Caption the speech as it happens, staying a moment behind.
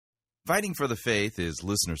Fighting for the Faith is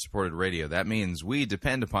listener-supported radio. That means we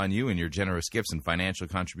depend upon you and your generous gifts and financial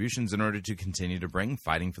contributions in order to continue to bring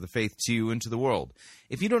Fighting for the Faith to you and to the world.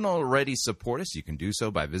 If you don't already support us, you can do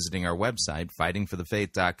so by visiting our website,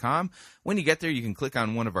 fightingforthefaith.com. When you get there, you can click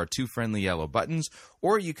on one of our two friendly yellow buttons,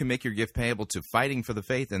 or you can make your gift payable to Fighting for the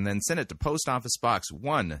Faith and then send it to Post Office Box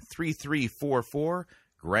 13344,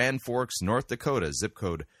 Grand Forks, North Dakota, zip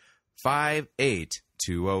code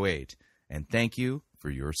 58208. And thank you for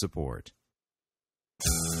your support.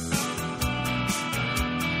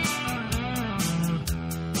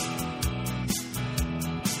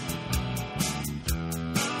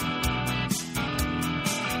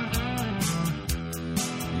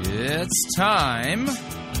 It's time for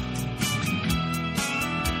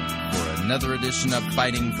another edition of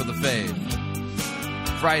Fighting for the Faith.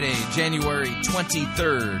 Friday, January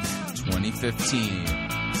 23rd, 2015.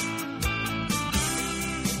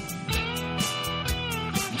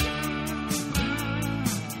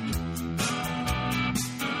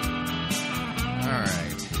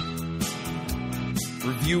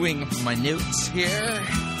 Reviewing my notes here.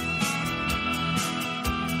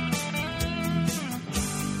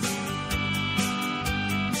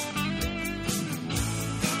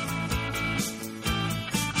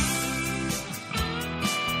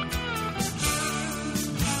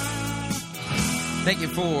 Thank you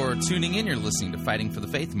for tuning in. You're listening to Fighting for the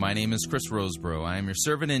Faith. My name is Chris Roseborough. I am your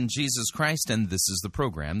servant in Jesus Christ, and this is the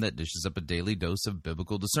program that dishes up a daily dose of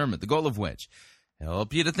biblical discernment, the goal of which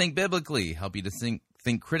help you to think biblically, help you to think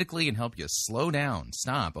critically, and help you slow down,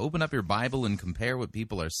 stop, open up your Bible, and compare what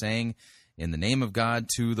people are saying in the name of God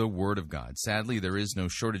to the Word of God. Sadly, there is no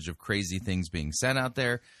shortage of crazy things being said out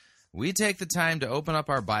there. We take the time to open up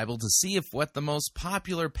our Bible to see if what the most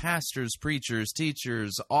popular pastors, preachers,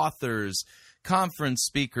 teachers, authors, conference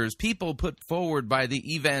speakers, people put forward by the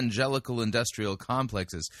evangelical industrial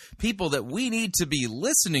complexes, people that we need to be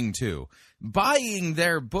listening to, buying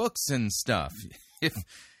their books and stuff. If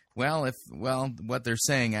what they're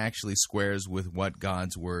saying actually squares with what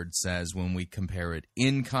God's Word says when we compare it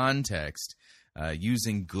in context,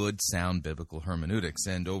 using good, sound biblical hermeneutics.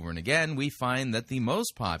 And over and again, we find that the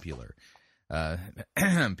most popular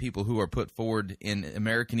people who are put forward in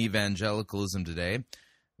American evangelicalism today,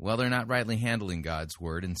 well, they're not rightly handling God's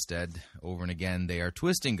Word. Instead, over and again, they are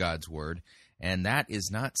twisting God's Word, and that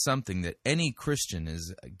is not something that any Christian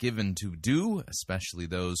is given to do, especially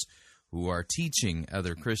those who are teaching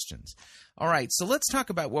other Christians. All right, so let's talk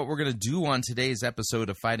about what we're going to do on today's episode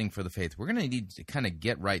of Fighting for the Faith. We're going to need to kind of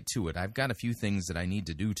get right to it. I've got a few things that I need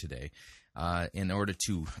to do today in order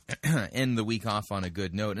to end the week off on a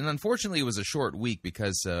good note. And unfortunately, it was a short week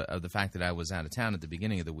because of the fact that I was out of town at the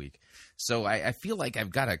beginning of the week. So I feel like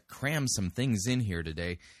I've got to cram some things in here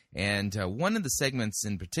today. And one of the segments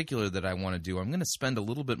in particular that I want to do, I'm going to spend a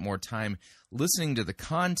little bit more time listening to the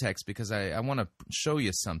context because I want to show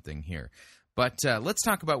you something here. But let's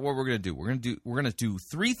talk about what we're going to do. We're going to do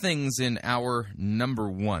three things in hour number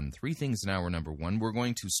one. We're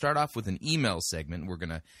going to start off with an email segment. We're going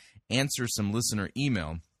to answer some listener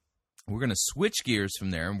email. We're going to switch gears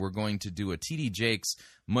from there, and we're going to do a T.D. Jakes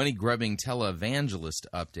money-grubbing televangelist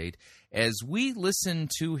update as we listen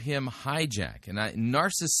to him hijack, and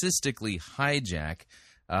narcissistically hijack,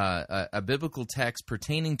 a biblical text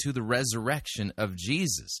pertaining to the resurrection of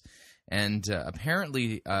Jesus. And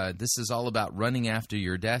apparently, this is all about running after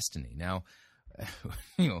your destiny. Now,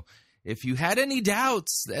 if you had any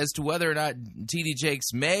doubts as to whether or not T.D.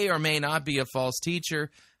 Jakes may or may not be a false teacher,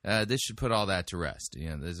 this should put all that to rest.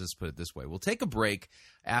 Let's just put it this way. We'll take a break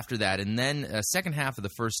after that, and then second half of the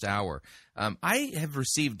first hour. I have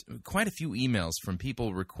received quite a few emails from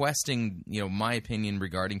people requesting, my opinion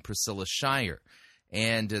regarding Priscilla Shirer.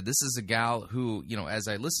 And this is a gal who, as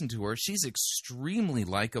I listen to her, she's extremely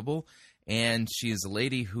likable, and she is a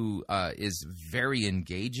lady who is very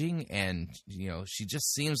engaging, and, she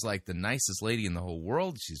just seems like the nicest lady in the whole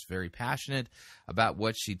world. She's very passionate about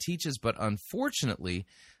what she teaches, but unfortunately,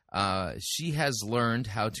 she has learned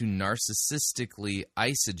how to narcissistically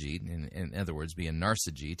eisegete, in other words, be a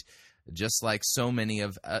narcissegete, just like so many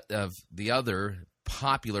of the other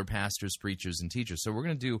popular pastors, preachers, and teachers. So we're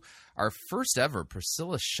going to do our first ever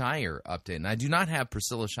Priscilla Shirer update. And I do not have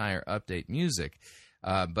Priscilla Shirer update music,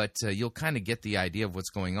 but you'll kind of get the idea of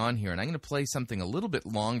what's going on here. And I'm going to play something a little bit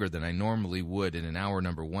longer than I normally would in an hour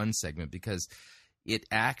number one segment because it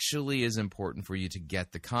actually is important for you to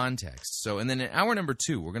get the context. So, and then in hour number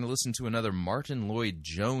two, we're going to listen to another Martin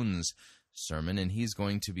Lloyd-Jones sermon, and he's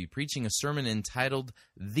going to be preaching a sermon entitled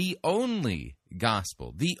The Only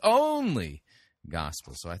Gospel. The Only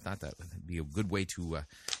Gospel. So I thought that would be a good way to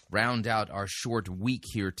round out our short week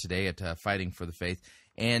here today at Fighting for the Faith.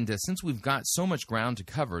 And since we've got so much ground to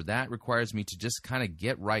cover, that requires me to just kind of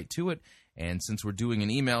get right to it. And since we're doing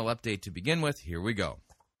an email update to begin with, here we go.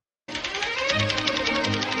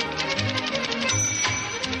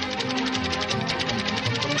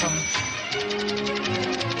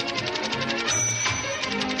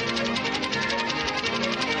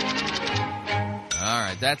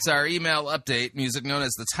 That's our email update, music known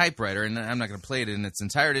as the typewriter, and I'm not going to play it in its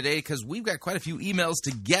entirety today because we've got quite a few emails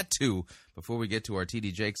to get to before we get to our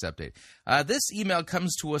TD Jakes update. This email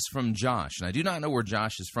comes to us from Josh, and I do not know where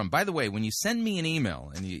Josh is from. By the way, when you send me an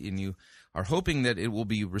email and you are hoping that it will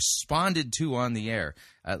be responded to on the air,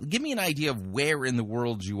 give me an idea of where in the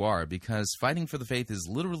world you are, because Fighting for the Faith is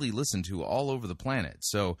literally listened to all over the planet.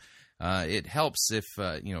 So it helps if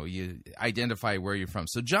you identify where you're from.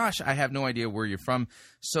 So, Josh, I have no idea where you're from.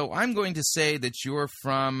 So I'm going to say that you're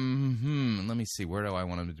from, let me see, where do I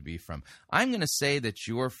want him to be from? I'm going to say that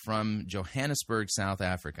you're from Johannesburg, South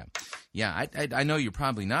Africa. Yeah, I know you're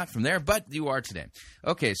probably not from there, but you are today.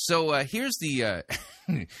 Okay, so here's the...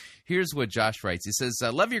 Here's what Josh writes. He says,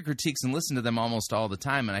 love your critiques and listen to them almost all the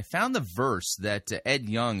time. And I found the verse that Ed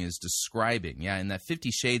Young is describing, in that 50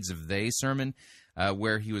 Shades of They sermon,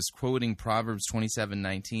 where he was quoting Proverbs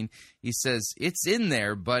 27:19. He says, it's in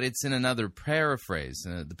there, but it's in another paraphrase,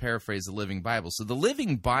 the paraphrase of the Living Bible. So the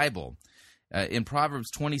Living Bible in Proverbs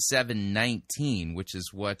 27:19, which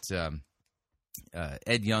is what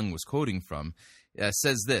Ed Young was quoting from,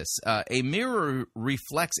 says this, a mirror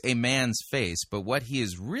reflects a man's face, but what he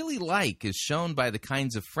is really like is shown by the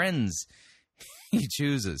kinds of friends he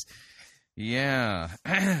chooses. Yeah,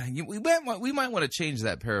 we might want to change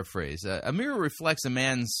that paraphrase. A mirror reflects a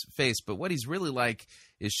man's face, but what he's really like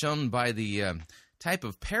is shown by the type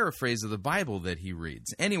of paraphrase of the Bible that he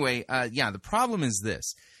reads. Anyway, the problem is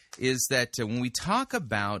this, is that when we talk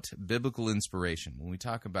about biblical inspiration, when we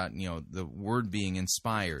talk about, the word being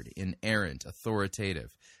inspired, inerrant, authoritative,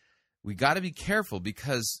 we got to be careful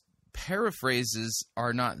because paraphrases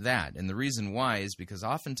are not that. And the reason why is because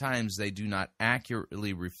oftentimes they do not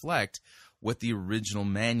accurately reflect what the original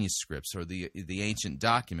manuscripts or the ancient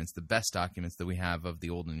documents, the best documents that we have of the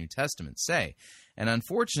Old and New Testament say. And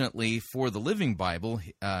unfortunately for the Living Bible,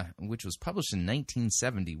 which was published in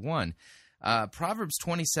 1971, Proverbs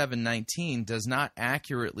 27:19 does not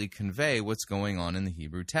accurately convey what's going on in the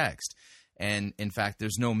Hebrew text. And in fact,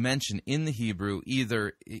 there's no mention in the Hebrew,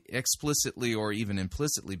 either explicitly or even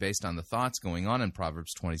implicitly based on the thoughts going on in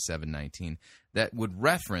Proverbs 27:19, that would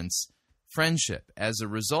reference friendship. As a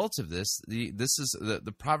result of this,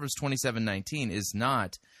 the Proverbs 27:19 is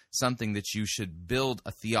not something that you should build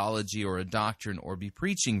a theology or a doctrine or be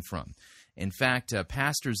preaching from. In fact,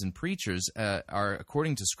 pastors and preachers are,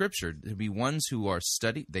 according to Scripture, to be ones who are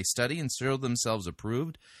study and show themselves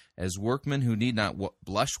approved as workmen who need not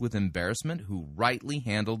blush with embarrassment, who rightly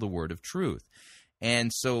handle the word of truth.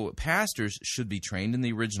 And so pastors should be trained in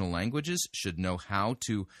the original languages, should know how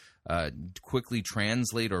to quickly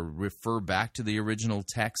translate or refer back to the original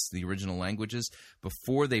text, the original languages,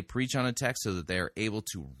 before they preach on a text so that they are able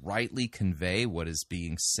to rightly convey what is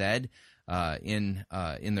being said in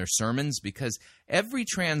their sermons, because every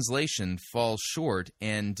translation falls short,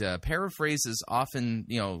 and paraphrases often,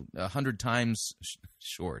 100 times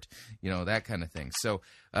short, that kind of thing. So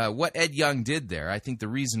what Ed Young did there, I think the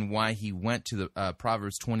reason why he went to the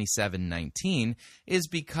Proverbs 27:19 is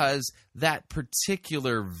because that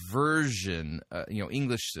particular version,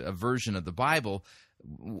 English version of the Bible,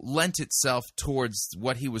 lent itself towards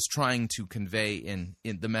what he was trying to convey in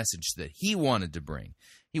the message that he wanted to bring.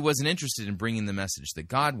 He wasn't interested in bringing the message that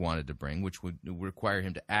God wanted to bring, which would require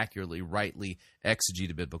him to accurately, rightly exegete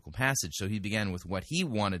a biblical passage. So he began with what he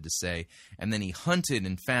wanted to say, and then he hunted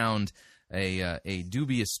and found a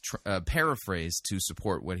dubious paraphrase to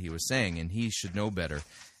support what he was saying, and he should know better.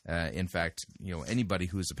 In fact, anybody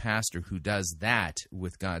who is a pastor who does that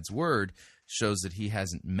with God's word shows that he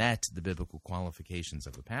hasn't met the biblical qualifications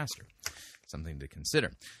of a pastor. Something to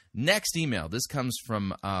consider. Next email. This comes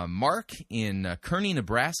from Mark in Kearney,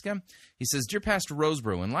 Nebraska. He says, Dear Pastor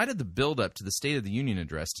Rosebrough, in light of the build-up to the State of the Union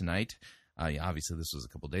address tonight, obviously this was a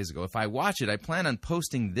couple days ago, if I watch it, I plan on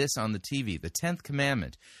posting this on the TV, the 10th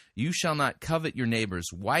commandment. You shall not covet your neighbor's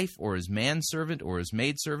wife or his manservant or his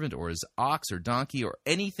maidservant or his ox or donkey or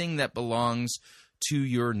anything that belongs to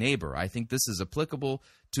your neighbor. I think this is applicable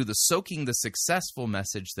to the soaking the successful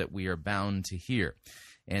message that we are bound to hear.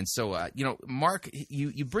 And so, Mark,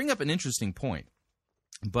 you bring up an interesting point,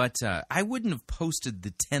 but I wouldn't have posted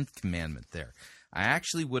the 10th commandment there. I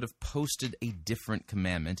actually would have posted a different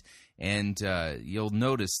commandment, and you'll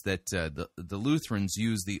notice that the Lutherans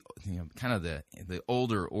use the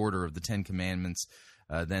older order of the Ten Commandments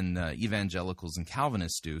than evangelicals and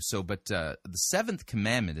Calvinists do. So, but the seventh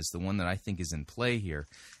commandment is the one that I think is in play here,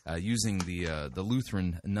 using the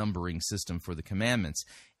Lutheran numbering system for the commandments.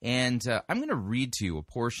 And I'm going to read to you a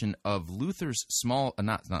portion of Luther's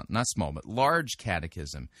large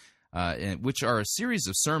catechism, which are a series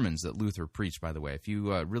of sermons that Luther preached, by the way. If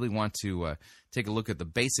you really want to take a look at the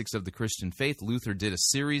basics of the Christian faith, Luther did a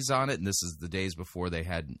series on it, and this is the days before they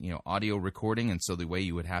had audio recording, and so the way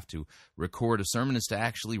you would have to record a sermon is to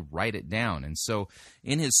actually write it down. And so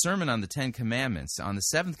in his sermon on the Ten Commandments, on the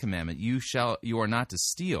seventh commandment, you are not to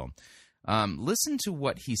steal, listen to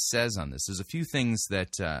what he says on this. There's a few things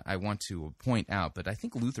that I want to point out, but I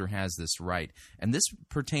think Luther has this right. And this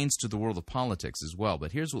pertains to the world of politics as well.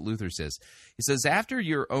 But here's what Luther says. He says, after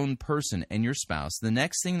your own person and your spouse, the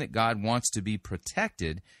next thing that God wants to be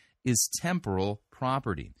protected is temporal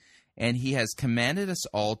property. And he has commanded us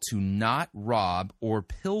all to not rob or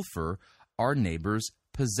pilfer our neighbor's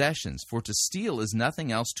possessions. For to steal is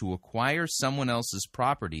nothing else to acquire someone else's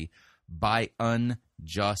property by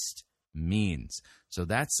unjust means. So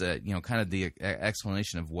that's kind of the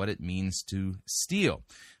explanation of what it means to steal.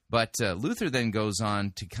 But Luther then goes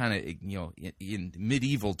on to kind of in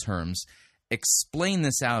medieval terms explain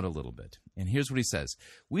this out a little bit. And here's what he says.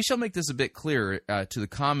 We shall make this a bit clearer to the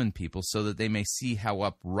common people so that they may see how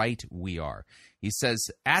upright we are. He says,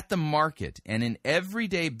 at the market and in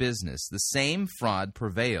everyday business, the same fraud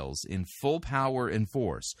prevails in full power and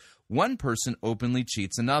force. One person openly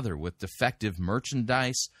cheats another with defective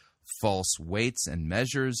merchandise, false weights and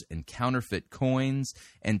measures, and counterfeit coins,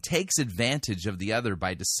 and takes advantage of the other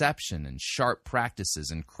by deception and sharp practices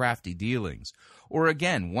and crafty dealings. Or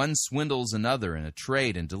again, one swindles another in a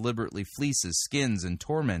trade and deliberately fleeces, skins, and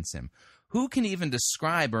torments him. Who can even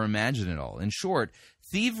describe or imagine it all? In short,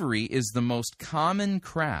 thievery is the most common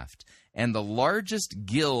craft and the largest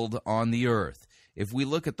guild on the earth. If we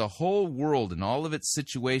look at the whole world and all of its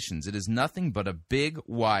situations, it is nothing but a big,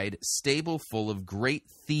 wide stable full of great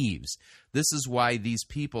thieves. This is why these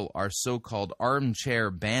people are so-called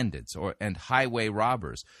armchair bandits and highway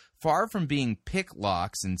robbers. Far from being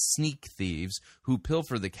picklocks and sneak thieves who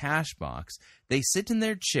pilfer the cash box, they sit in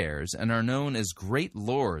their chairs and are known as great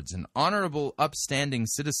lords and honorable, upstanding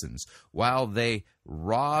citizens, while they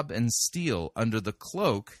rob and steal under the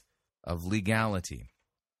cloak of legality.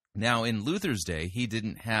 Now, in Luther's day, he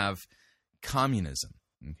didn't have communism,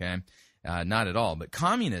 okay? Not at all. But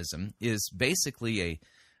communism is basically a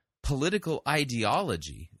political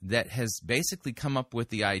ideology that has basically come up with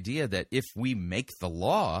the idea that if we make the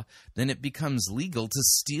law, then it becomes legal to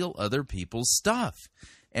steal other people's stuff.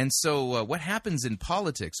 And so what happens in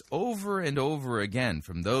politics over and over again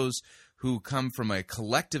from those who come from a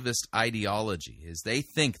collectivist ideology is they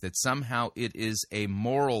think that somehow it is a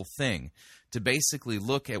moral thing to basically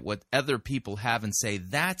look at what other people have and say,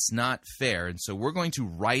 that's not fair, and so we're going to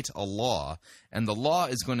write a law, and the law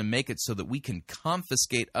is going to make it so that we can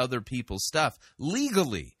confiscate other people's stuff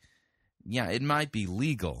legally. Yeah, it might be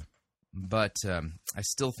legal, but I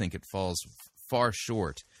still think it falls far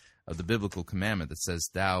short of the biblical commandment that says,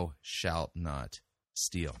 thou shalt not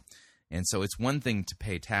steal. And so it's one thing to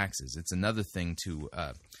pay taxes. It's another thing to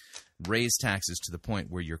raise taxes to the point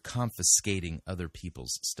where you're confiscating other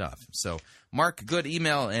people's stuff. So, Mark, good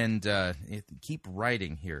email, and keep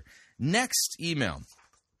writing here. Next email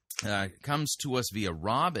comes to us via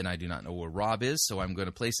Rob, and I do not know where Rob is, so I'm going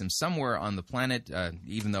to place him somewhere on the planet,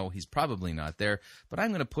 even though he's probably not there, but I'm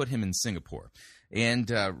going to put him in Singapore.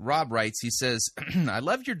 And Rob writes, he says, I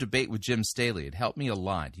loved your debate with Jim Staley. It helped me a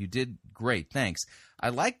lot. You did great. Thanks.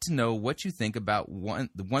 I'd like to know what you think about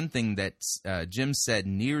the one thing that Jim said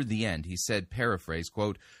near the end. He said, paraphrase,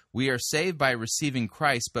 quote, we are saved by receiving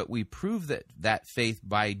Christ, but we prove that faith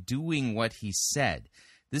by doing what he said.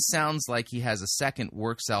 This sounds like he has a second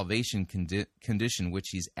work salvation condition which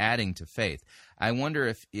he's adding to faith. I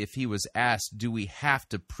wonder if he was asked, do we have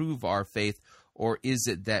to prove our faith, or is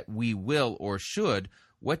it that we will or should?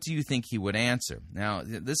 What do you think he would answer? Now,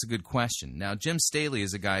 this is a good question. Now, Jim Staley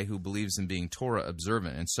is a guy who believes in being Torah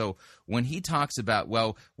observant. And so when he talks about,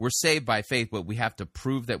 well, we're saved by faith, but we have to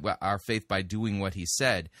prove that our faith by doing what he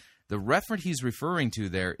said, the reference he's referring to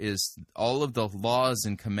there is all of the laws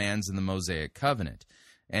and commands in the Mosaic covenant.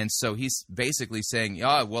 And so he's basically saying,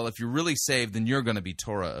 well, if you're really saved, then you're going to be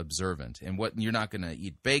Torah observant. And you're not going to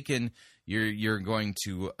eat bacon. You're going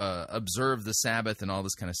to observe the Sabbath and all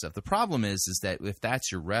this kind of stuff. The problem is that if that's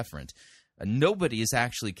your referent, nobody is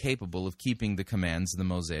actually capable of keeping the commands of the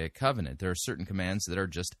Mosaic covenant. There are certain commands that are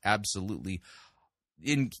just absolutely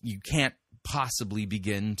you can't possibly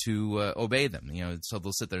begin to obey them. So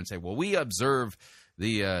they'll sit there and say, well, we observe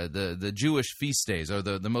the Jewish feast days, or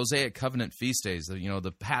the Mosaic covenant feast days,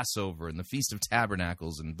 the Passover and the Feast of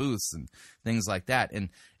Tabernacles and booths and things like that. And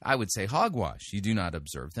I would say hogwash. You do not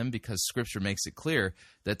observe them because Scripture makes it clear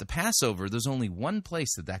that the Passover, there's only one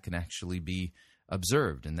place that can actually be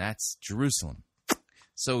observed, and that's Jerusalem.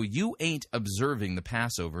 So you ain't observing the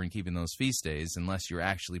Passover and keeping those feast days unless you're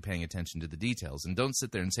actually paying attention to the details. And don't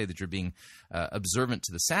sit there and say that you're being observant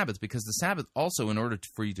to the Sabbath, because the Sabbath also, in order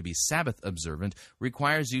for you to be Sabbath observant,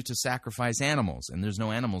 requires you to sacrifice animals. And there's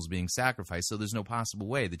no animals being sacrificed, so there's no possible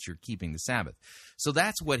way that you're keeping the Sabbath. So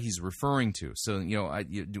that's what he's referring to. So,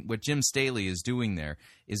 what Jim Staley is doing there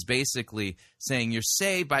is basically saying you're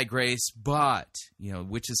saved by grace, but,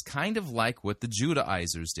 which is kind of like what the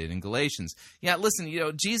Judaizers did in Galatians. Yeah, listen,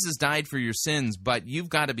 Jesus died for your sins, but you've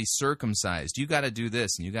got to be circumcised. You got to do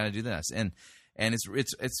this and you got to do this. And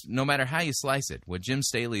it's no matter how you slice it, what Jim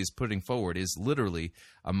Staley is putting forward is literally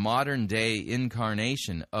a modern day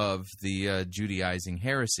incarnation of the Judaizing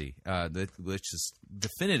heresy, which is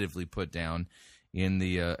definitively put down in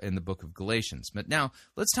the book of Galatians. But now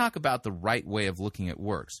let's talk about the right way of looking at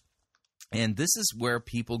works. And this is where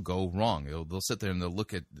people go wrong. They'll sit there and they'll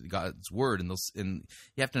look at God's word, and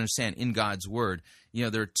you have to understand, in God's word,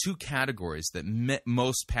 there are two categories that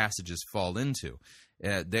most passages fall into.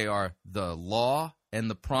 They are the law and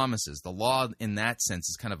the promises. The law, in that sense,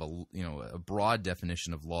 is kind of a broad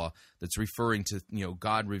definition of law that's referring to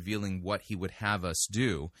God revealing what He would have us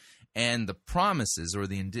do, and the promises, or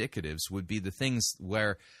the indicatives, would be the things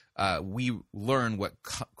where we learn what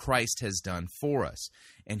Christ has done for us.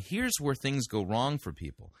 And here's where things go wrong for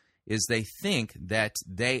people, is they think that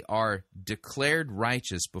they are declared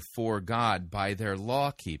righteous before God by their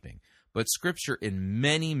law keeping. But Scripture in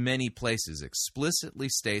many, many places explicitly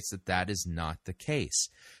states that is not the case,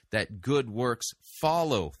 that good works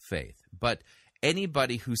follow faith. But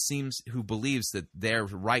anybody who believes that their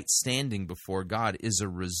right standing before God is a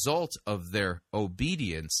result of their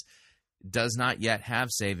obedience does not yet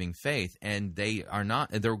have saving faith, and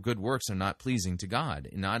their good works are not pleasing to God,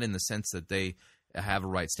 not in the sense that they have a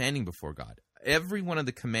right standing before God. Every one of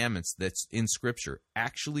the commandments that's in Scripture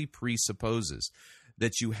actually presupposes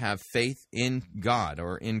that you have faith in God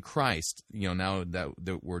or in Christ. Now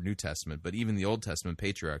that we're New Testament, but even the Old Testament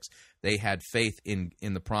patriarchs, they had faith in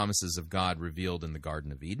the promises of God revealed in the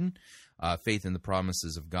Garden of Eden, faith in the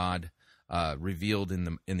promises of God revealed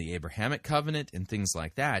in the Abrahamic covenant and things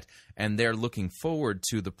like that, and they're looking forward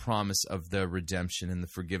to the promise of the redemption and the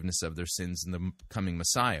forgiveness of their sins in the coming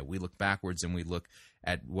Messiah. We look backwards and we look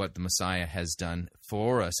at what the Messiah has done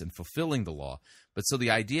for us in fulfilling the law. But so the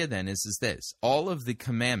idea then is this: all of the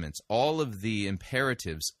commandments, all of the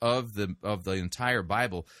imperatives of the entire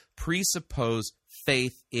Bible presuppose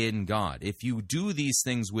faith in God. If you do these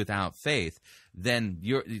things without faith, then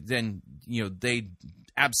they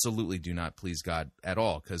absolutely do not please God at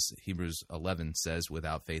all, because Hebrews 11 says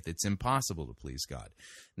without faith it's impossible to please God.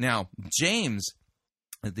 Now, James,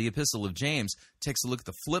 the Epistle of James, takes a look at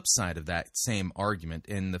the flip side of that same argument,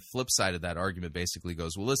 and the flip side of that argument basically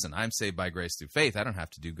goes, well, listen, I'm saved by grace through faith. I don't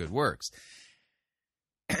have to do good works.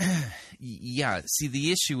 Yeah, see,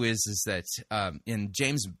 the issue is that, and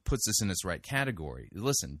James puts this in its right category.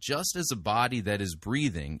 Listen, just as a body that is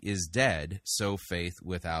breathing is dead, so faith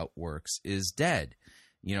without works is dead.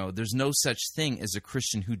 There's no such thing as a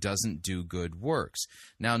Christian who doesn't do good works.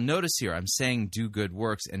 Now, notice here, I'm saying do good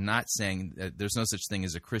works and not saying that there's no such thing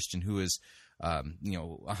as a Christian who is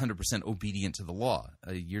 100% obedient to the law.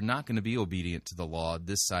 You're not going to be obedient to the law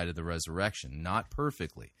this side of the resurrection, not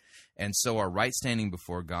perfectly. And so our right standing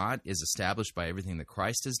before God is established by everything that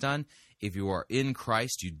Christ has done. If you are in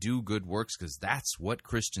Christ, you do good works, because that's what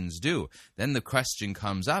Christians do. Then the question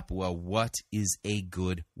comes up, well, what is a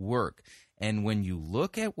good work? And when you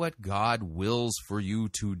look at what God wills for you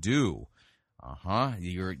to do,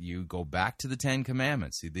 you go back to the Ten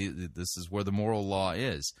Commandments. See, this is where the moral law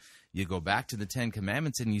is. You go back to the Ten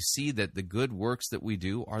Commandments and you see that the good works that we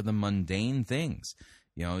do are the mundane things.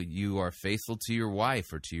 You are faithful to your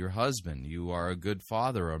wife or to your husband. You are a good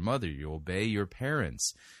father or mother. You obey your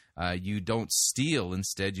parents. You don't steal.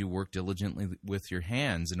 Instead, you work diligently with your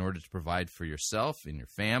hands in order to provide for yourself and your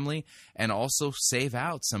family, and also save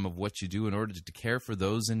out some of what you do in order to care for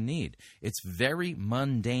those in need. It's very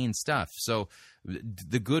mundane stuff. So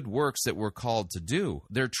the good works that we're called to do,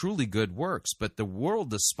 they're truly good works, but the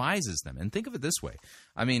world despises them. And think of it this way.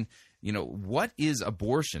 I mean, what is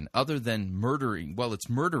abortion other than murdering? Well, it's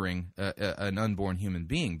murdering an unborn human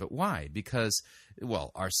being. But why? Because,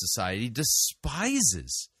 our society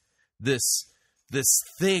despises this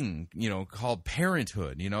thing, called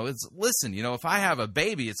parenthood. Listen, if I have a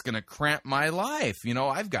baby, it's going to cramp my life.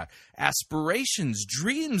 I've got aspirations,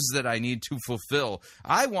 dreams that I need to fulfill.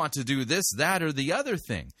 I want to do this, that, or the other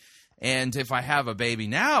thing. And if I have a baby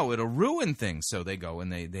now, it'll ruin things. So they go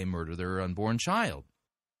and they murder their unborn child.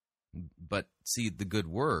 But see, the good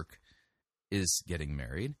work is getting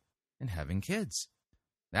married and having kids.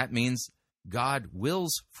 That means God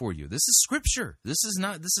wills for you. This is Scripture. This is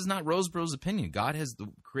not Rosebro's opinion. God has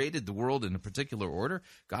created the world in a particular order.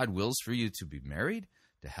 God wills for you to be married,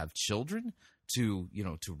 to have children, to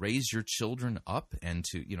raise your children up, and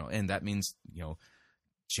and that means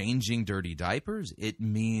changing dirty diapers. It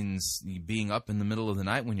means being up in the middle of the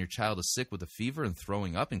night when your child is sick with a fever and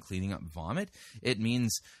throwing up and cleaning up vomit. It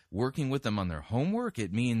means working with them on their homework.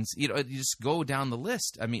 It means, you just go down the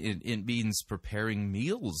list. I mean, it means preparing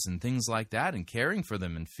meals and things like that, and caring for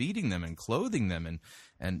them and feeding them and clothing them.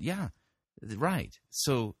 And yeah, right.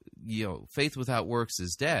 So, faith without works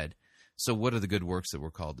is dead. So what are the good works that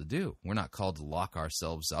we're called to do? We're not called to lock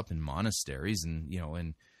ourselves up in monasteries and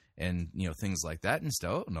things like that.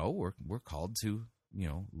 Instead, no, we're called to,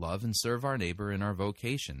 love and serve our neighbor in our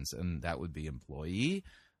vocations. And that would be employee,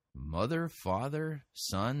 mother, father,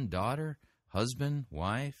 son, daughter, husband,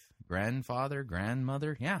 wife, grandfather,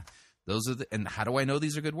 grandmother. Yeah. And how do I know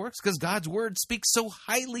these are good works? Because God's word speaks so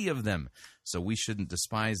highly of them. So we shouldn't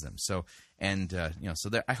despise them. So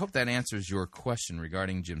I hope that answers your question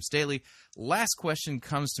regarding Jim Staley. Last question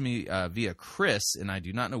comes to me via Chris, and I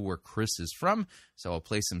do not know where Chris is from, so I'll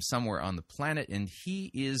place him somewhere on the planet, and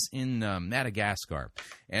he is in Madagascar.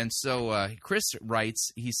 And so Chris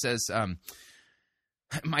writes, he says,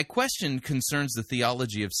 my question concerns the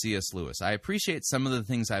theology of C.S. Lewis. I appreciate some of the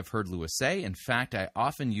things I've heard Lewis say. In fact, I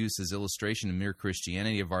often use his illustration of mere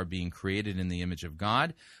Christianity of our being created in the image of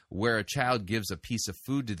God, where a child gives a piece of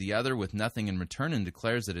food to the other with nothing in return and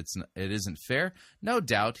declares that it isn't fair. No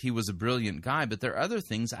doubt he was a brilliant guy, but there are other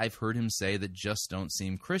things I've heard him say that just don't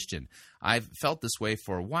seem Christian. I've felt this way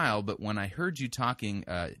for a while, but when I heard you taking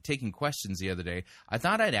questions the other day, I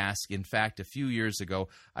thought I'd ask. In fact, a few years ago,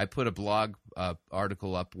 I put a blog article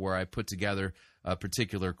up where I put together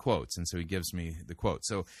particular quotes, and so he gives me the quote.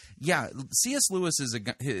 So, yeah, C.S. Lewis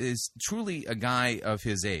is truly a guy of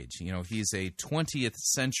his age. He's a 20th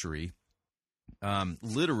century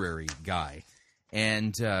literary guy,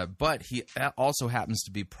 and but he also happens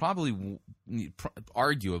to be probably,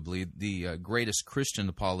 arguably, the greatest Christian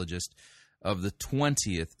apologist of the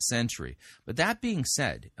 20th century. But that being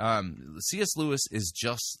said, C.S. Lewis is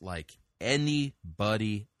just like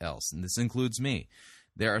anybody else, and this includes me.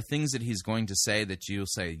 There are things that he's going to say that you'll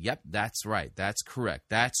say, yep, that's right, that's correct,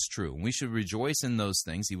 that's true. And we should rejoice in those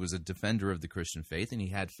things. He was a defender of the Christian faith, and he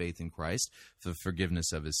had faith in Christ for the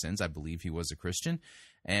forgiveness of his sins. I believe he was a Christian,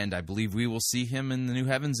 and I believe we will see him in the new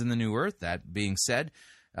heavens and the new earth. That being said,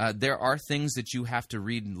 there are things that you have to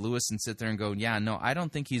read Lewis and sit there and go, yeah, no, I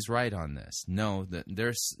don't think he's right on this. No,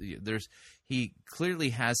 he clearly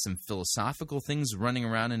has some philosophical things running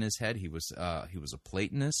around in his head. He was a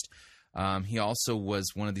Platonist. He also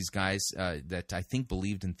was one of these guys that I think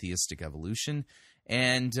believed in theistic evolution.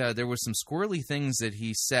 And there were some squirrely things that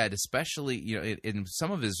he said, especially in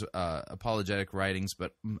some of his apologetic writings.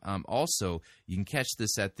 But also, you can catch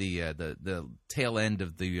this at the tail end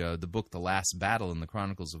of the book, The Last Battle in the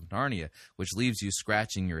Chronicles of Narnia, which leaves you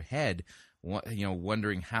scratching your head,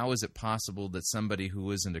 wondering how is it possible that somebody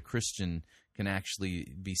who isn't a Christian can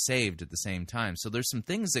actually be saved at the same time. So there's some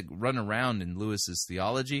things that run around in Lewis's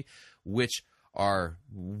theology which are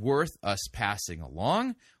worth us passing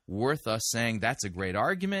along, worth us saying that's a great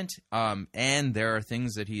argument, and there are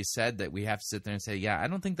things that he said that we have to sit there and say, yeah, I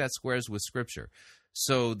don't think that squares with Scripture.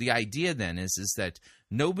 So the idea then is that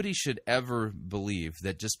nobody should ever believe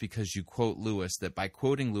that just because you quote Lewis, that by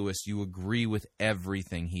quoting Lewis, you agree with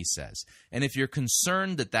everything he says. And if you're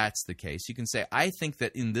concerned that that's the case, you can say, I think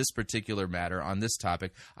that in this particular matter, on this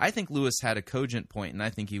topic, I think Lewis had a cogent point, and I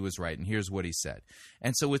think he was right, and here's what he said.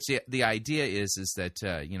 And so the idea is that,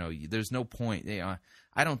 there's no point.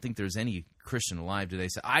 I don't think there's any Christian alive today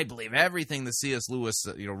say, I believe everything that C.S. Lewis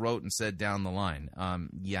wrote and said down the line.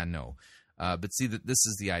 No. But see, that this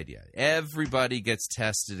is the idea. Everybody gets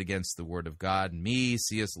tested against the Word of God. Me,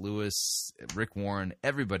 C.S. Lewis, Rick Warren,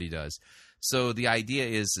 everybody does. So the idea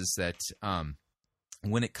is that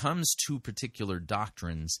when it comes to particular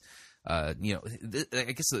doctrines, I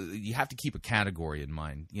guess you have to keep a category in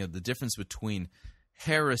mind. The difference between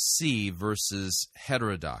heresy versus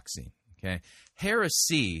heterodoxy. Okay,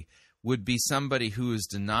 heresy would be somebody who is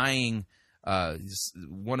denying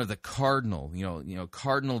one of the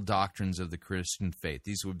cardinal doctrines of the Christian faith.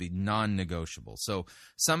 These would be non-negotiable. So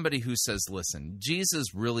somebody who says, listen,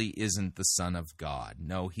 Jesus really isn't the Son of God.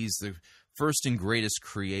 No, he's the first and greatest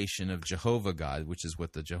creation of Jehovah God, which is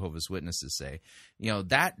what the Jehovah's Witnesses say.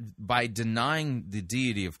 That by denying the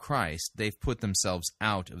deity of Christ, they've put themselves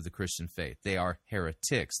out of the Christian faith. They are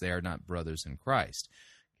heretics. They are not brothers in Christ.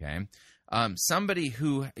 Okay? Somebody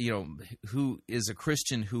who is a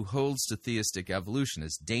Christian who holds to theistic evolution,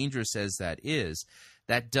 as dangerous as that is,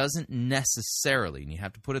 that doesn't necessarily, and you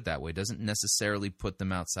have to put it that way, doesn't necessarily put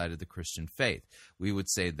them outside of the Christian faith. We would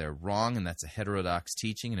say they're wrong, and that's a heterodox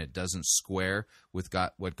teaching, and it doesn't square with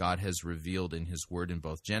what God has revealed in His Word in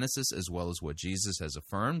both Genesis as well as what Jesus has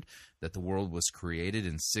affirmed, that the world was created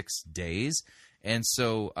in 6 days. And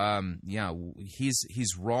so,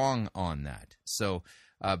 he's wrong on that. So,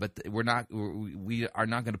 but we are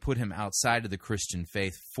not going to put him outside of the Christian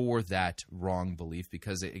faith for that wrong belief,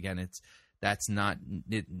 because again, that's not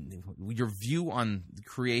it. Your view on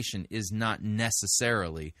creation is not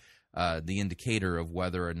necessarily the indicator of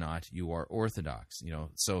whether or not you are Orthodox.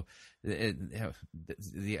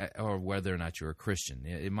 Or whether or not you're a Christian.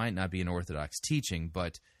 It might not be an Orthodox teaching,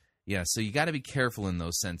 but yeah. So you got to be careful in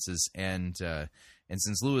those senses, and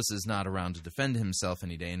since Lewis is not around to defend himself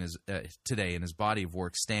any day today, and his body of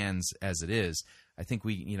work stands as it is, I think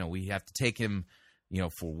we have to take him,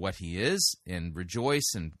 for what he is, and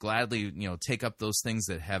rejoice and gladly, take up those things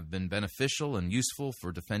that have been beneficial and useful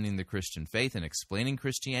for defending the Christian faith and explaining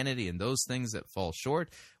Christianity, and those things that fall short,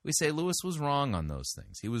 we say Lewis was wrong on those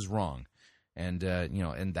things. He was wrong, and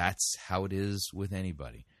and that's how it is with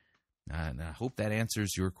anybody. And I hope that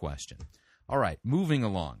answers your question. All right, moving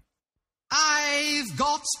along. I've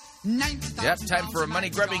got 90,000. Yep, time for a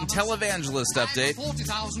money-grubbing televangelist update.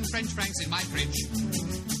 40,000 French francs in my fridge.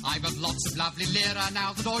 I've got lots of lovely lira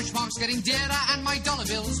now. The Deutschmark's getting dearer, and my dollar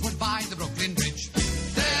bills would buy the Brooklyn Bridge.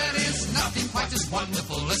 There is nothing quite as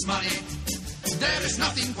wonderful as money. There is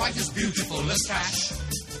nothing quite as beautiful as cash.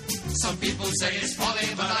 Some people say it's folly,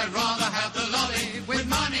 but I'd rather have the lolly. With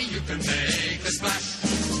money you can make a splash.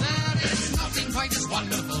 There is nothing quite as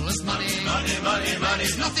wonderful as money. Money, money, money.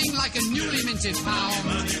 There's nothing like a newly minted pound.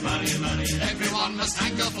 Money, money, money. Everyone must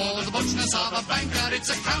hanker for the butchness of a banker. It's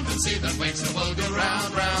accountancy that makes the world go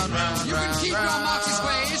round, round, round. You can keep your Marxist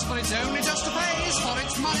ways, but it's only just a phase. For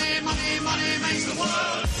it's money, money, money makes the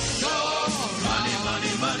world go round. Money,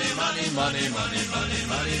 money, money, money, money, money, money,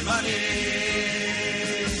 money, money.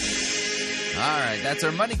 All right, that's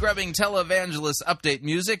our money-grubbing televangelist update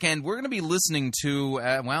music, and we're going to be listening to,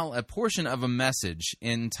 a portion of a message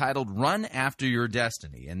entitled Run After Your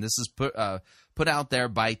Destiny, and this is put out there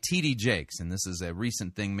by T.D. Jakes, and this is a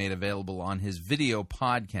recent thing made available on his video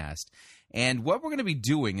podcast. And what we're going to be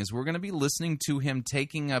doing is we're going to be listening to him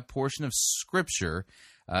taking a portion of Scripture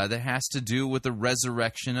that has to do with the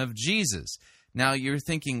resurrection of Jesus. Now, you're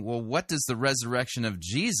thinking, well, what does the resurrection of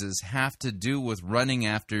Jesus have to do with running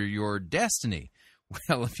after your destiny?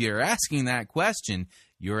 Well, if you're asking that question,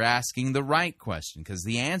 you're asking the right question, because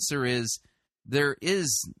the answer is there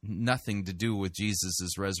is nothing to do with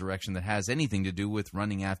Jesus' resurrection that has anything to do with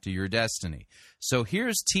running after your destiny. So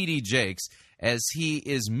here's T.D. Jakes as he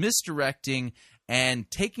is misdirecting and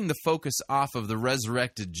taking the focus off of the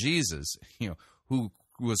resurrected Jesus, who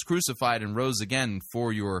was crucified and rose again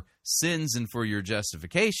for your sins and for your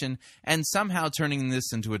justification, and somehow turning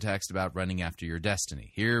this into a text about running after your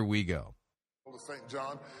destiny. Here we go. St.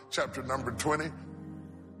 John, chapter number 20.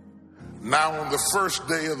 Now on the first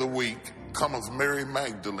day of the week cometh Mary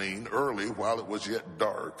Magdalene early, while it was yet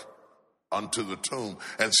dark, unto the tomb,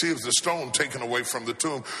 and seeth the stone taken away from the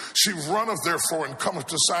tomb. She runneth therefore and cometh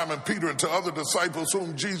to Simon Peter and to other disciples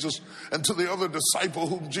and to the other disciple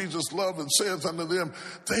whom Jesus loved, and saith unto them,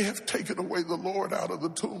 They have taken away the Lord out of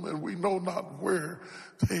the tomb, and we know not where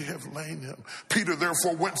they have laid him. Peter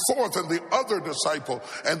therefore went forth, and the other disciple,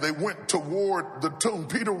 and they went toward the tomb.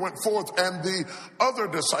 Peter went forth, and the other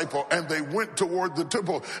disciple, and they went toward the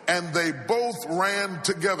temple, and they both ran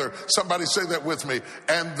together. Somebody say that with me.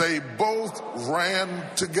 And they both ran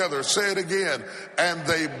together. Say it again. And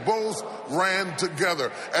they both ran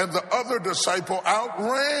together. And the other disciple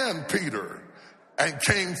outran Peter and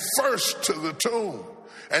came first to the tomb.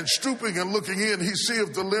 And stooping and looking in, he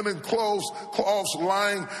seeth the linen cloths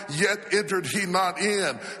lying, yet entered he not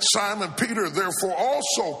in. Simon Peter therefore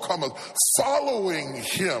also cometh, following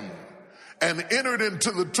him, and entered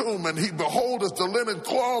into the tomb, and he beholdeth the linen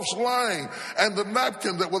cloths lying, and the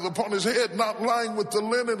napkin that was upon his head, not lying with the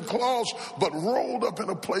linen cloths, but rolled up in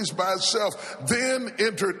a place by itself. Then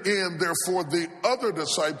entered in, therefore, the other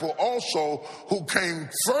disciple also, who came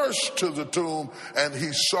first to the tomb, and he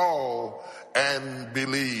saw and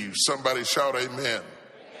believed. Somebody shout amen.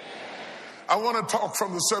 I want to talk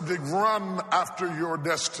from the subject, run after your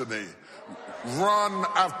destiny. Run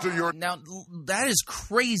after your... Now, that is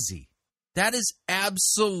crazy. That is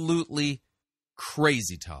absolutely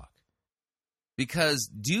crazy talk. Because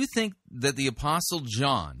do you think that the Apostle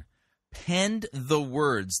John penned the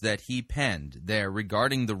words that he penned there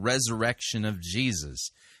regarding the resurrection of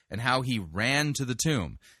Jesus and how he ran to the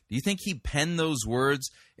tomb? Do you think he penned those words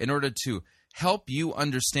in order to help you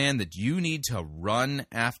understand that you need to run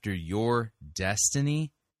after your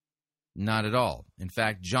destiny? Not at all. In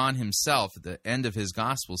fact, John himself, at the end of his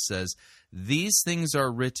gospel, says, "These things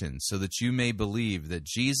are written so that you may believe that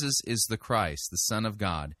Jesus is the Christ, the Son of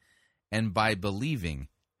God, and by believing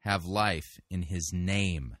have life in his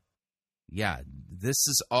name." Yeah, this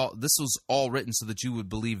was all written so that you would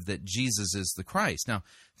believe that Jesus is the Christ. Now,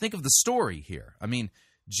 think of the story here. I mean,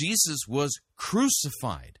 Jesus was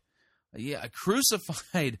crucified. Yeah,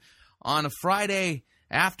 crucified on a Friday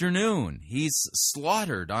afternoon. He's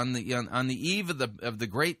slaughtered on the eve of the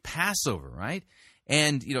great Passover, right?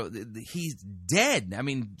 And he's dead. I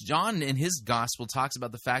mean, John in his gospel talks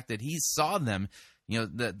about the fact that he saw them.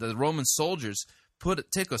 The Roman soldiers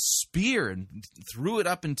took a spear and threw it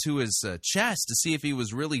up into his chest to see if he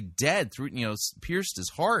was really dead. Pierced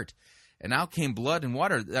his heart. And out came blood and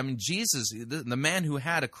water. I mean, Jesus, the man who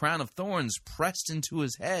had a crown of thorns pressed into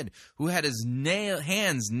his head, who had his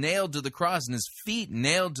hands nailed to the cross and his feet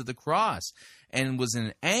nailed to the cross, and was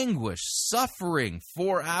in anguish, suffering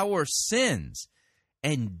for our sins,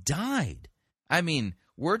 and died. I mean,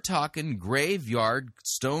 we're talking graveyard,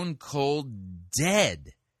 stone cold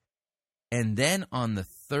dead. And then on the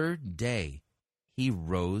third day, he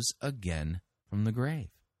rose again from the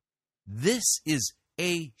grave. This is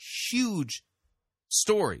a huge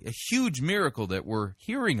story, a huge miracle that we're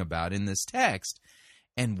hearing about in this text.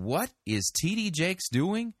 And what is T.D. Jakes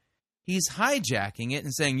doing? He's hijacking it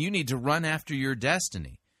and saying, you need to run after your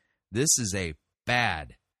destiny. This is a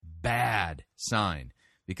bad, bad sign,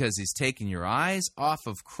 because he's taking your eyes off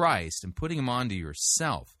of Christ and putting them onto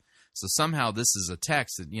yourself. So somehow this is a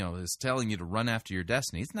text that, is telling you to run after your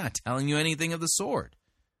destiny. It's not telling you anything of the sort.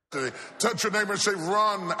 Touch your neighbor and say,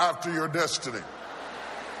 run after your destiny.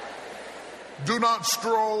 Do not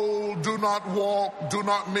stroll, do not walk, do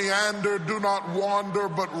not meander, do not wander,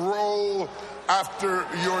 but roll after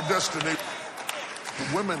your destiny.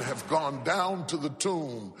 The women have gone down to the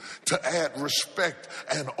tomb to add respect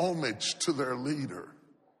and homage to their leader.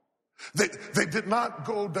 They did not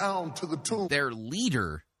go down to the tomb. Their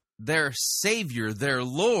leader, their Savior, their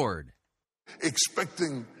Lord,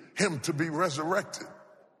 expecting him to be resurrected.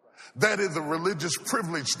 That is a religious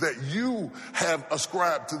privilege that you have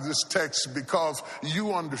ascribed to this text because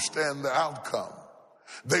you understand the outcome.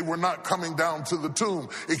 They were not coming down to the tomb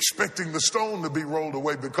expecting the stone to be rolled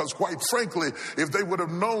away, because quite frankly, if they would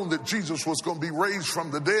have known that Jesus was going to be raised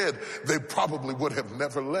from the dead, they probably would have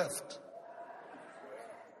never left.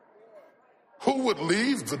 Who would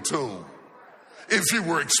leave the tomb if you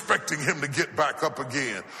were expecting him to get back up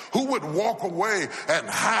again? Who would walk away and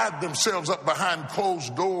hide themselves up behind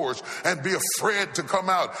closed doors and be afraid to come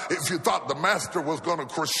out if you thought the master was going to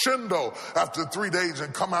crescendo after 3 days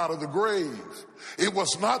and come out of the grave? It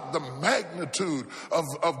was not the magnitude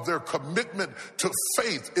of their commitment to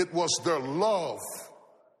faith. It was their love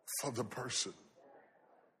for the person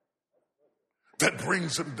that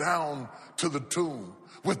brings them down to the tomb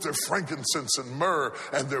with their frankincense and myrrh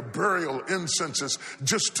and their burial incenses,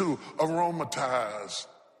 just to aromatize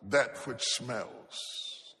that which smells.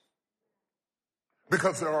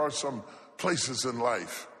 Because there are some places in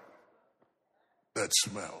life that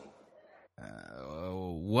smell.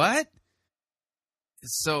 What?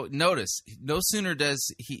 So notice, no sooner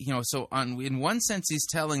does he, in one sense he's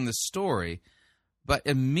telling the story, but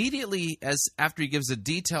immediately after he gives a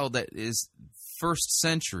detail that is first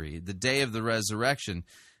century, the day of the resurrection,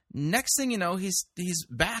 next thing you know, he's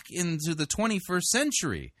back into the 21st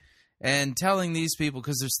century and telling these people,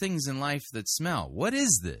 because there's things in life that smell. What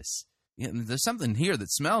is this? There's something here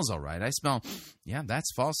that smells all right. I smell,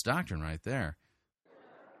 that's false doctrine right there.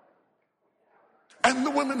 And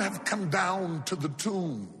the women have come down to the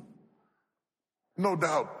tomb, no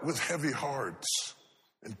doubt with heavy hearts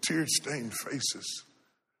and tear-stained faces,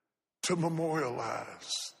 to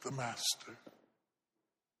memorialize the master.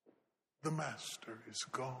 The master is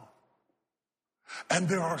gone. And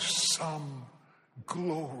there are some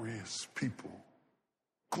glorious people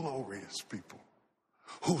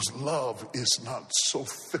whose love is not so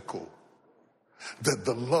fickle that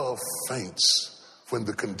the love faints when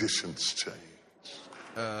the conditions change.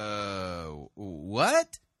 What?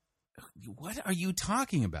 What are you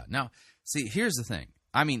talking about? Now, see, here's the thing.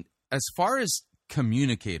 I mean, as far as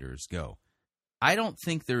communicators go, I don't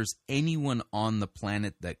think there's anyone on the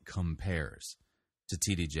planet that compares to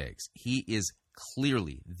T.D. Jakes. He is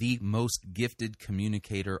clearly the most gifted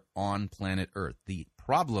communicator on planet Earth. The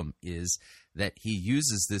problem is that he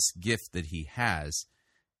uses this gift that he has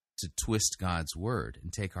to twist God's word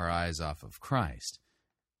and take our eyes off of Christ.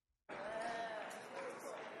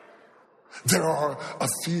 There are a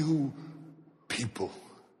few people,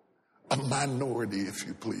 a minority, if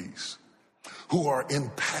you please, who are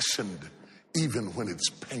impassioned even when it's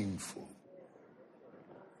painful.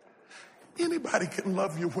 Anybody can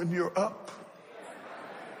love you when you're up.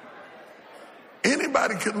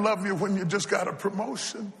 Anybody can love you when you just got a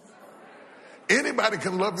promotion. Anybody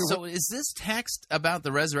can love you. So is this text about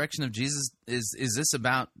the resurrection of Jesus? Is this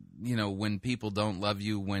about, when people don't love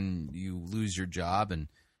you when you lose your job and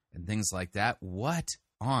things like that? What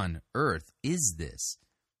on earth is this?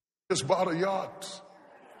 Just bought a yacht.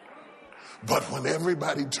 But when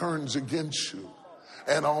everybody turns against you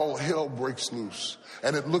and all hell breaks loose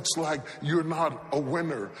and it looks like you're not a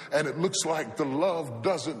winner and it looks like the love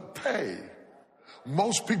doesn't pay,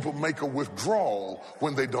 most people make a withdrawal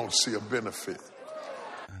when they don't see a benefit.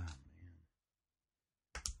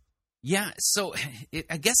 Yeah, so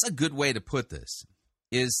I guess a good way to put this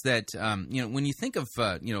is that, when you think of,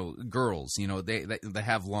 girls, they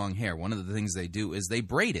have long hair. One of the things they do is they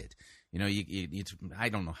braid it. I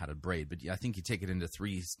don't know how to braid, but I think you take it into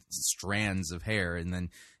 3 strands of hair and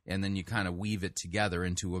then you kind of weave it together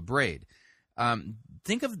into a braid.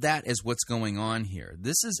 Think of that as what's going on here.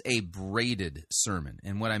 This is a braided sermon.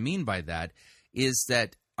 And what I mean by that is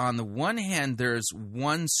that on the one hand, there's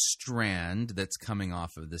one strand that's coming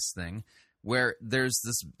off of this thing where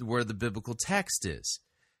where the biblical text is.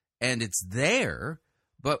 And it's there,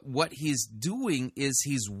 but what he's doing is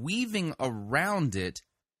he's weaving around it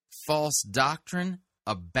false doctrine,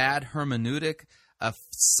 a bad hermeneutic, a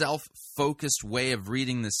self-focused way of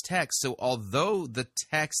reading this text. So although the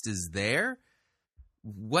text is there,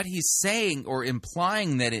 what he's saying or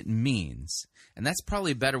implying that it means, and that's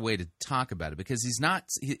probably a better way to talk about it, because he's not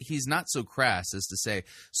so crass as to say,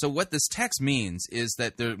 so what this text means is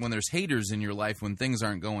that when there's haters in your life, when things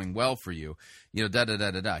aren't going well for you,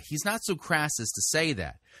 da-da-da-da-da. He's not so crass as to say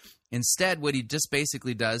that. Instead, what he just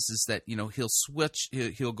basically does is that,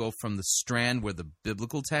 he'll go from the strand where the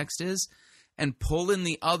biblical text is and pull in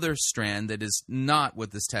the other strand that is not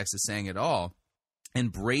what this text is saying at all,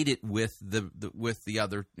 and braid it with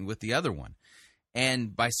the other one.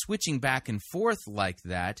 And by switching back and forth like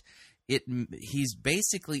that, he's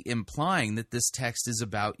basically implying that this text is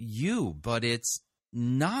about you, but it's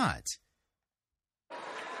not.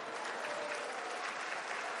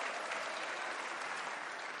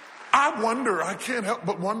 I can't help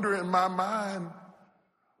but wonder in my mind,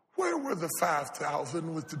 where were the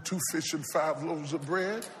 5,000 with the 2 fish and 5 loaves of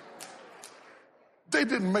bread? They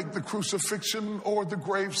didn't make the crucifixion or the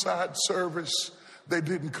graveside service. They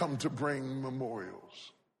didn't come to bring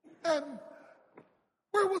memorials. And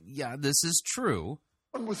where was... Yeah, this is true.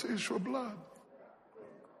 One with the issue of blood.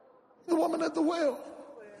 The woman at the well.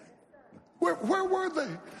 Where were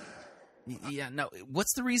they? Yeah, no,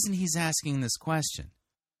 what's the reason he's asking this question?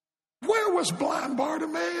 Where was blind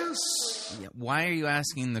Bartimaeus? Yeah, why are you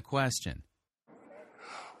asking the question?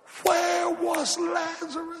 Where was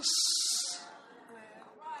Lazarus?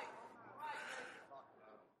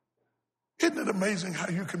 Isn't it amazing how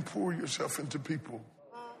you can pour yourself into people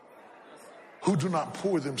who do not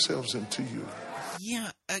pour themselves into you? Yeah,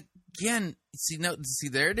 again, see,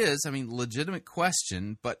 there it is. I mean, legitimate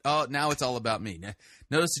question, but now it's all about me.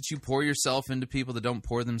 Notice that you pour yourself into people that don't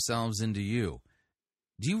pour themselves into you.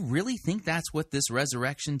 Do you really think that's what this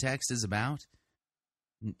resurrection text is about?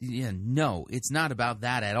 Yeah, no, it's not about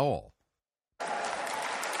that at all.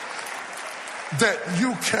 That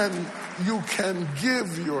you can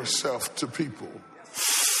give yourself to people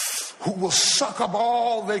who will suck up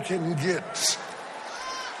all they can get.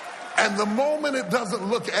 And the moment it doesn't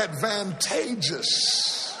look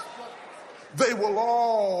advantageous, they will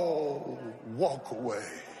all walk away.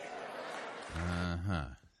 Uh-huh.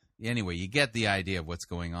 Anyway, you get the idea of what's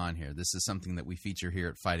going on here. This is something that we feature here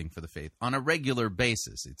at Fighting for the Faith on a regular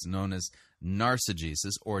basis. It's known as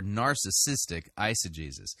narcigesis or narcissistic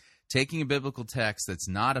eisegesis. taking a biblical text that's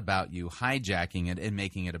not about you, hijacking it, and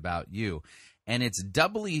making it about you. And it's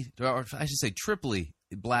doubly, or I should say triply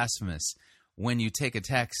blasphemous when you take a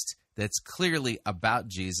text that's clearly about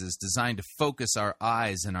Jesus, designed to focus our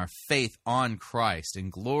eyes and our faith on Christ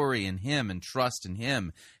and glory in Him and trust in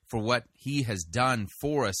Him for what He has done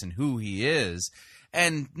for us and who He is,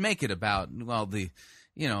 and make it about, well, the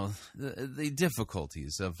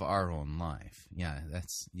difficulties of our own life. Yeah,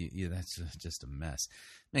 that's just a mess.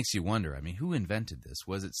 Makes you wonder, I mean, who invented this?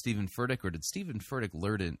 Was it Stephen Furtick, or did Stephen Furtick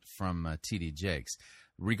learn it from T.D. Jakes?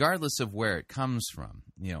 Regardless of where it comes from,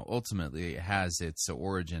 ultimately it has its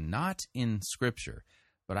origin not in Scripture,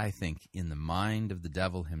 but I think in the mind of the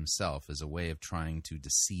devil himself as a way of trying to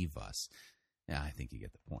deceive us. Yeah, I think you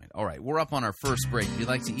get the point. All right, we're up on our first break. If you'd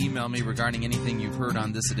like to email me regarding anything you've heard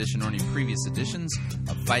on this edition or any previous editions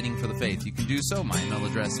of Fighting for the Faith, you can do so. My email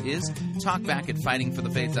address is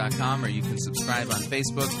talkback@fightingforthefaith.com, or you can subscribe on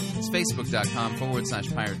Facebook. It's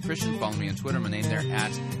facebook.com/Pirate Christian. Follow me on Twitter. My name there,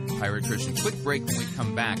 @Pirate Christian. Quick break. When we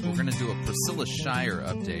come back, we're going to do a Priscilla Shirer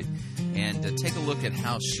update and take a look at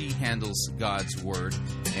how she handles God's Word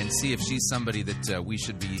and see if she's somebody that we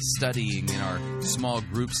should be studying in our small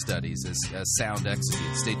group studies as sound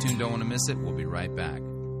exegete. Stay tuned, don't want to miss it. We'll be right back.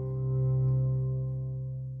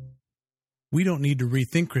 We don't need to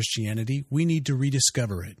rethink Christianity. We need to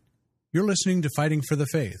rediscover it. You're listening to Fighting for the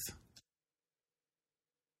Faith.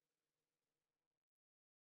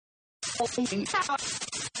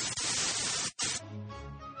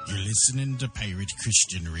 You're listening to Pirate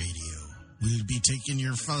Christian Radio. We'll be taking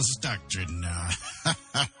your false doctrine now.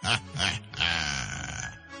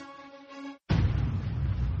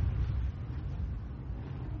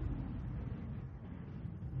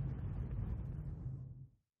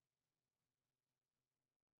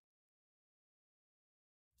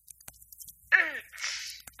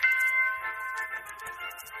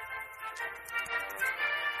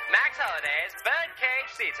 Max Holiday's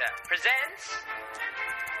Birdcage Theater presents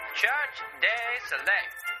Church Day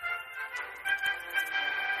Select.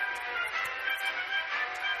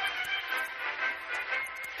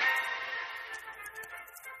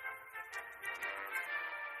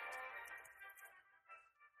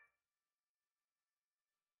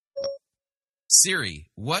 Siri,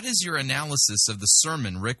 what is your analysis of the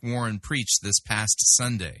sermon Rick Warren preached this past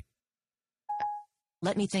Sunday?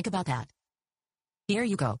 Let me think about that. Here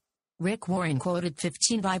you go. Rick Warren quoted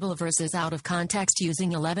 15 Bible verses out of context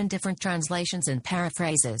using 11 different translations and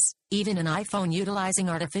paraphrases. Even an iPhone utilizing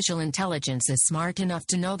artificial intelligence is smart enough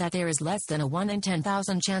to know that there is less than a 1 in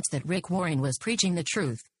 10,000 chance that Rick Warren was preaching the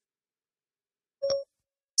truth.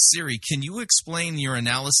 Siri, can you explain your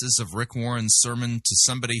analysis of Rick Warren's sermon to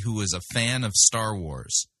somebody who is a fan of Star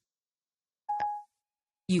Wars?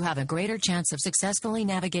 You have a greater chance of successfully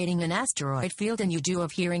navigating an asteroid field than you do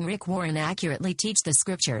of hearing Rick Warren accurately teach the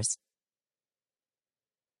scriptures.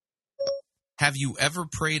 Have you ever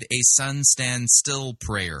prayed a sun stand still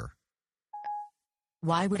prayer?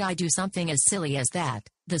 Why would I do something as silly as that?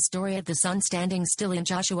 The story of the sun standing still in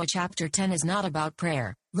Joshua chapter 10 is not about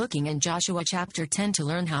prayer. Looking in Joshua chapter 10 to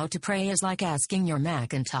learn how to pray is like asking your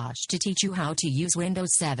Macintosh to teach you how to use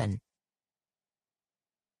Windows 7.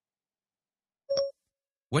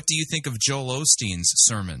 What do you think of Joel Osteen's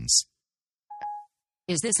sermons?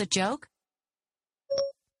 Is this a joke?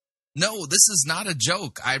 No, this is not a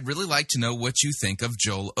joke. I'd really like to know what you think of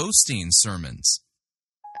Joel Osteen's sermons.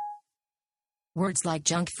 Words like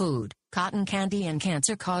junk food, cotton candy, and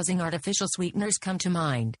cancer-causing artificial sweeteners come to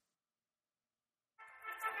mind.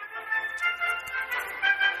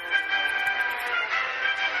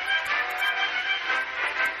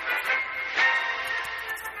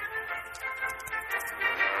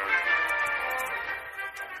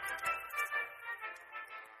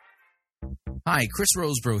 Hi, Chris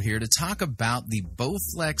Rosebrough here to talk about the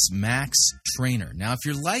Bowflex Max Trainer. Now, if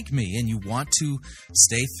you're like me and you want to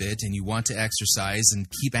stay fit and you want to exercise and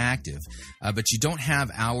keep active, but you don't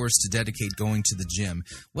have hours to dedicate going to the gym,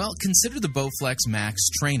 well, consider the Bowflex Max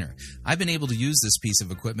Trainer. I've been able to use this piece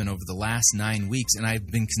of equipment over the last 9 weeks, and I've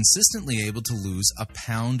been consistently able to lose a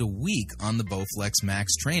pound a week on the Bowflex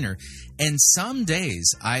Max Trainer. And some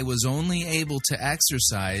days I was only able to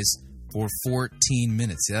exercise for 14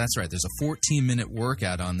 minutes. Yeah, that's right. There's a 14-minute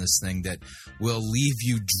workout on this thing that will leave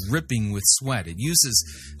you dripping with sweat. It uses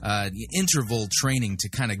interval training to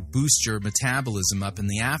kind of boost your metabolism up, and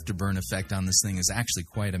the afterburn effect on this thing is actually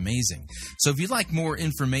quite amazing. So if you'd like more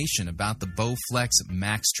information about the Bowflex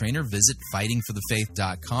Max Trainer, visit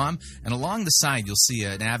fightingforthefaith.com, and along the side you'll see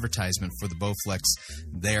an advertisement for the Bowflex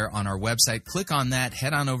there on our website. Click on that,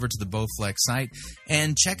 head on over to the Bowflex site,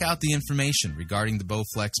 and check out the information regarding the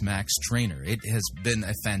Bowflex Max Trainer. It has been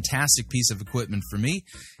a fantastic piece of equipment for me,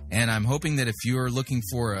 and I'm hoping that if you're looking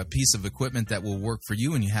for a piece of equipment that will work for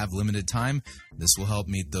you and you have limited time, this will help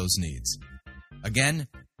meet those needs. Again,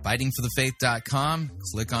 fightingforthefaith.com,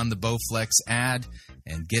 click on the Bowflex ad,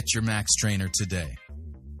 and get your Max Trainer today.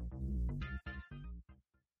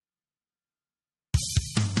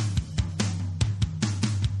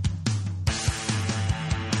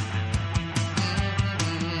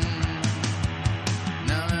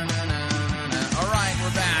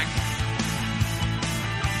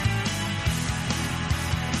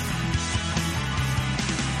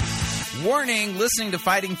 Warning, listening to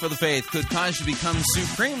Fighting for the Faith could cause you to become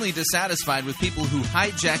supremely dissatisfied with people who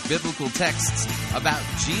hijack biblical texts about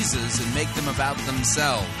Jesus and make them about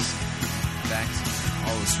themselves. In fact,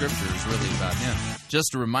 all of Scripture is really about Him.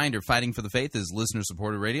 Just a reminder, Fighting for the Faith is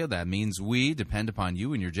listener-supported radio. That means we depend upon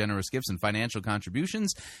you and your generous gifts and financial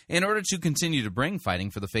contributions in order to continue to bring Fighting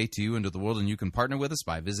for the Faith to you into the world, and you can partner with us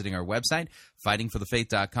by visiting our website,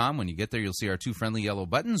 fightingforthefaith.com. When you get there, you'll see our two friendly yellow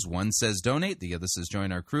buttons. One says Donate, the other says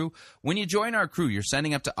Join Our Crew. When you join our crew, you're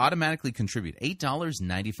signing up to automatically contribute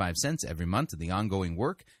 $8.95 every month to the ongoing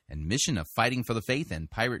work and mission of Fighting for the Faith and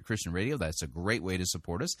Pirate Christian Radio. That's a great way to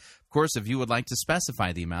support us. Of course, if you would like to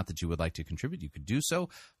specify the amount that you would like to contribute, you could do so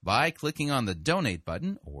by clicking on the Donate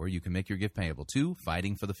button, or you can make your gift payable to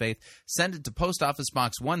Fighting for the Faith. Send it to Post Office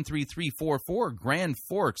Box 13344, Grand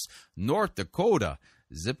Forks, North Dakota,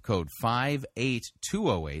 zip code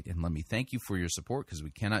 58208. And let me thank you for your support, because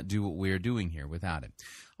we cannot do what we are doing here without it.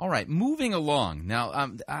 All right, moving along.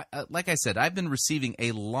 Now, like I said, I've been receiving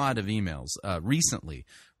a lot of emails recently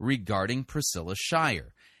regarding Priscilla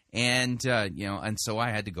Shirer. And, and so I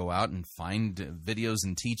had to go out and find videos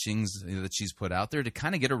and teachings that she's put out there to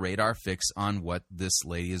kind of get a radar fix on what this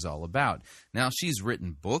lady is all about. Now, she's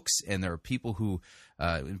written books, and there are people who,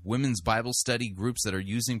 women's Bible study groups that are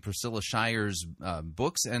using Priscilla Shirer's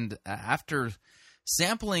books. And after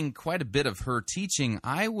sampling quite a bit of her teaching,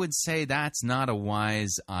 I would say that's not a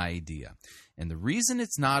wise idea. And the reason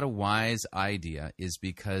it's not a wise idea is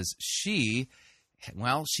because she's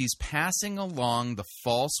passing along the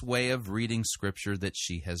false way of reading Scripture that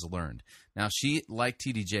she has learned. Now, she, like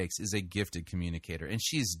T.D. Jakes, is a gifted communicator, and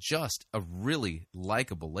she's just a really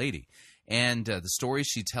likable lady. And the stories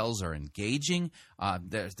she tells are engaging.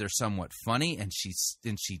 They're somewhat funny, and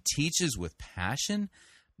she teaches with passion.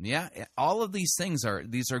 Yeah, all of these things are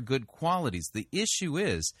good qualities. The issue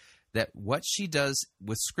is that what she does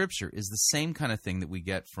with Scripture is the same kind of thing that we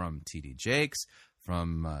get from T.D. Jakes,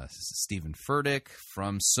 from Stephen Furtick,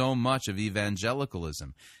 from so much of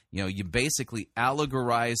evangelicalism. You basically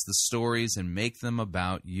allegorize the stories and make them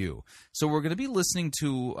about you. So we're going to be listening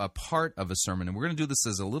to a part of a sermon, and we're going to do this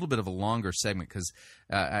as a little bit of a longer segment, because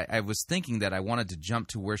I was thinking that I wanted to jump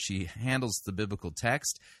to where she handles the biblical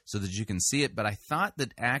text so that you can see it, but I thought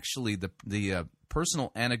that actually the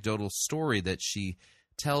personal anecdotal story that she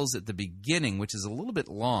tells at the beginning, which is a little bit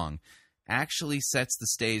long, actually sets the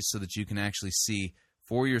stage so that you can actually see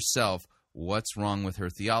for yourself what's wrong with her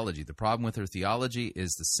theology. The problem with her theology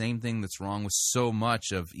is the same thing that's wrong with so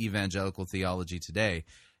much of evangelical theology today.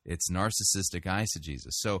 It's narcissistic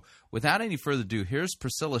eisegesis. So without any further ado, here's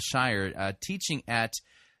Priscilla Shirer teaching at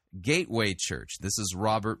Gateway Church. This is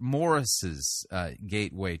Robert Morris's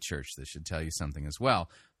Gateway Church. This should tell you something as well.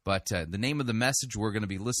 But the name of the message we're going to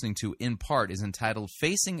be listening to in part is entitled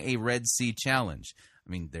Facing a Red Sea Challenge. I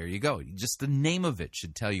mean, there you go. Just the name of it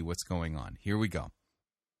should tell you what's going on. Here we go.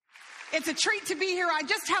 It's a treat to be here. I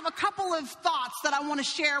just have a couple of thoughts that I want to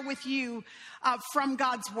share with you from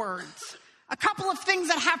God's words. A couple of things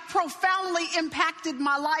that have profoundly impacted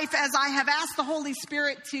my life as I have asked the Holy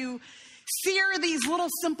Spirit to sear these little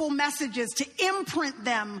simple messages, to imprint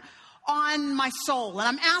them on my soul. And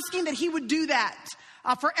I'm asking that He would do that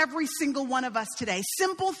for every single one of us today.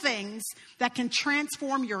 Simple things that can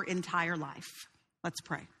transform your entire life. Let's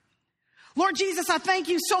pray. Lord Jesus, I thank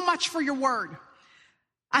you so much for your word.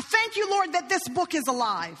 I thank you, Lord, that this book is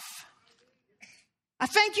alive. I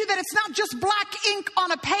thank you that it's not just black ink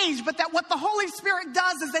on a page, but that what the Holy Spirit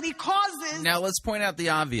does is that He causes... Now, let's point out the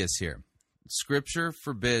obvious here. Scripture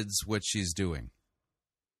forbids what she's doing.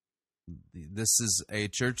 This is a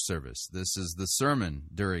church service. This is the sermon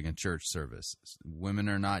during a church service. Women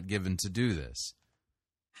are not given to do this.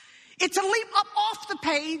 It's a leap up off the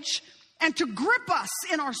page and to grip us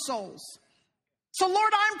in our souls. So,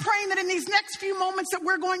 Lord, I'm praying that in these next few moments that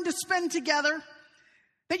we're going to spend together,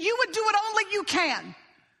 that you would do what only you can.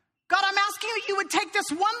 God, I'm asking that you would take this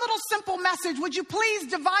one little simple message. Would you please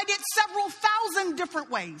divide it several thousand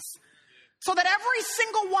different ways so that every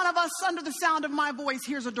single one of us under the sound of my voice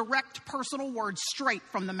hears a direct personal word straight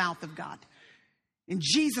from the mouth of God. In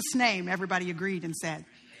Jesus' name, everybody agreed and said,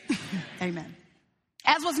 amen.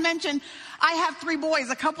 As was mentioned, I have 3 boys.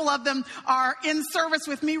 A couple of them are in service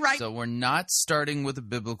with me right now. So we're not starting with a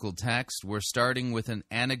biblical text. We're starting with an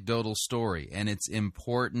anecdotal story, and it's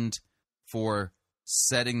important for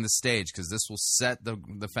setting the stage because this will set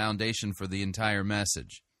the foundation for the entire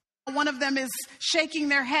message. One of them is shaking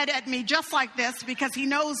their head at me just like this because he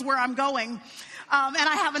knows where I'm going. And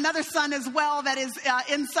I have another son as well that is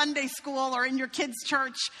in Sunday school or in your kids'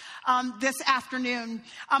 church this afternoon.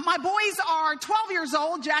 My boys are 12 years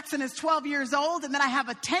old. Jackson is 12 years old. And then I have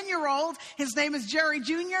a 10-year-old. His name is Jerry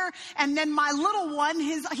Jr. And then my little one,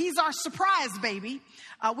 he's our surprise baby.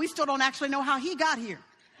 We still don't actually know how he got here.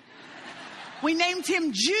 We named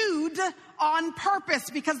him Jude on purpose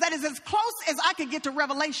because that is as close as I could get to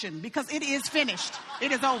Revelation because it is finished.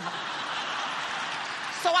 It is over.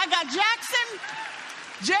 So I got Jackson,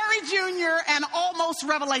 Jerry Jr., and almost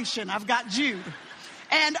Revelation. I've got Jude.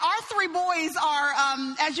 And our 3 boys are,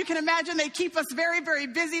 as you can imagine, they keep us very, very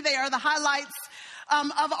busy. They are the highlights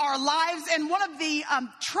of our lives. And one of the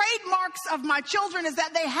trademarks of my children is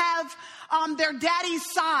that they have their daddy's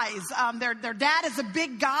size. Their dad is a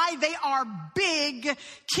big guy. They are big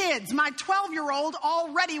kids. My 12-year-old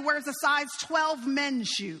already wears a size 12 men's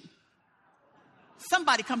shoe.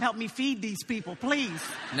 Somebody come help me feed these people, please.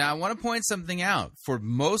 Now, I want to point something out. For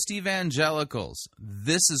most evangelicals,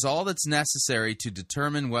 this is all that's necessary to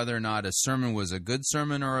determine whether or not a sermon was a good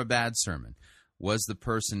sermon or a bad sermon. Was the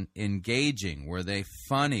person engaging? Were they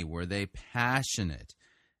funny? Were they passionate?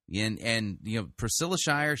 And you know, Priscilla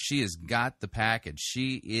Shirer, she has got the package.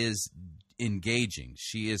 She is engaging.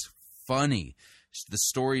 She is funny. The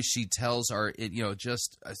stories she tells are,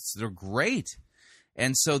 they're great.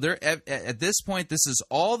 And so at this point, this is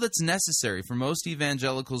all that's necessary for most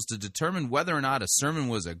evangelicals to determine whether or not a sermon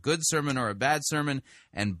was a good sermon or a bad sermon.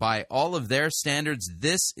 And by all of their standards,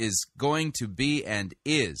 this is going to be and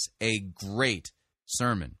is a great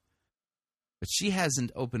sermon. But she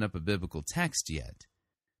hasn't opened up a biblical text yet.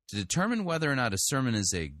 To determine whether or not a sermon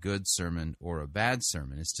is a good sermon or a bad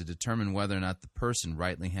sermon is to determine whether or not the person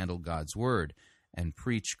rightly handled God's word and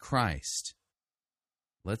preached Christ.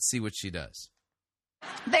 Let's see what she does.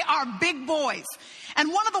 They are big boys.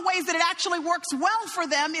 And one of the ways that it actually works well for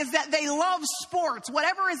them is that they love sports.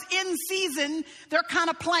 Whatever is in season, they're kind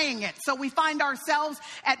of playing it. So we find ourselves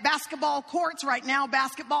at basketball courts right now,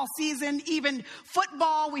 basketball season, even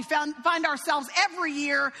football. We find ourselves every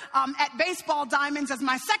year at baseball diamonds, as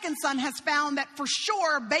my second son has found that for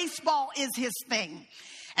sure baseball is his thing.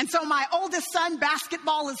 And so my oldest son,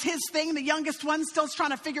 basketball is his thing. The youngest one still trying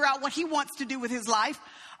to figure out what he wants to do with his life.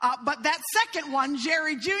 But that second one,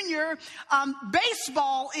 Jerry Jr.,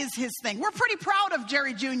 baseball is his thing. We're pretty proud of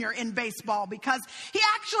Jerry Jr. in baseball because he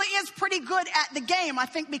actually is pretty good at the game. I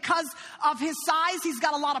think because of his size, he's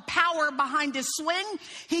got a lot of power behind his swing.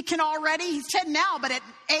 He's 10 now, but at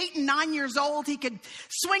 8 and 9 years old, he could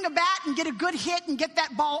swing a bat and get a good hit and get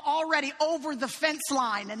that ball already over the fence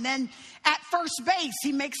line. And then at first base,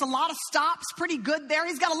 he makes a lot of stops, pretty good there.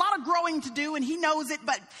 He's got a lot of growing to do, and he knows it,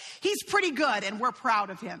 but he's pretty good, and we're proud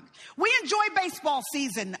of him. We enjoy baseball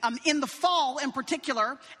season in the fall in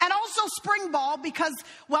particular, and also spring ball because,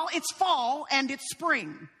 well, it's fall and it's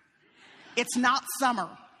spring. It's not summer.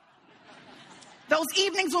 Those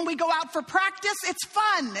evenings when we go out for practice, it's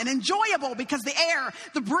fun and enjoyable because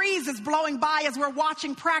the breeze is blowing by as we're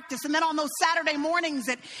watching practice. And then on those Saturday mornings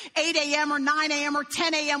at 8 a.m. or 9 a.m. or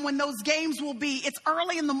 10 a.m. when those games will be, it's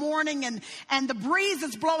early in the morning and the breeze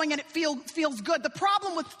is blowing and it feels good. The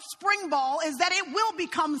problem with spring ball is that it will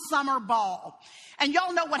become summer ball. And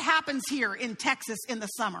y'all know what happens here in Texas in the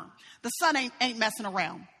summer. The sun ain't messing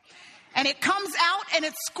around. And it comes out and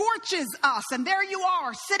it scorches us. And there you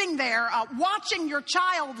are sitting there watching your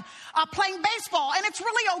child playing baseball. And it's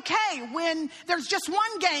really okay when there's just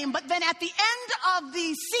one game. But then at the end of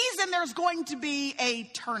the season, there's going to be a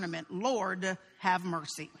tournament. Lord, have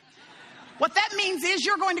mercy. What that means is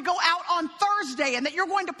you're going to go out on Thursday and that you're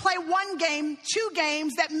going to play one game, 2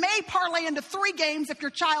 games that may parlay into 3 games if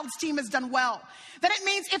your child's team has done well. Then it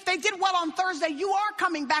means if they did well on Thursday, you are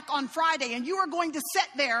coming back on Friday and you are going to sit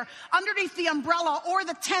there underneath the umbrella or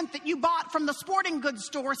the tent that you bought from the sporting goods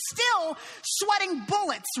store, still sweating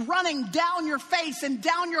bullets running down your face and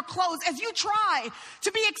down your clothes as you try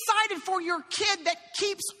to be excited for your kid that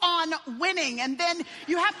keeps on winning. And then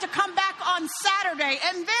you have to come back on Saturday,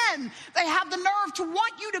 and then they have the nerve to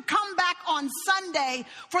want you to come back on Sunday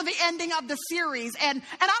for the ending of the series. And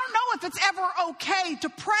I don't know if it's ever okay to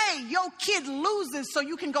pray your kid loses so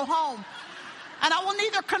you can go home. And I will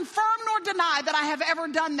neither confirm nor deny that I have ever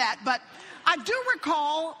done that. But I do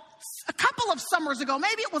recall a couple of summers ago,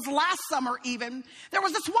 maybe it was last summer even, there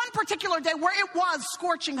was this one particular day where it was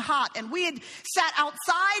scorching hot, and we had sat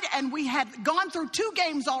outside and we had gone through 2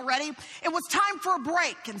 games already. It was time for a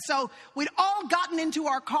break, and so we'd all gotten into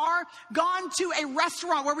our car, gone to a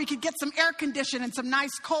restaurant where we could get some air conditioning and some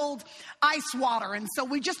nice cold ice water, and so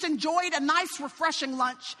we just enjoyed a nice refreshing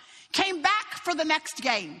lunch, came back for the next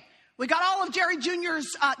game. We got all of Jerry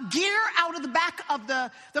Jr.'s gear out of the back of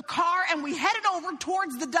the car, and we headed over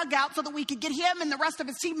towards the dugout so that we could get him and the rest of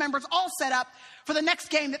his team members all set up for the next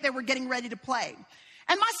game that they were getting ready to play.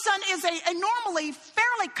 And my son is a normally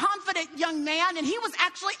fairly confident young man, and he was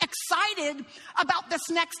actually excited about this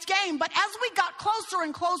next game. But as we got closer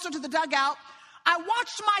and closer to the dugout, I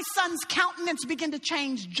watched my son's countenance begin to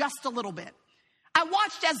change just a little bit. I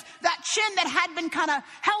watched as that chin that had been kind of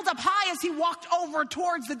held up high as he walked over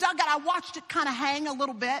towards the dugout, I watched it kind of hang a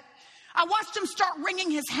little bit. I watched him start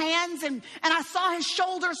wringing his hands, and I saw his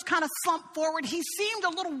shoulders kind of slump forward. He seemed a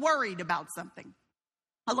little worried about something.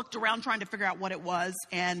 I looked around trying to figure out what it was,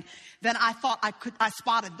 and then I thought I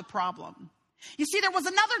spotted the problem. You see, there was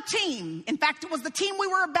another team. In fact, it was the team we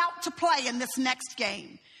were about to play in this next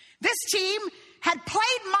game. This team had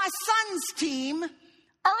played my son's team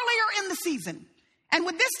earlier in the season. And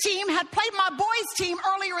when this team had played my boys' team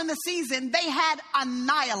earlier in the season, they had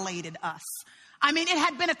annihilated us. I mean, it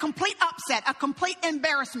had been a complete upset, a complete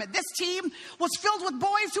embarrassment. This team was filled with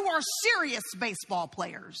boys who are serious baseball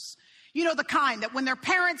players. You know, the kind that when their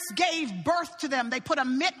parents gave birth to them, they put a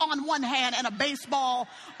mitt on one hand and a baseball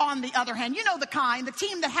on the other hand. You know the kind, the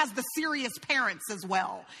team that has the serious parents as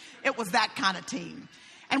well. It was that kind of team.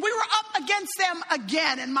 And we were up against them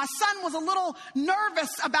again, and my son was a little nervous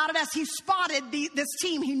about it as he spotted this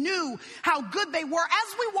team. He knew how good they were.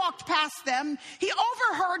 As we walked past them, he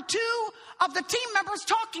overheard 2 of the team members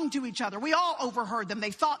talking to each other. We all overheard them.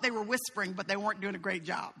 They thought they were whispering, but they weren't doing a great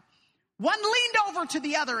job. One leaned over to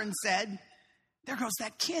the other and said, "There goes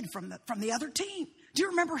that kid from the other team. Do you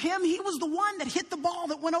remember him? He was the one that hit the ball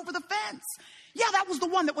that went over the fence. Yeah, that was the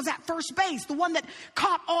one that was at first base, the one that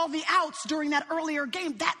caught all the outs during that earlier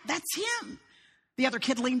game. That's him." The other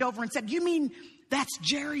kid leaned over and said, "You mean that's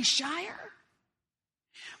Jerry Shire?"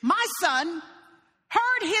 My son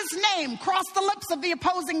heard his name cross the lips of the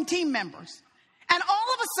opposing team members. And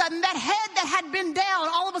all of a sudden, that head that had been down,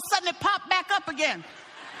 all of a sudden it popped back up again.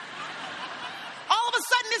 All of a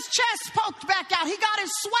sudden, his chest poked back out. He got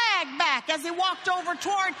his swag back as he walked over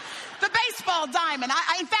toward the baseball diamond.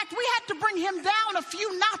 In fact, we had to bring him down a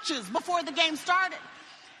few notches before the game started.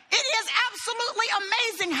 It is absolutely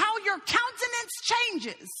amazing how your countenance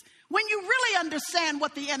changes when you really understand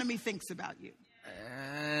what the enemy thinks about you.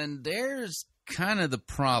 And there's kind of the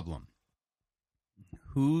problem.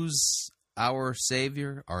 Who's our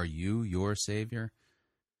Savior? Are you your Savior?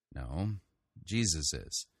 No, Jesus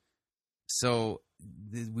is. So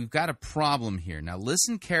we've got a problem here. Now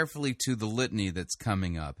listen carefully to the litany that's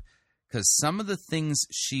coming up, because some of the things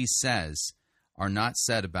she says are not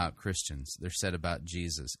said about Christians. They're said about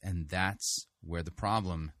Jesus, and that's where the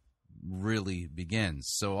problem really begins.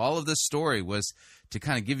 So all of this story was to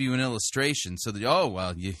kind of give you an illustration so that,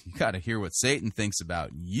 you got to hear what Satan thinks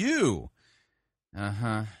about you.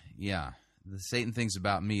 Yeah. Satan thinks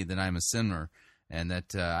about me that I'm a sinner, and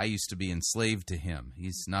that I used to be enslaved to him.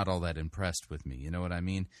 He's not all that impressed with me, you know what I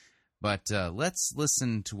mean? But let's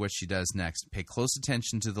listen to what she does next. Pay close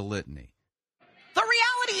attention to the litany. The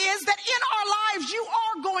reality is that in our lives, you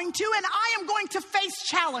are going to, and I am going to face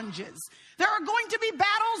challenges. There are going to be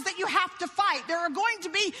battles that you have to fight. There are going to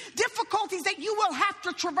be difficulties that you will have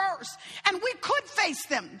to traverse. And we could face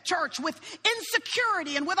them, church, with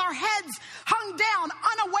insecurity and with our heads hung down,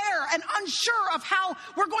 unaware and unsure of how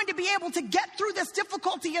we're going to be able to get through this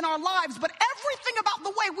difficulty in our lives. But everything about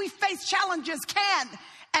the way we face challenges can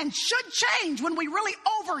and should change when we really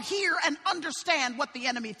overhear and understand what the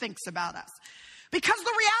enemy thinks about us. Because the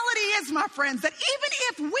reality is, my friends, that even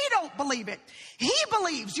if we don't believe it, he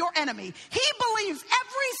believes, your enemy. He believes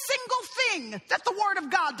every single thing that the Word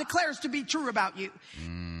of God declares to be true about you.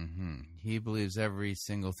 Mm-hmm. He believes every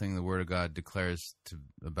single thing the Word of God declares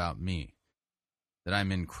about me. That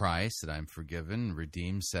I'm in Christ, that I'm forgiven,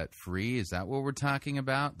 redeemed, set free. Is that what we're talking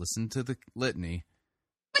about? Listen to the litany.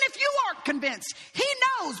 Even if you aren't convinced, he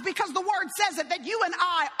knows, because the Word says it, that you and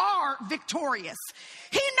I are victorious.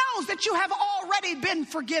 He knows that you have already been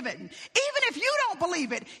forgiven. Even if you don't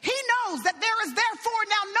believe it, he knows that there is therefore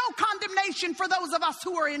now no condemnation for those of us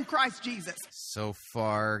who are in Christ Jesus. So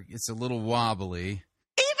far, it's a little wobbly.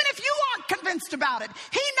 Even if you aren't convinced about it,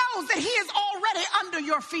 he knows that he is already under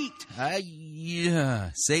your feet.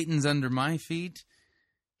 Yeah, Satan's under my feet.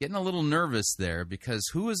 Getting a little nervous there, because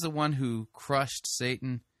who is the one who crushed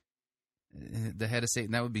Satan? The head of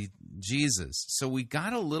Satan, that would be Jesus. So we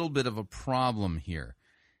got a little bit of a problem here.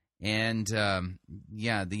 And,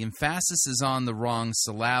 the emphasis is on the wrong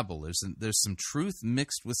syllable. There's some truth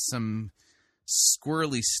mixed with some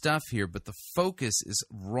squirrely stuff here, but the focus is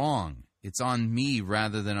wrong. It's on me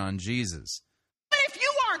rather than on Jesus. If you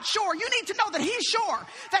aren't sure, you need to know that he's sure,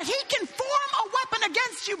 that he can form a weapon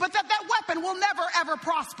against you, but that weapon will never, ever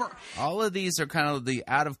prosper. All of these are kind of the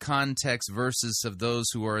out-of-context verses of those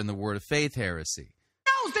who are in the Word of Faith heresy.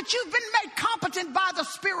 Knows that you've been made competent by the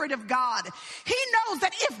Spirit of God. He knows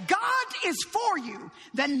that if God is for you,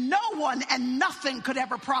 then no one and nothing could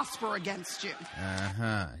ever prosper against you.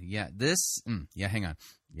 Yeah, hang on.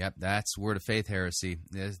 Yep, that's Word of Faith heresy.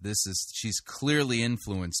 She's clearly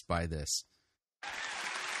influenced by this.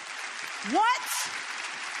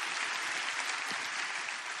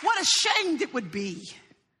 What a shame it would be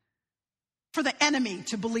for the enemy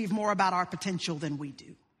to believe more about our potential than we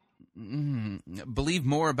do. Believe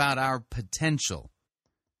more about our potential.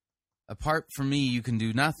 Apart from me, you can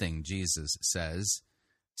do nothing, Jesus says.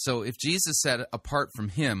 So if Jesus said, apart from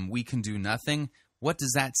him, we can do nothing, what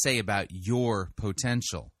does that say about your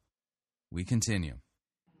potential? We continue.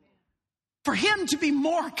 For him to be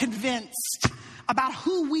more convinced about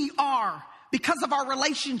who we are because of our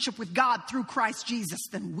relationship with God through Christ Jesus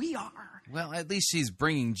than we are. Well, at least she's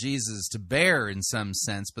bringing Jesus to bear in some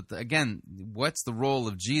sense. But again, what's the role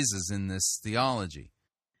of Jesus in this theology?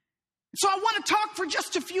 So I want to talk for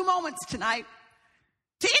just a few moments tonight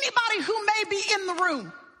to anybody who may be in the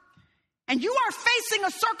room. And you are facing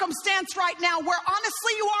a circumstance right now where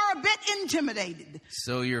honestly you are a bit intimidated.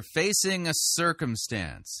 So you're facing a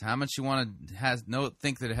circumstance. How much you want to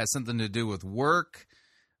think that it has something to do with work,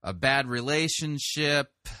 a bad relationship,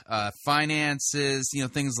 finances,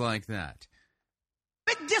 things like that.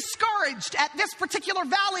 Bit discouraged at this particular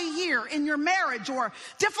valley year in your marriage, or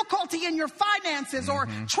difficulty in your finances, or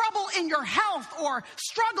trouble in your health, or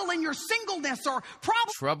struggle in your singleness, or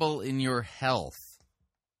trouble in your health.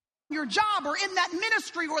 Your job, or in that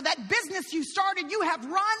ministry, or that business you started, you have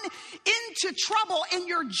run into trouble in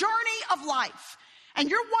your journey of life. And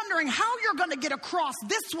you're wondering how you're going to get across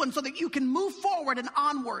this one so that you can move forward and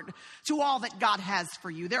onward to all that God has for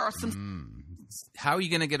you. There are some... How are you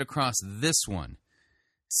going to get across this one?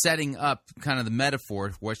 Setting up kind of the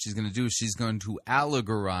metaphor, what she's going to do is she's going to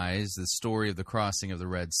allegorize the story of the crossing of the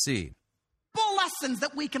Red Sea. Lessons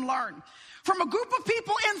that we can learn from a group of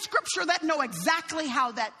people in Scripture that know exactly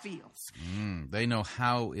how that feels. They know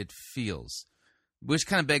how it feels. Which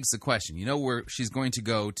kind of begs the question. You know where she's going to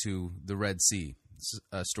go to the Red Sea,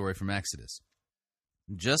 a story from Exodus.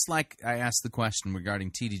 Just like I asked the question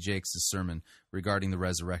regarding T.D. Jakes' sermon regarding the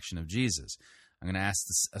resurrection of Jesus, I'm going to ask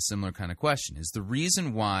a similar kind of question. Is the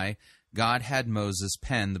reason why God had Moses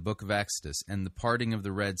pen the book of Exodus and the parting of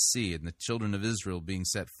the Red Sea and the children of Israel being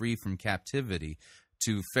set free from captivity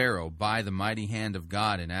to Pharaoh by the mighty hand of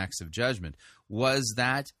God in acts of judgment, was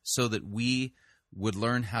that so that we would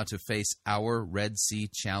learn how to face our Red Sea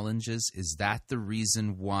challenges? Is that the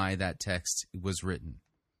reason why that text was written?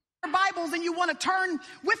 Bibles, and you want to turn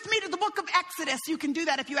with me to the book of Exodus, you can do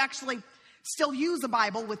that if you actually still use a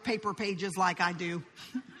Bible with paper pages like I do.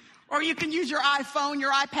 Or you can use your iPhone,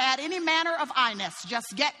 your iPad, any manner of I-ness.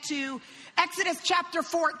 Just get to Exodus chapter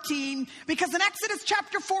 14, because in Exodus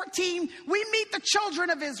chapter 14, we meet the children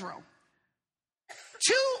of Israel.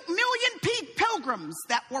 2 million pilgrims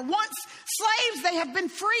that were once slaves, they have been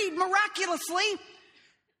freed miraculously.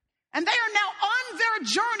 And they are now on their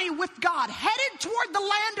journey with God, headed toward the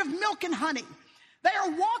land of milk and honey. They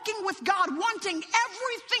are walking with God, wanting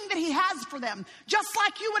everything that he has for them, just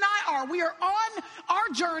like you and I are. We are on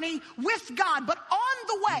our journey with God, but on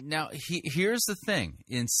the way. Now, here's the thing.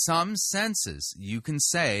 In some senses, you can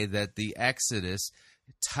say that the Exodus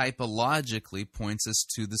typologically points us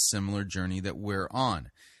to the similar journey that we're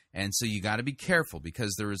on. And so you got to be careful,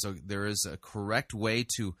 because there is a correct way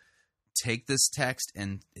to take this text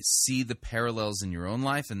and see the parallels in your own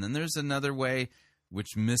life, and then there's another way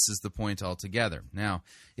which misses the point altogether. Now,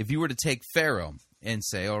 if you were to take Pharaoh and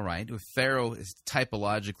say, all right, if Pharaoh is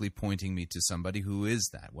typologically pointing me to somebody, who is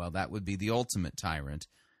that? Well, that would be the ultimate tyrant.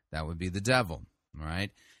 That would be the devil, all right?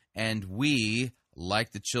 And we,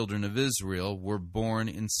 like the children of Israel, were born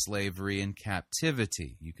in slavery and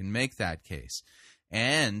captivity. You can make that case.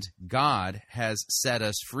 And God has set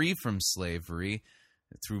us free from slavery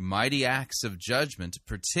through mighty acts of judgment,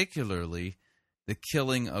 particularly the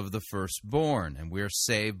killing of the firstborn, and we're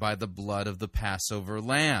saved by the blood of the Passover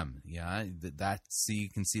lamb. Yeah, you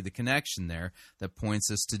can see the connection there that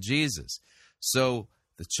points us to Jesus. So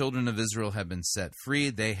the children of Israel have been set free.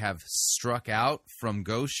 They have struck out from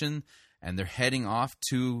Goshen, and they're heading off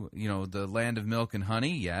to, the land of milk and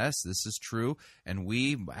honey. Yes, this is true. And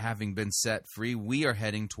we, having been set free, we are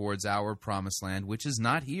heading towards our promised land, which is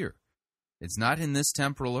not here. It's not in this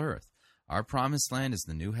temporal earth. Our promised land is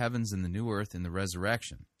the new heavens and the new earth in the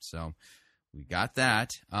resurrection. So we got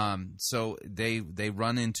that. So they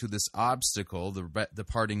run into this obstacle, the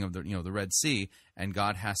parting of the Red Sea, and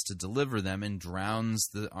God has to deliver them and drowns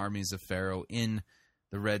the armies of Pharaoh in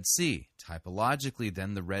the Red Sea. Typologically,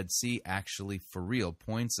 then, the Red Sea actually, for real,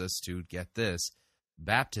 points us to, get this,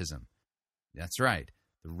 baptism. That's right.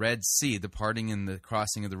 The Red Sea, the parting and the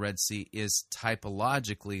crossing of the Red Sea, is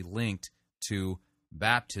typologically linked to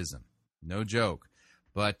baptism. No joke.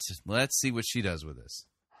 But let's see what she does with this.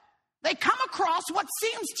 They come across what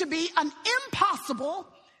seems to be an impossible,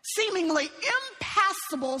 seemingly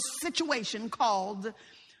impassable situation called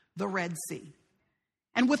the Red Sea.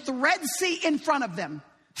 And with the Red Sea in front of them,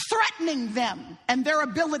 threatening them and their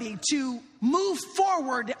ability to move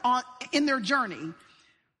forward in their journey,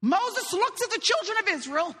 Moses looks at the children of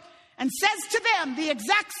Israel and says to them the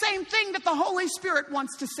exact same thing that the Holy Spirit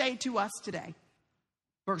wants to say to us today.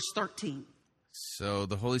 Verse 13. So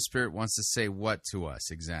the Holy Spirit wants to say what to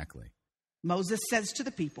us exactly? Moses says to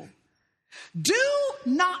the people, "Do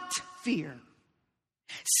not fear.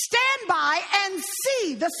 Stand by and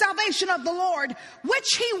see the salvation of the Lord, which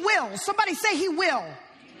he will." Somebody say he will.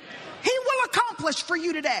 He will accomplish for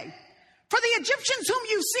you today. For the Egyptians whom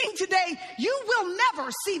you've seen today, you will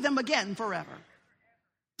never see them again forever.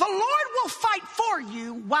 The Lord will fight for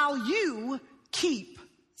you while you keep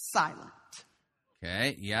silent.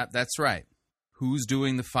 Okay, yeah, that's right. Who's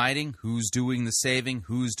doing the fighting? Who's doing the saving?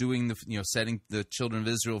 Who's doing the, setting the children of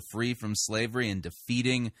Israel free from slavery and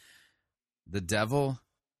defeating the devil?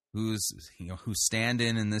 Who's stand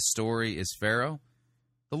in this story is Pharaoh?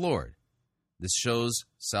 The Lord. This shows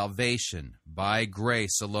salvation by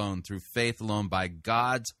grace alone, through faith alone, by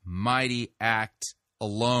God's mighty act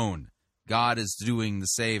alone. God is doing the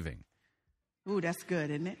saving. Ooh, that's good,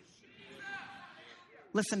 isn't it?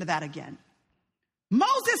 Listen to that again.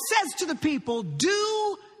 Moses says to the people,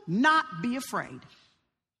 "Do not be afraid,"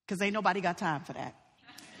 because ain't nobody got time for that.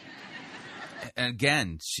 And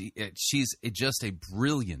again, she's just a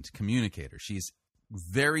brilliant communicator. She's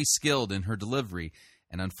very skilled in her delivery.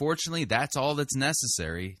 And unfortunately, that's all that's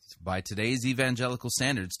necessary by today's evangelical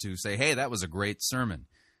standards to say, hey, that was a great sermon.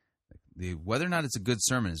 Whether or not it's a good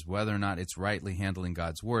sermon is whether or not it's rightly handling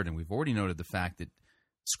God's word. And we've already noted the fact that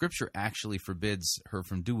Scripture actually forbids her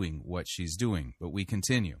from doing what she's doing. But we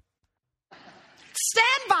continue.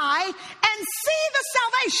 Stand by and see the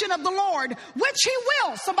salvation of the Lord, which he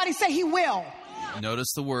will. Somebody say he will.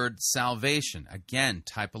 Notice the word salvation. Again,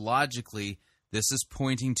 typologically, this is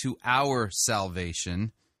pointing to our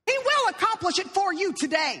salvation. He will accomplish it for you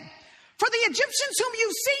today. For the Egyptians whom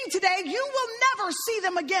you've seen today, you will never see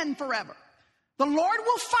them again forever. The Lord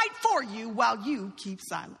will fight for you while you keep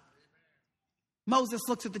silent. Moses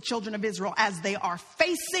looks at the children of Israel as they are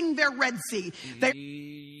facing their Red Sea.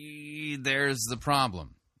 There's the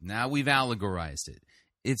problem. Now we've allegorized it.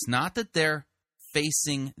 It's not that they're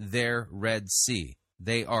facing their Red Sea.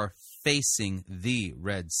 They are facing the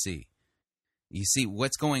Red Sea. You see,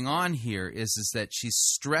 what's going on here is that she's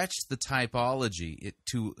stretched the typology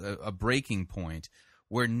to a breaking point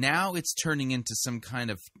where now it's turning into some kind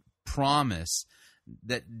of promise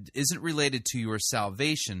that isn't related to your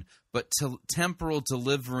salvation, but to temporal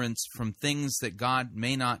deliverance from things that God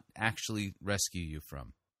may not actually rescue you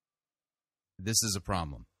from. This is a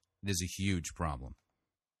problem. It is a huge problem.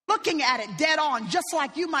 Looking at it dead on, just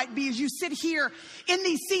like you might be as you sit here in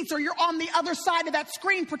these seats, or you're on the other side of that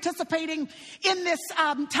screen participating in this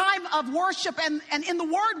time of worship and in the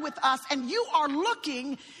Word with us, and you are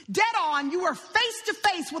looking dead on. You are face to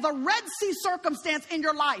face with a Red Sea circumstance in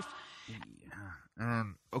your life.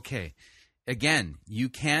 Okay. Again, you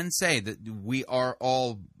can say that we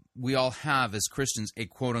all have as Christians a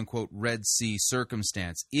quote-unquote Red Sea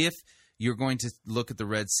circumstance if you're going to look at the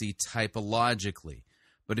Red Sea typologically.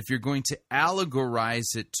 But if you're going to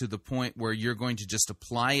allegorize it to the point where you're going to just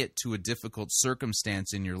apply it to a difficult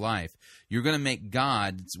circumstance in your life, you're going to make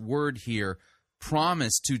God's word here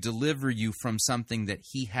promise to deliver you from something that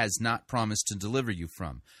he has not promised to deliver you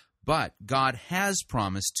from. But God has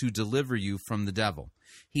promised to deliver you from the devil.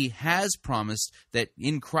 He has promised that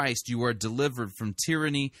in Christ you are delivered from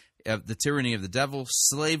tyranny, the tyranny of the devil,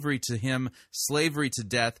 slavery to him, slavery to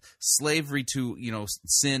death, slavery to,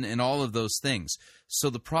 sin and all of those things. So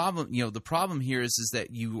the problem here is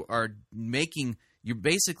that you're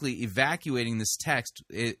basically evacuating this text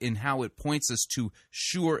in how it points us to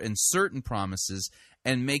sure and certain promises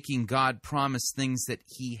and making God promise things that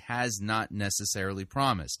he has not necessarily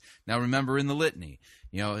promised. Now, remember in the litany,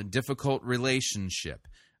 a difficult relationship.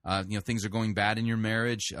 Things are going bad in your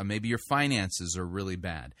marriage. Maybe your finances are really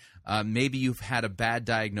bad. Maybe you've had a bad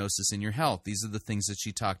diagnosis in your health. These are the things that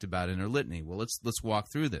she talked about in her litany. Well, let's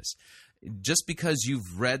walk through this. Just because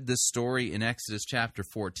you've read this story in Exodus chapter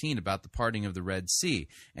 14 about the parting of the Red Sea,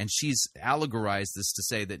 and she's allegorized this to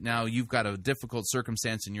say that now you've got a difficult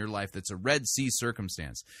circumstance in your life that's a Red Sea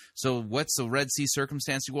circumstance. So what's the Red Sea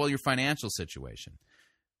circumstance? Well, your financial situation.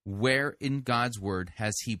 Where in God's word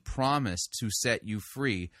has he promised to set you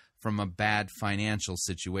free from a bad financial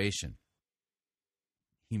situation?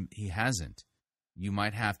 He hasn't. You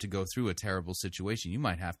might have to go through a terrible situation. You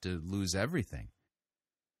might have to lose everything.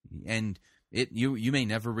 And you may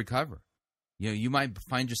never recover. You might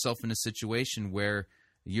find yourself in a situation where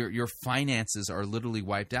your finances are literally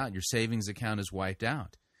wiped out. Your savings account is wiped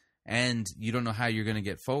out. And you don't know how you're going to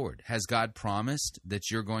get forward. Has God promised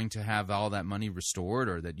that you're going to have all that money restored,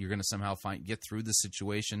 or that you're going to somehow get through the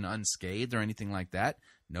situation unscathed or anything like that?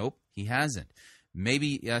 Nope, he hasn't.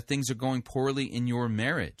 Maybe things are going poorly in your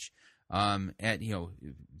marriage. That's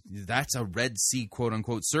a Red Sea,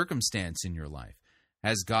 quote-unquote, circumstance in your life.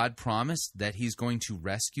 Has God promised that he's going to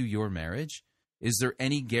rescue your marriage? Is there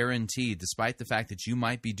any guarantee, despite the fact that you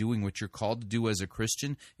might be doing what you're called to do as a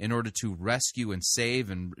Christian in order to rescue and save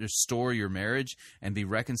and restore your marriage and be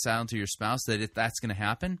reconciled to your spouse, that that's going to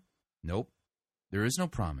happen? Nope. There is no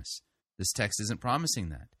promise. This text isn't promising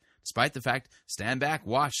that. Despite the fact, stand back,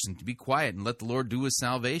 watch, and be quiet, and let the Lord do his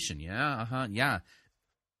salvation. Yeah.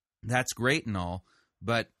 That's great and all,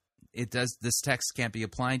 but this text can't be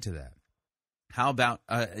applied to that. How about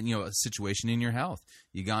a situation in your health?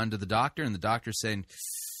 You gone to the doctor, and the doctor's saying,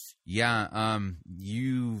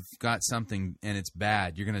 you've got something and it's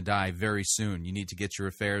bad. You're going to die very soon. You need to get your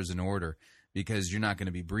affairs in order because you're not going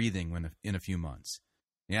to be breathing in a few months.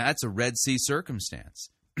 Yeah, that's a Red Sea circumstance.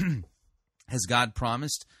 Has God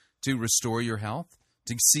promised to restore your health,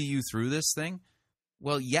 to see you through this thing?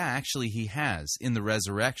 Well, yeah, actually he has in the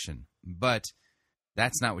resurrection, but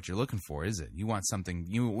that's not what you're looking for, is it? You want something,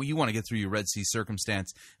 you want to get through your Red Sea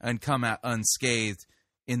circumstance and come out unscathed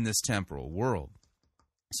in this temporal world.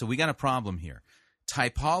 So we got a problem here.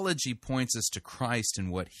 Typology points us to Christ and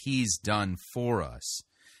what he's done for us.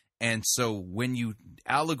 And so when you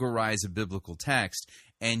allegorize a biblical text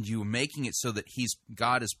and you're making it so that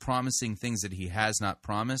God is promising things that he has not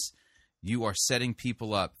promised, you are setting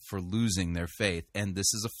people up for losing their faith. And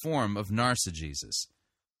this is a form of narcigesis.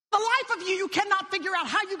 The life of you cannot figure out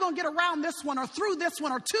how you're going to get around this one or through this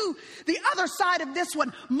one or to the other side of this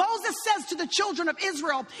one. Moses says to the children of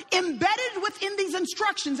Israel, embedded within these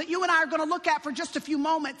instructions that you and I are going to look at for just a few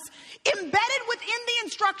moments, embedded within the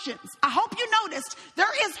instructions, I hope you noticed,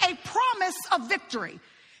 there is a promise of victory.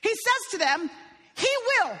 He says to them,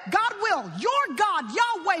 God will, your God,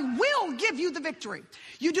 Yahweh will give you the victory.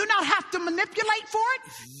 You do not have to manipulate for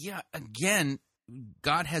it. Yeah, again,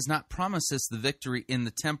 God has not promised us the victory in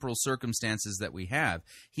the temporal circumstances that we have.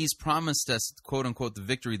 He's promised us, quote unquote, the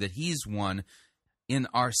victory that he's won in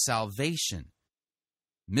our salvation.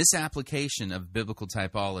 Misapplication of biblical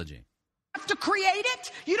typology. You have to create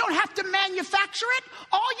it. You don't have to manufacture it.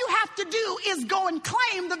 All you have to do is go and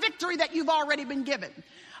claim the victory that you've already been given.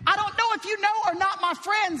 I don't know if you know or not, my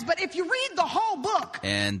friends, but if you read the whole book.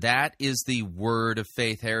 And that is the word of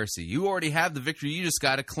faith heresy. You already have the victory. You just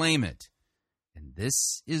got to claim it. And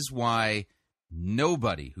this is why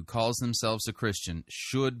nobody who calls themselves a Christian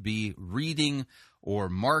should be reading or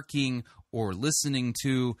marking or listening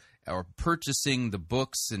to or purchasing the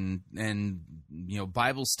books and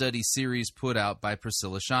Bible study series put out by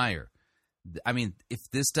Priscilla Shirer. I mean, if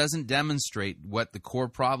this doesn't demonstrate what the core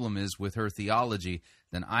problem is with her theology,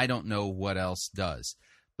 then I don't know what else does.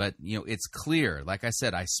 But, it's clear. Like I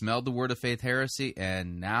said, I smelled the word of faith heresy,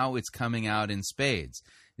 and now it's coming out in spades.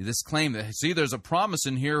 This claim that, see, there's a promise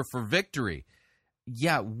in here for victory.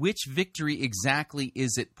 Yeah, which victory exactly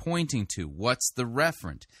is it pointing to? What's the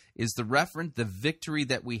referent? Is the referent the victory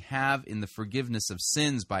that we have in the forgiveness of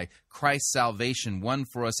sins by Christ's salvation won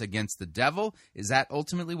for us against the devil? Is that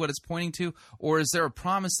ultimately what it's pointing to? Or is there a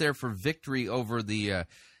promise there for victory over the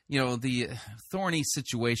thorny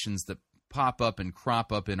situations that pop up and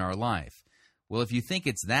crop up in our life? Well, if you think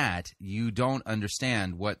it's that, you don't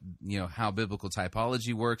understand how biblical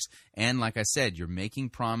typology works. And like I said, you're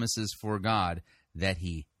making promises for God that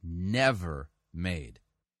he never made.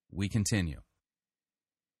 We continue.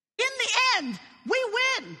 In the end, we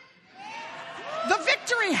win. The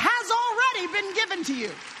victory has already been given to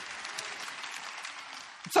you.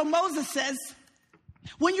 So Moses says,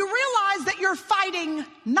 when you realize that you're fighting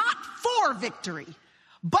not for victory,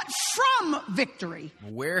 but from victory.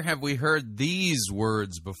 Where have we heard these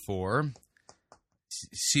words before?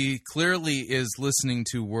 She clearly is listening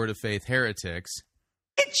to Word of Faith heretics.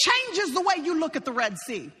 It changes the way you look at the Red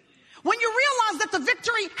Sea. When you realize that the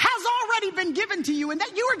victory has already been given to you and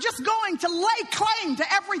that you are just going to lay claim to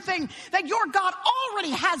everything that your God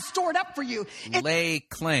already has stored up for you. Lay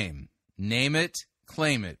claim. Name it,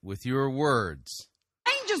 claim it with your words.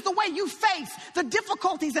 Changes the way you face the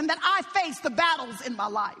difficulties and that I face the battles in my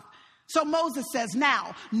life. So Moses says,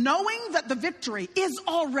 now, knowing that the victory is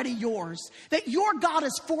already yours, that your God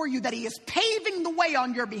is for you, that he is paving the way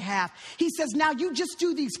on your behalf, he says, now you just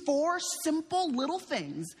do these 4 simple little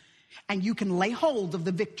things and you can lay hold of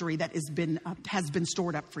the victory that has been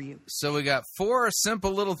stored up for you. So we got 4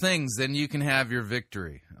 simple little things, then you can have your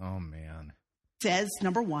victory. Oh, man. Says,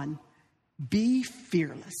 number 1, be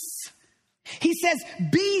fearless. He says,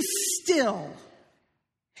 be still.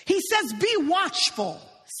 He says, be watchful.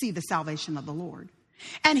 See the salvation of the Lord.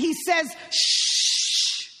 And he says,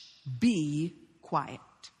 shh, be quiet.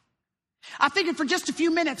 I figured for just a few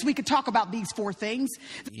minutes we could talk about these 4 things.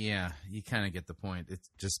 Yeah, you kind of get the point. It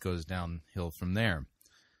just goes downhill from there.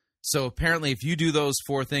 So apparently if you do those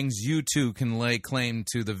 4 things, you too can lay claim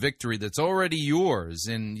to the victory that's already yours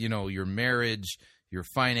in, your marriage, your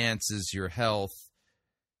finances, your health,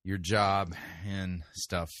 your job, and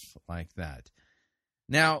stuff like that.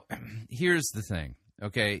 Now, here's the thing.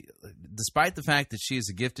 Okay, despite the fact that she is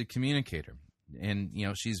a gifted communicator, and,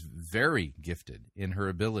 she's very gifted in her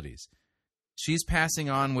abilities, she's passing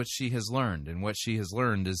on what she has learned, and what she has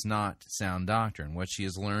learned is not sound doctrine. What she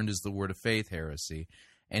has learned is the Word of Faith heresy,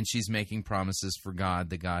 and she's making promises for God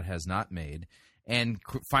that God has not made, and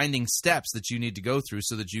finding steps that you need to go through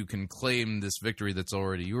so that you can claim this victory that's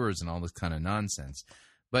already yours and all this kind of nonsense.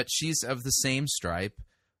 But she's of the same stripe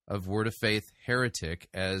of Word of Faith heretic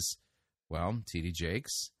as, well, T.D.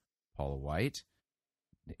 Jakes, Paula White,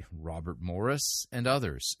 Robert Morris, and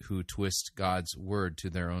others who twist God's word to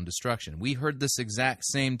their own destruction. We heard this exact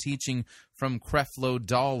same teaching from Creflo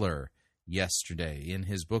Dollar yesterday in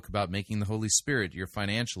his book about making the Holy Spirit your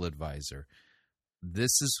financial advisor.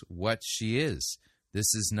 This is what she is.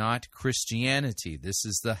 This is not Christianity. This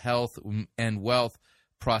is the health and wealth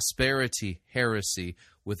prosperity heresy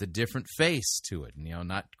with a different face to it.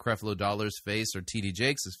 Not Creflo Dollar's face or T.D.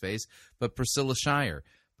 Jakes' face, but Priscilla Shirer.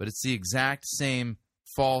 But it's the exact same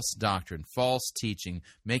false doctrine, false teaching,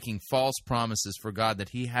 making false promises for God that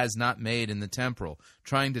he has not made in the temporal,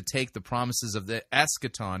 trying to take the promises of the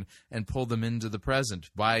eschaton and pull them into the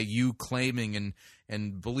present by you claiming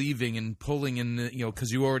and believing and pulling in,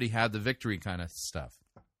 because you already had the victory kind of stuff.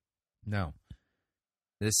 No.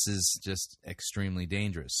 This is just extremely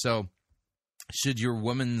dangerous. So, should your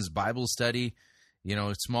woman's Bible study,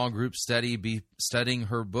 small group study be studying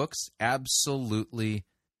her books? Absolutely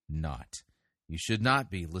not. You should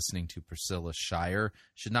not be listening to Priscilla Shirer,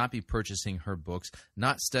 should not be purchasing her books,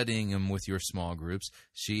 not studying them with your small groups.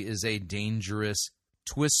 She is a dangerous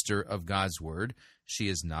twister of God's word. She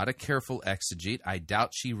is not a careful exegete. I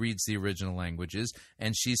doubt she reads the original languages,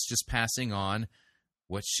 and she's just passing on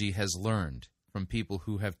what she has learned from people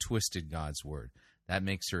who have twisted God's word. That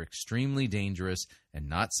makes her extremely dangerous and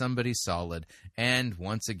not somebody solid. And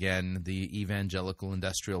once again, the evangelical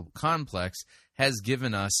industrial complex has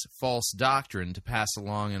given us false doctrine to pass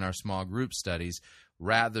along in our small group studies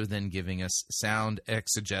rather than giving us sound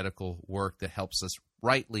exegetical work that helps us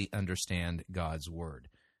rightly understand God's word.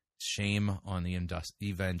 Shame on the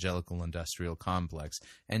evangelical industrial complex,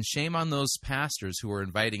 and shame on those pastors who are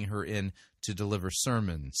inviting her in to deliver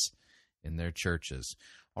sermons in their churches.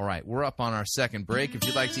 All right, we're up on our second break. If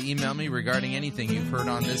you'd like to email me regarding anything you've heard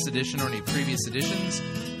on this edition or any previous editions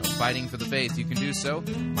of Fighting for the Faith, you can do so.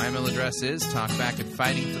 My email address is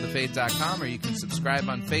talkback@fightingforthefaith.com, or you can subscribe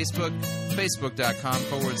on Facebook,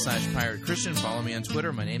 facebook.com/Pirate Christian. Follow me on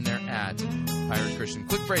Twitter, my name there @Pirate Christian.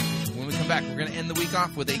 Quick break. When we come back, we're going to end the week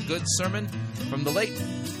off with a good sermon from the late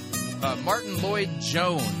Martin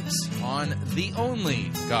Lloyd-Jones on the only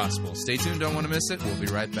gospel. Stay tuned, don't want to miss it. We'll be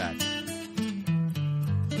right back.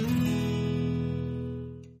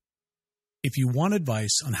 If you want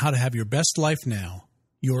advice on how to have your best life now,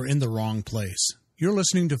 you're in the wrong place. You're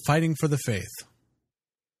listening to Fighting for the Faith.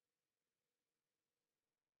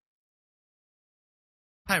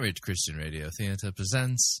 Pirate Christian Radio Theater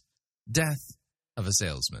presents Death of a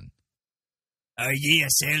Salesman. Are ye a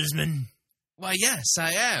salesman? Why, yes,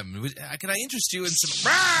 I am. Can I interest you in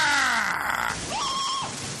some...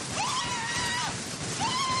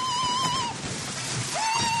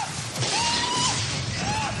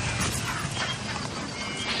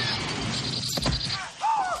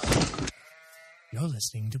 You're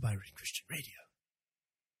listening to Pirate Christian Radio.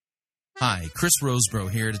 Hi, Chris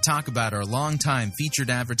Rosebrough here to talk about our longtime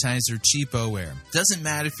featured advertiser, Cheapo Air. Doesn't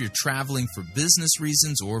matter if you're traveling for business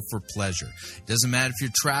reasons or for pleasure. Doesn't matter if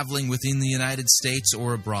you're traveling within the United States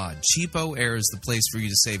or abroad. Cheapo Air is the place for you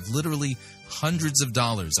to save literally hundreds of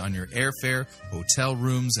dollars on your airfare, hotel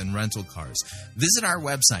rooms, and rental cars. Visit our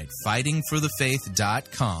website,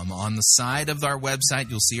 fightingforthefaith.com. On the side of our website,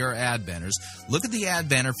 you'll see our ad banners. Look at the ad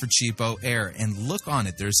banner for Cheapo Air and look on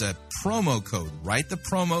it. There's a promo code. Write the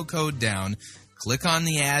promo code down. Click on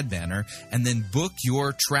the ad banner and then book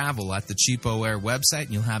your travel at the Cheapo Air website,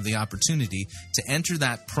 and you'll have the opportunity to enter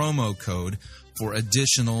that promo code for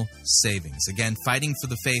additional savings. Again,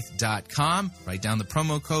 fightingforthefaith.com. Write down the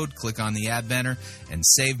promo code, click on the ad banner, and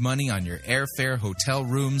save money on your airfare, hotel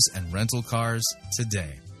rooms, and rental cars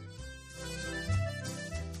today.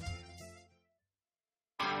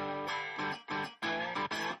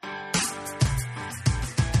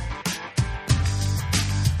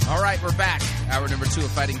 All right, we're back. Hour number 2 of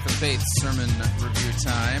Fighting for the Faith sermon review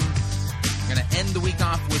time. We're going to end the week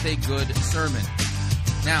off with a good sermon.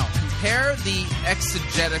 Now, compare the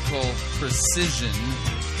exegetical precision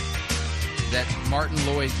that Martin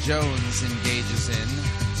Lloyd-Jones engages in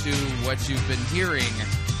to what you've been hearing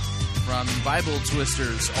from Bible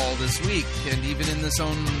twisters all this week, and even in this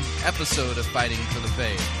own episode of Fighting for the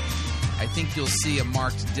Faith. I think you'll see a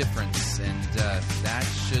marked difference, and that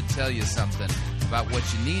should tell you something about what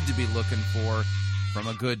you need to be looking for from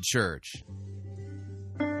a good church.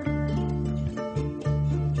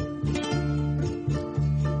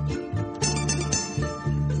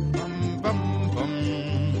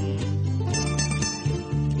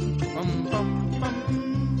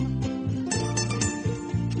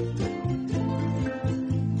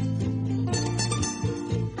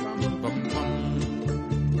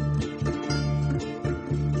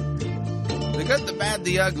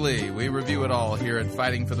 The ugly. We review it all here at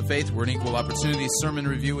Fighting for the Faith. We're an equal opportunity sermon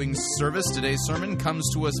reviewing service. Today's sermon comes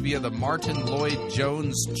to us via the Martin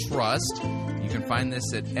Lloyd-Jones Trust. You can find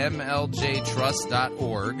this at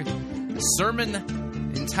mljtrust.org. A sermon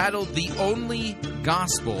entitled The Only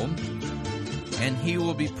Gospel. And he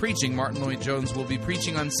will be preaching, Martin Lloyd-Jones will be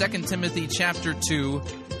preaching on 2 Timothy chapter 2,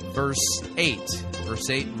 verse 8. Verse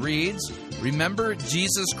 8 reads, "Remember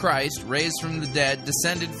Jesus Christ, raised from the dead,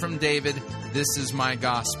 descended from David. This is my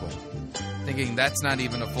gospel." Thinking that's not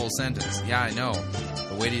even a full sentence. Yeah, I know.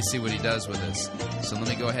 But wait till you see what he does with this. So let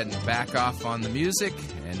me go ahead and back off on the music.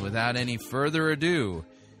 And without any further ado,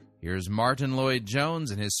 here's Martin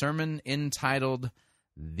Lloyd-Jones and his sermon entitled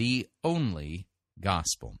The Only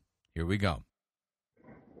Gospel. Here we go.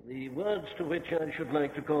 The words to which I should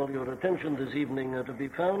like to call your attention this evening are to be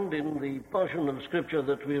found in the portion of Scripture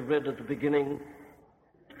that we read at the beginning,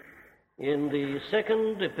 in the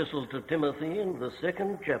second epistle to Timothy, in the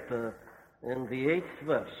 2nd chapter, and the 8th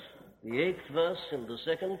verse. The 8th verse in the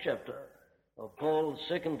 2nd chapter of Paul's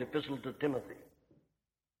 2nd epistle to Timothy.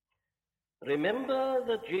 "Remember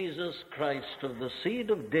that Jesus Christ of the seed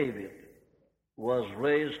of David was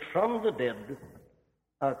raised from the dead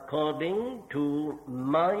according to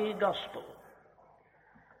my gospel."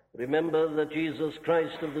 Remember that Jesus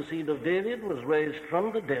Christ of the seed of David was raised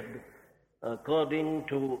from the dead according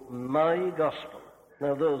to my gospel.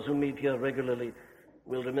 Now, those who meet here regularly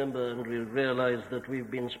will remember and will realize that we've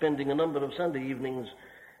been spending a number of Sunday evenings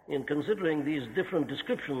in considering these different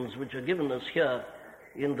descriptions which are given us here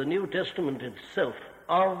in the New Testament itself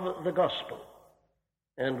of the gospel.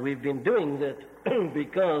 And we've been doing that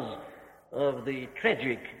because of the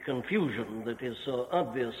tragic confusion that is so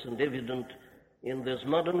obvious and evident in this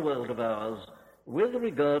modern world of ours with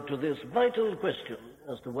regard to this vital question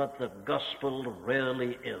as to what the gospel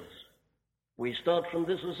really is. We start from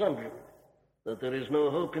this assumption that there is no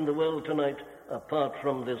hope in the world tonight apart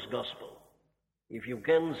from this gospel. If you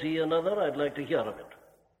can see another, I'd like to hear of it.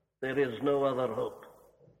 There is no other hope.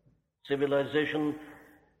 Civilization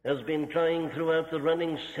has been trying throughout the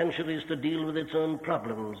running centuries to deal with its own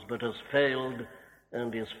problems, but has failed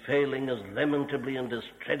and is failing as lamentably and as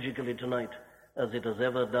tragically tonight as it has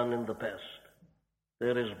ever done in the past.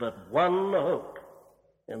 There is but one hope,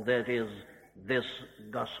 and that is this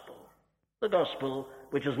gospel. The gospel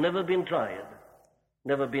which has never been tried.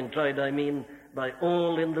 Never been tried, I mean, by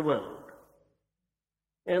all in the world.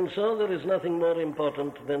 And so there is nothing more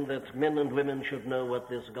important than that men and women should know what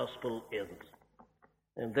this gospel is.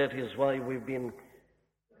 And that is why we've been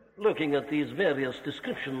looking at these various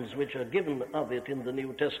descriptions which are given of it in the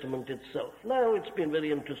New Testament itself. Now, it's been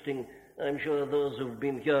very interesting. I'm sure those who've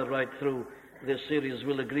been here right through this series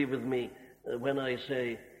will agree with me when I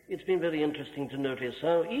say it's been very interesting to notice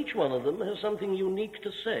how each one of them has something unique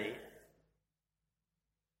to say.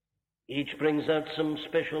 Each brings out some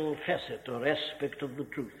special facet or aspect of the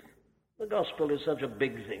truth. The gospel is such a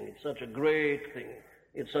big thing. It's such a great thing.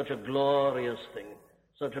 It's such a glorious thing.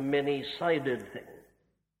 Such a many-sided thing.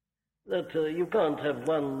 That you can't have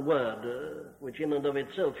one word which in and of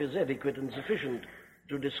itself is adequate and sufficient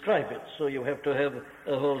to describe it. So you have to have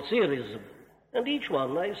a whole series of them. And each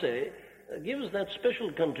one, I say, gives that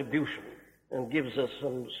special contribution and gives us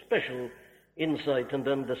some special insight and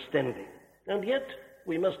understanding. And yet,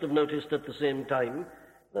 we must have noticed at the same time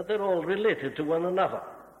that they're all related to one another.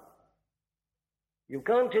 You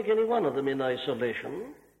can't take any one of them in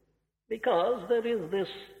isolation because there is this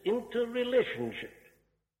interrelationship.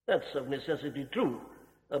 That's of necessity true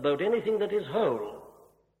about anything that is whole.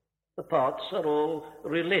 The parts are all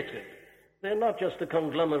related. They're not just a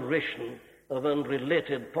conglomeration of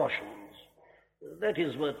unrelated portions. That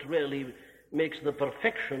is what really makes the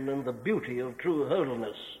perfection and the beauty of true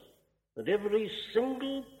wholeness. That every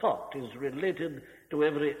single part is related to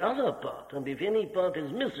every other part, and if any part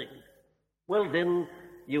is missing, well then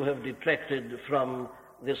you have detracted from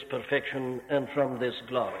this perfection and from this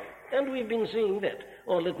glory. And we've been seeing that.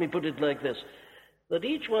 Or let me put it like this, that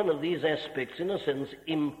each one of these aspects, in a sense,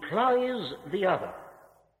 implies the other,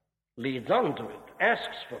 leads on to it,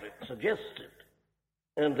 asks for it, suggests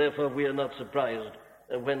it, and therefore we are not surprised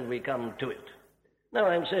when we come to it. Now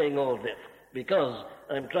I'm saying all that because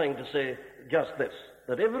I'm trying to say just this,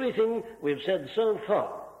 that everything we've said so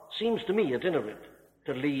far seems to me, at any rate,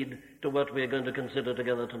 to lead to what we're going to consider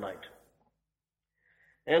together tonight.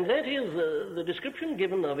 And that is the description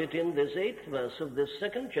given of it in this 8th verse of this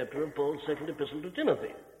 2nd chapter of Paul's 2nd epistle to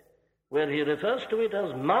Timothy, where he refers to it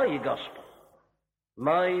as my gospel.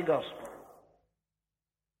 My gospel.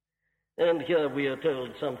 And here we are told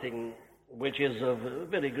something which is of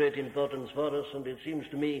very great importance for us, and it seems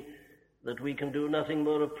to me that we can do nothing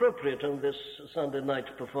more appropriate on this Sunday night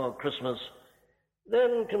before Christmas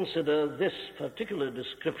than consider this particular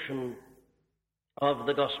description of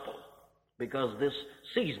the gospel, because this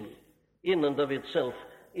season, in and of itself,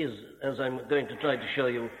 is, as I'm going to try to show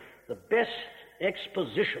you, the best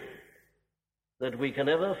exposition that we can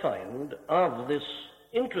ever find of this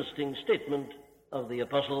interesting statement of the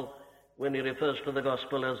apostle when he refers to the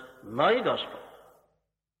gospel as my gospel.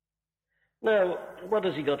 Now, what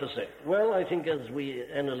has he got to say? Well, I think as we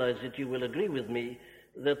analyze it, you will agree with me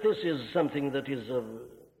that this is something that is of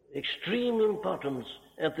extreme importance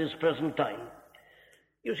at this present time.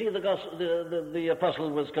 You see, the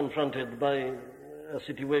apostle was confronted by a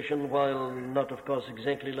situation, while not, of course,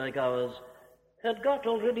 exactly like ours, had got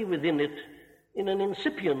already within it, in an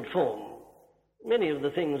incipient form, many of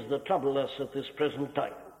the things that trouble us at this present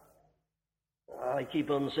time. I keep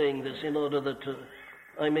on saying this in order that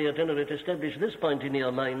I may at any rate establish this point in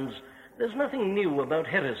your minds. There's nothing new about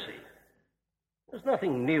heresy. There's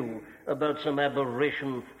nothing new about some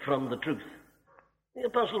aberration from the truth. The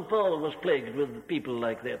Apostle Paul was plagued with people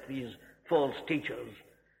like that, these false teachers.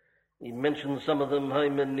 He mentions some of them,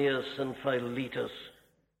 Hymenaeus and Philetus,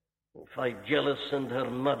 Phygellus and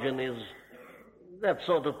Hermogenes, that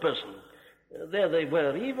sort of person. There they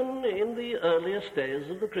were, even in the earliest days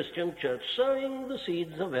of the Christian church, sowing the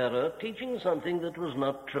seeds of error, teaching something that was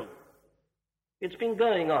not true. It's been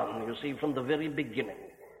going on, you see, from the very beginning.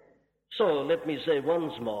 So, let me say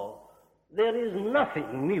once more, there is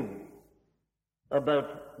nothing new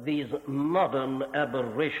about these modern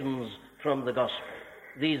aberrations from the gospel,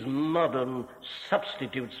 these modern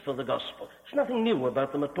substitutes for the gospel. There's nothing new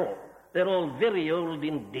about them at all. They're all very old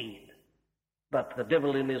indeed. But the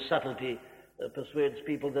devil in his subtlety persuades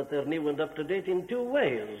people that they're new and up to date in two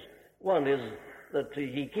ways. One is that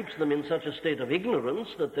he keeps them in such a state of ignorance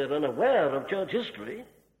that they're unaware of church history.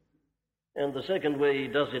 And the second way he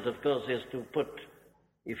does it, of course, is to put,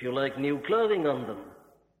 if you like, new clothing on them.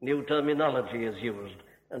 New terminology is used.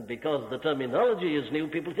 And because the terminology is new,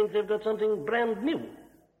 people think they've got something brand new.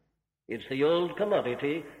 It's the old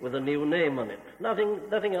commodity with a new name on it.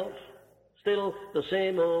 Nothing else. Still the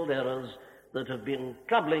same old errors that have been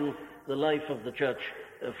troubling the life of the church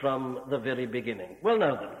from the very beginning. Well,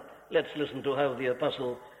 now then, let's listen to how the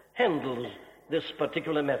apostle handles this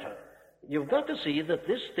particular matter. You've got to see that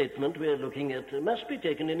this statement we're looking at must be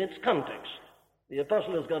taken in its context. The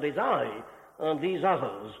apostle has got his eye on these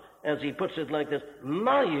others, as he puts it like this,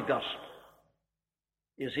 my gospel.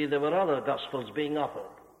 You see, there were other gospels being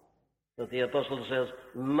offered, but the apostle says,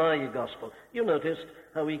 my gospel. You noticed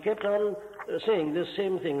how he kept on saying this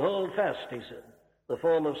same thing, hold fast, he said, the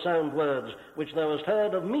form of sound words which thou hast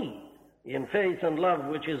heard of me, in faith and love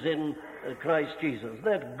which is in Christ Jesus.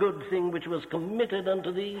 That good thing which was committed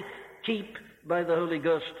unto thee, keep by the Holy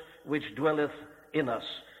Ghost which dwelleth in us.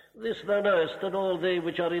 This thou knowest, that all they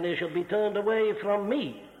which are in Asia be turned away from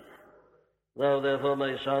me. Thou therefore,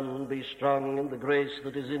 my son, be strong in the grace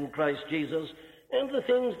that is in Christ Jesus, and the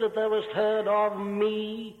things that thou hast heard of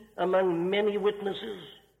me among many witnesses,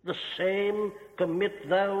 the same commit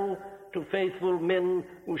thou to faithful men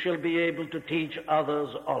who shall be able to teach others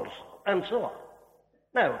also, and so on.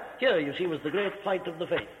 Now, here, you see, was the great fight of the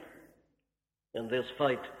faith. And this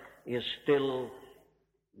fight is still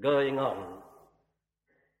going on.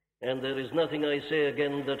 And there is nothing, I say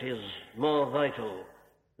again, that is more vital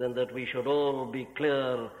than that we should all be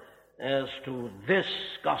clear as to this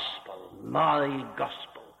gospel, my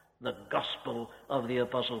gospel, the gospel of the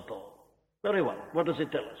Apostle Paul. Very well. What does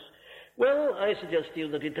it tell us? Well, I suggest to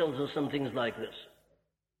you that it tells us some things like this.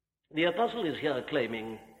 The apostle is here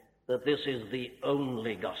claiming that this is the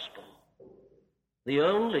only gospel. The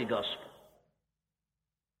only gospel.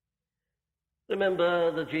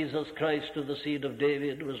 Remember that Jesus Christ of the seed of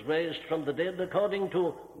David was raised from the dead according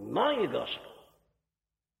to my gospel.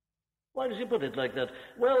 Why does he put it like that?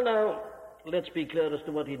 Well, now, let's be clear as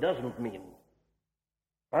to what he doesn't mean.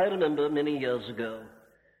 I remember many years ago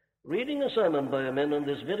reading a sermon by a man on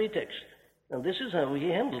this very text, and this is how he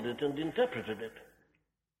handled it and interpreted it.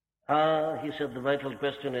 He said, the vital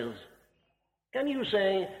question is, can you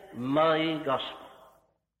say my gospel?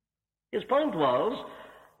 His point was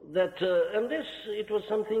that, unless it was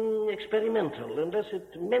something experimental, unless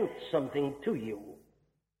it meant something to you,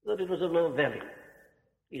 that it was of no value.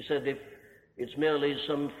 He said, if it's merely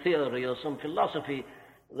some theory or some philosophy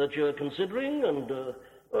that you're considering, and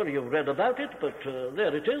or you've read about it, but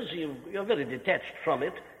there it is, you're very detached from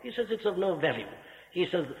it, he says it's of no value. He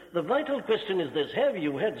says, the vital question is this, have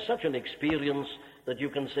you had such an experience that you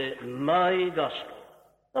can say, my gospel?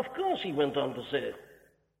 Of course, he went on to say,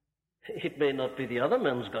 it may not be the other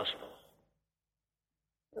man's gospel.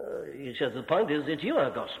 He says, the point is, it's your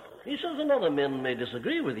gospel. He says, another man may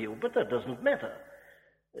disagree with you, but that doesn't matter.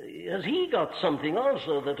 Has he got something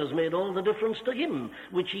also that has made all the difference to him,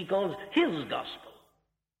 which he calls his gospel?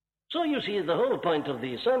 So you see, the whole point of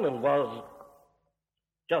the sermon was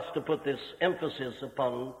just to put this emphasis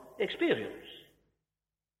upon experience.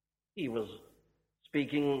 He was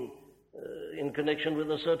speaking in connection with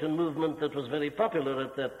a certain movement that was very popular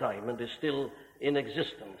at that time and is still in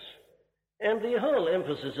existence. And the whole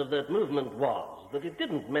emphasis of that movement was that it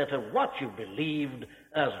didn't matter what you believed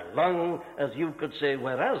as long as you could say,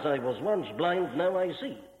 whereas I was once blind, now I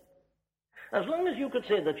see. As long as you could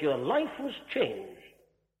say that your life was changed,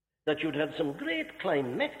 that you'd had some great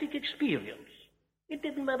climactic experience, it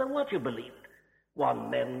didn't matter what you believed. One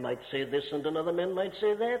man might say this and another man might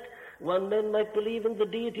say that. One man might believe in the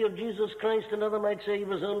deity of Jesus Christ, another might say he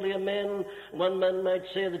was only a man. One man might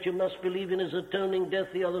say that you must believe in his atoning death.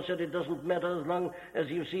 The other said it doesn't matter as long as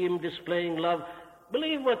you see him displaying love.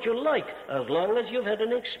 Believe what you like, as long as you've had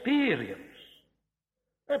an experience.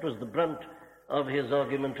 That was the brunt of his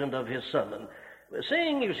argument and of his sermon.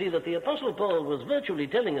 Saying, you see, that the Apostle Paul was virtually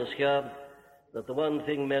telling us here that the one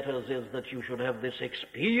thing matters is that you should have this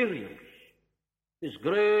experience, this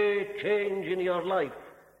great change in your life.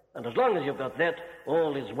 And as long as you've got that,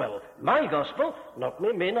 all is well. My gospel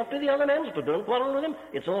may not be the other man's, but don't quarrel with him.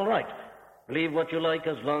 It's all right. Believe what you like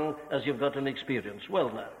as long as you've got an experience. Well,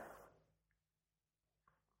 now,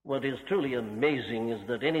 what is truly amazing is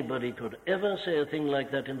that anybody could ever say a thing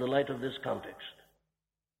like that in the light of this context.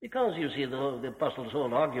 Because, you see, the apostle's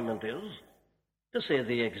whole argument is to say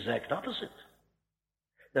the exact opposite.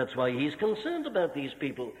 That's why he's concerned about these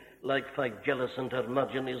people like Phygellus and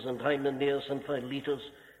Hermogenes and Hymenaeus and Philetus,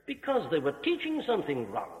 because they were teaching something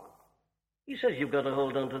wrong. He says you've got to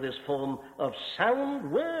hold on to this form of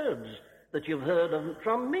sound words that you've heard of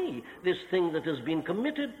from me, this thing that has been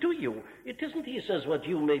committed to you. It isn't, he says, what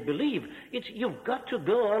you may believe. It's you've got to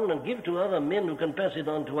go on and give to other men who can pass it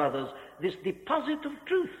on to others this deposit of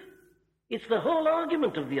truth. It's the whole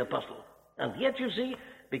argument of the apostle. And yet, you see,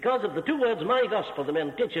 because of the two words, my gospel, the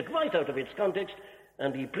man takes it right out of its context,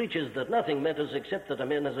 and he preaches that nothing matters except that a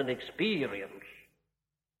man has an experience.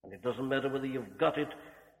 And it doesn't matter whether you've got it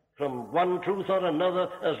from one truth or another,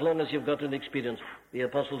 as long as you've got an experience. The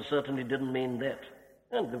apostle certainly didn't mean that.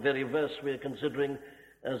 And the very verse we're considering,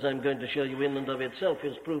 as I'm going to show you in and of itself,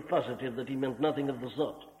 is proof positive that he meant nothing of the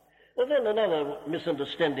sort. And then another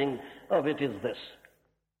misunderstanding of it is this.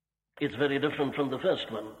 It's very different from the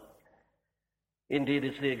first one. Indeed,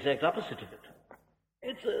 it's the exact opposite of it.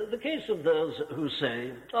 It's the case of those who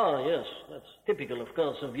say, yes, that's typical, of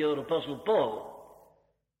course, of your Apostle Paul.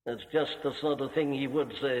 That's just the sort of thing he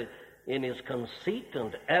would say in his conceit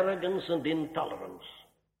and arrogance and intolerance.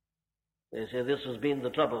 They say this has been the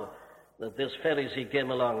trouble, that this Pharisee came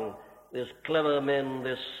along this clever man,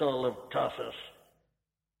 this Saul of Tarsus,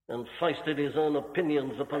 and foisted his own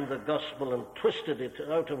opinions upon the gospel and twisted it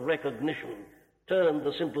out of recognition, turned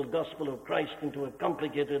the simple gospel of Christ into a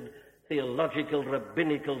complicated theological,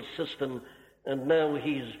 rabbinical system, and now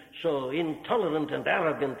he's so intolerant and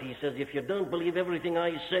arrogant, he says, if you don't believe everything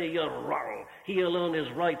I say, you're wrong. He alone is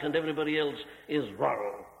right and everybody else is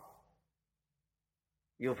wrong.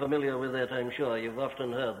 You're familiar with that, I'm sure. You've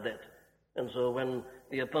often heard that. And so when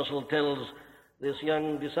the apostle tells this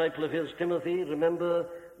young disciple of his, Timothy, remember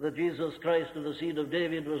that Jesus Christ of the seed of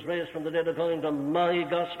David was raised from the dead according to my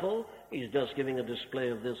gospel, he's just giving a display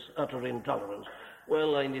of this utter intolerance.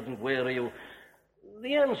 Well, I needn't weary you.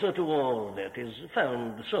 The answer to all that is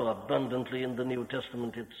found so abundantly in the New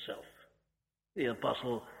Testament itself. The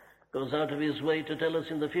apostle goes out of his way to tell us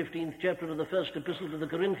in the 15th chapter of the first epistle to the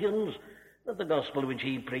Corinthians that the gospel which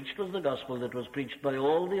he preached was the gospel that was preached by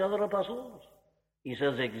all the other apostles. He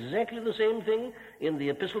says exactly the same thing in the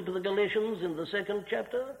epistle to the Galatians in the 2nd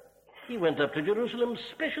chapter. He went up to Jerusalem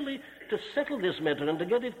specially to settle this matter and to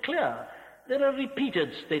get it clear. There are repeated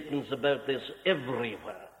statements about this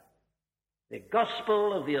everywhere. The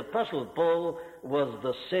gospel of the Apostle Paul was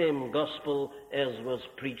the same gospel as was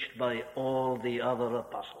preached by all the other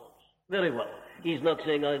apostles. Very well. He's not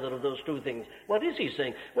saying either of those two things. What is he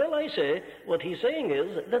saying? Well, I say what he's saying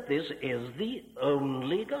is that this is the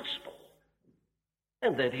only gospel.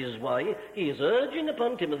 And that is why he is urging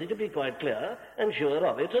upon Timothy to be quite clear and sure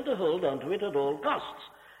of it and to hold on to it at all costs.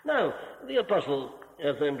 Now, the apostle,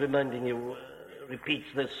 as I'm reminding you, repeats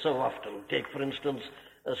this so often. Take, for instance,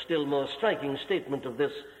 a still more striking statement of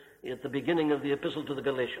this at the beginning of the epistle to the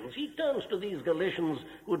Galatians. He turns to these Galatians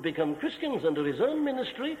who had become Christians under his own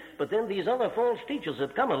ministry, but then these other false teachers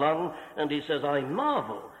had come along, and he says, I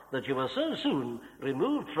marvel that you are so soon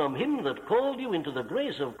removed from him that called you into the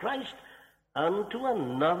grace of Christ unto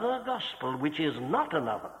another gospel, which is not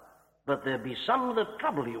another, but there be some that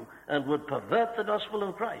trouble you and would pervert the gospel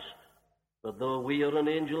of Christ. But though we or an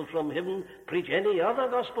angel from heaven preach any other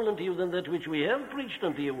gospel unto you than that which we have preached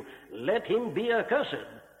unto you, let him be accursed.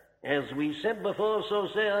 As we said before, so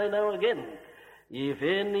say I now again. If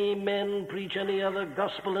any man preach any other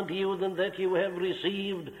gospel unto you than that you have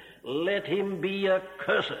received, let him be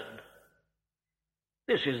accursed.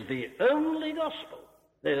 This is the only gospel.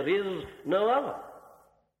 There is no other.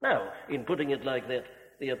 Now, in putting it like that,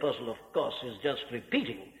 the apostle, of course, is just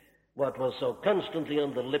repeating what was so constantly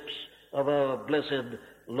on the lips of our blessed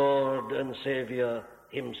Lord and Savior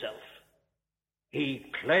himself. He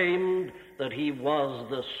claimed that he was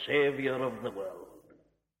the Savior of the world.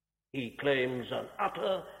 He claims an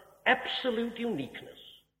utter, absolute uniqueness.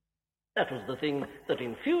 That was the thing that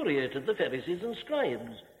infuriated the Pharisees and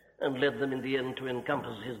scribes and led them in the end to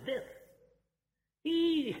encompass his death.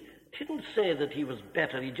 He didn't say that he was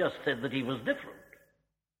better, he just said that he was different.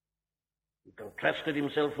 He contrasted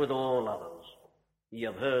himself with all others. Ye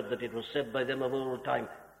have heard that it was said by them of old time,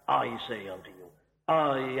 I say unto you,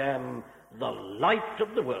 I am the light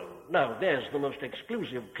of the world. Now, there's the most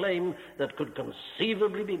exclusive claim that could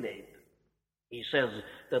conceivably be made. He says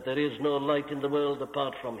that there is no light in the world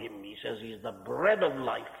apart from him. He says he's the bread of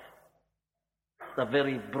life, the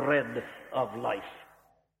very bread of life.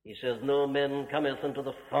 He says, no man cometh unto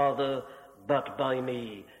the Father but by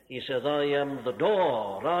me. He says, I am the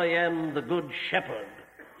door, I am the good shepherd.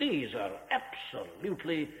 These are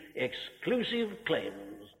absolutely exclusive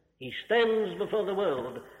claims. He stands before the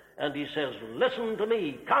world and he says, listen to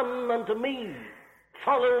me, come unto me,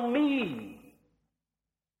 follow me.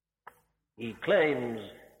 He claims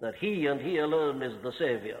that he and he alone is the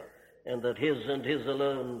Savior, and that his and his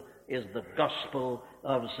alone is the gospel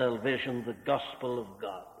of salvation, the gospel of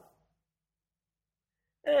God.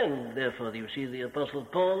 And therefore, you see, the Apostle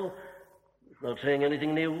Paul is not saying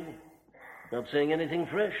anything new, not saying anything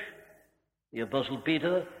fresh. The Apostle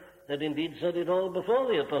Peter had indeed said it all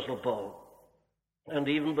before the Apostle Paul, and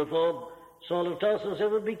even before Saul of Tarsus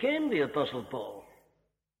ever became the Apostle Paul.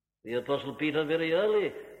 The Apostle Peter, very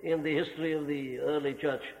early in the history of the early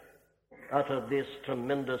church, uttered this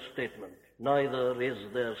tremendous statement, neither is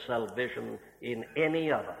there salvation in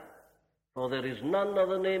any other, for there is none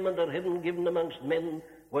other name under heaven given amongst men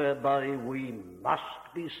whereby we must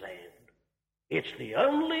be saved. It's the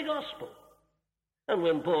only gospel. And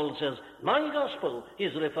when Paul says, my gospel,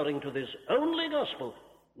 he's referring to this only gospel,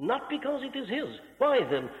 not because it is his. Why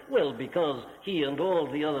then? Well, because he and all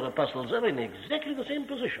the other apostles are in exactly the same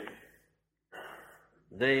position.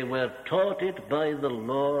 They were taught it by the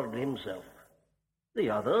Lord himself. The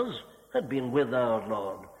others had been with our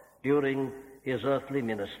Lord during his earthly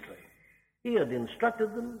ministry. He had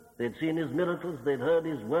instructed them, they'd seen his miracles, they'd heard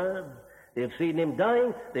his words, They had seen him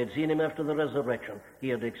dying. They had seen him after the resurrection. He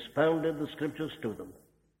had expounded the Scriptures to them.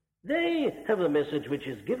 They have a message which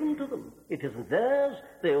is given to them. It isn't theirs.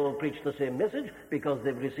 They all preach the same message because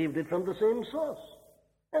they've received it from the same source.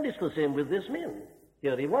 And it's the same with this man.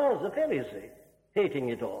 Here he was, a Pharisee, hating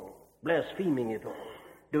it all, blaspheming it all,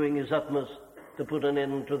 doing his utmost to put an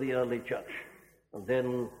end to the early church. And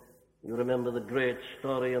then you remember the great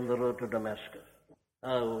story on the road to Damascus,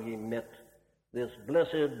 how he met this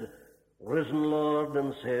blessed, risen Lord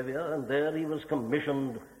and Savior, and there he was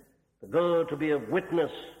commissioned to go to be a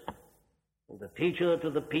witness and a teacher to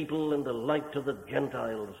the people and a light to the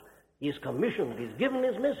Gentiles. He's commissioned, he's given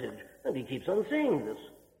his message, and he keeps on saying this.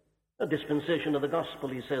 A dispensation of the gospel,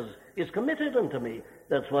 he says, is committed unto me.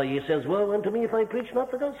 That's why he says, woe unto me if I preach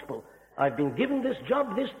not the gospel. I've been given this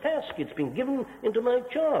job, this task. It's been given into my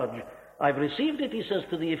charge. I've received it, he says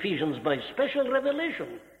to the Ephesians, by special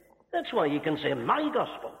revelation. That's why he can say, my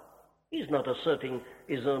gospel. He's not asserting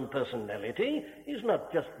his own personality. He's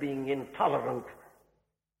not just being intolerant.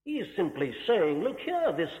 He's simply saying, look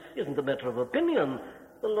here, this isn't a matter of opinion.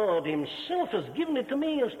 The Lord himself has given it to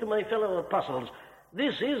me as to my fellow apostles.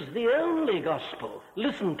 This is the only gospel.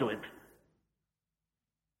 Listen to it.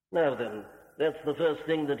 Now then, that's the first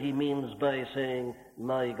thing that he means by saying,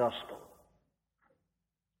 my gospel.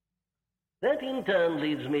 That in turn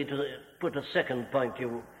leads me to put a second point to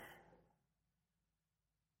you,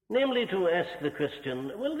 namely to ask the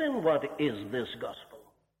Christian, well then, what is this gospel?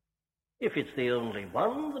 If it's the only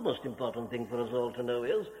one, the most important thing for us all to know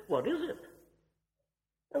is, what is it?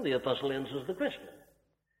 And the apostle answers the question.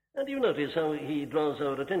 And you notice how he draws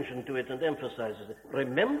our attention to it and emphasizes it.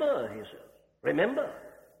 Remember, he says. Remember.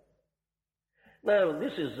 Now,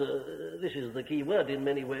 this is the key word in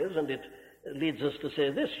many ways, and it leads us to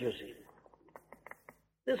say this, you see.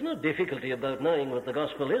 There's no difficulty about knowing what the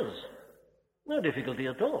gospel is. No difficulty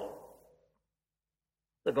at all.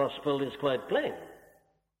 The gospel is quite plain.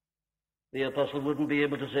 The apostle wouldn't be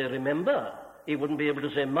able to say, remember. He wouldn't be able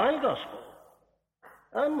to say, my gospel,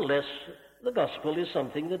 unless the gospel is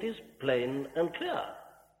something that is plain and clear.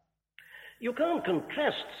 You can't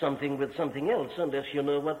contrast something with something else unless you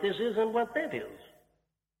know what this is and what that is.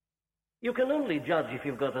 You can only judge if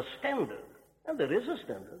you've got a standard, and there is a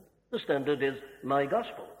standard. The standard is my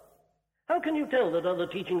gospel. How can you tell that other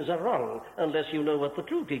teachings are wrong unless you know what the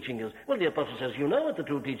true teaching is? Well, the apostle says, you know what the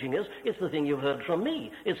true teaching is. It's the thing you've heard from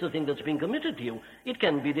me. It's the thing that's been committed to you. It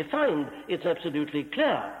can be defined. It's absolutely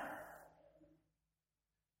clear.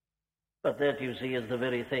 But that, you see, is the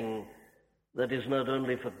very thing that is not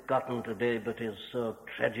only forgotten today, but is so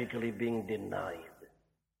tragically being denied.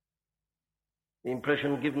 The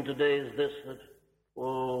impression given today is this, that,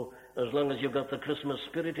 oh, as long as you've got the Christmas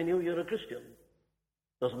spirit in you, you're a Christian.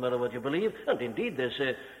 Doesn't matter what you believe. And indeed, they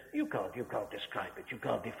say, you can't describe it, you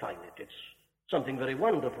can't define it. It's something very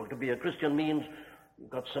wonderful. To be a Christian means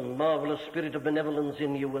you've got some marvelous spirit of benevolence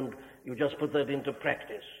in you, and you just put that into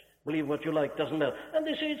practice. Believe what you like, doesn't matter. And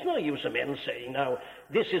they say it's no use of men saying, now,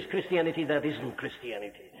 this is Christianity, that isn't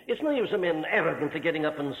Christianity. It's no use of men arrogantly getting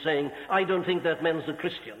up and saying, I don't think that man's a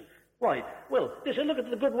Christian. Why? Well, they say, look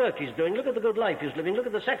at the good work he's doing, look at the good life he's living, look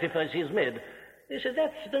at the sacrifice he's made. They say,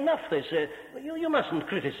 that's enough, they say. You mustn't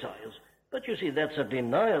criticize. But you see, that's a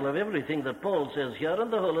denial of everything that Paul says here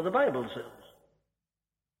and the whole of the Bible says.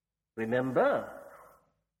 Remember,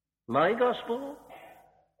 my gospel.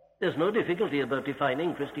 There's no difficulty about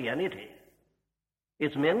defining Christianity.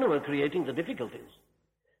 It's men who are creating the difficulties.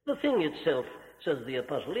 The thing itself, says the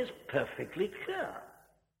apostle, is perfectly clear.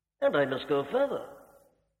 And I must go further.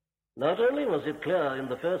 Not only was it clear in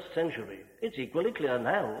the first century, it's equally clear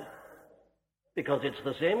now, because it's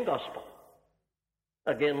the same gospel.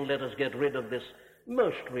 Again, let us get rid of this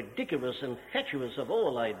most ridiculous and fatuous of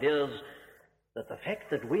all ideas, that the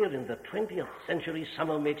fact that we're in the 20th century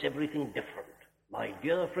somehow makes everything different. My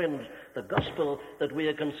dear friends, the gospel that we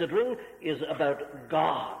are considering is about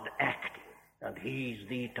God acting, and he's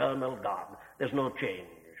the eternal God. There's no change.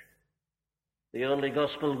 The only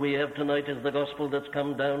gospel we have tonight is the gospel that's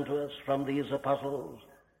come down to us from these apostles.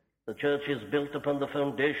 The church is built upon the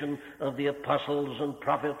foundation of the apostles and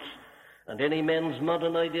prophets, and any man's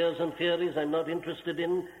modern ideas and theories I'm not interested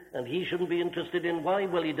in, and he shouldn't be interested in. Why?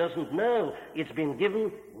 Well, he doesn't know. It's been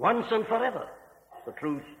given once and forever. The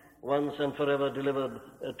truth once and forever delivered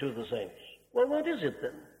to the saints. Well, what is it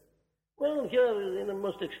then? Well, here in a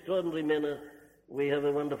most extraordinary manner, we have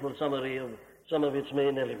a wonderful summary of some of its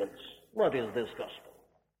main elements. What is this gospel?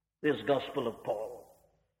 This gospel of Paul?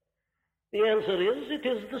 The answer is, it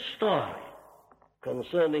is the story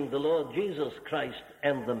concerning the Lord Jesus Christ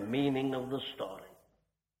and the meaning of the story.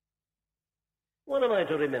 What am I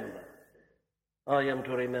to remember? I am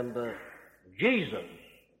to remember Jesus.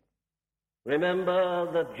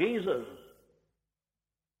 Remember that Jesus.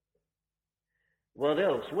 What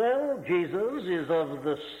else? Well, Jesus is of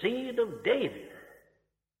the seed of David.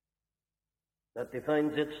 That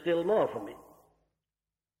defines it still more for me.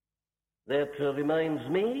 That reminds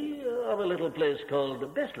me of a little place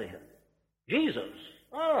called Bethlehem. Jesus.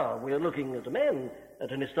 We're looking at a man,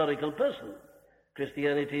 at an historical person.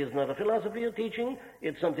 Christianity is not a philosophy or teaching.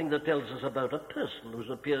 It's something that tells us about a person who's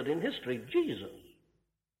appeared in history, Jesus.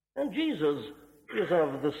 And Jesus is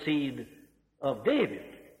of the seed of David.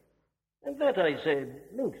 And that, I say,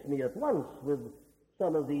 links me at once with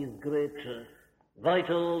some of these great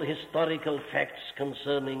vital historical facts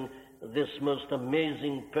concerning this most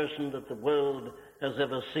amazing person that the world has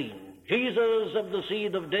ever seen. Jesus of the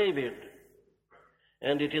seed of David.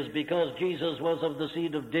 And it is because Jesus was of the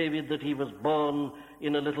seed of David that he was born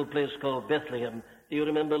in a little place called Bethlehem. Do you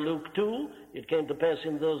remember Luke 2? It came to pass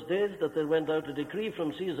in those days that there went out a decree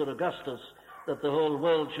from Caesar Augustus that the whole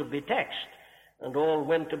world should be taxed. And all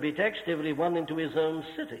went to be taxed, every one into his own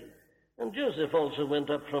city. And Joseph also went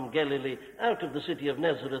up from Galilee, out of the city of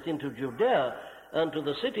Nazareth into Judea, unto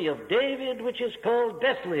the city of David, which is called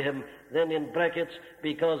Bethlehem, then in brackets,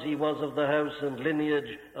 because he was of the house and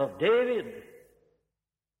lineage of David.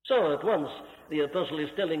 So at once the apostle is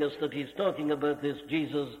telling us that he's talking about this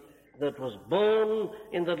Jesus that was born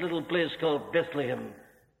in that little place called Bethlehem,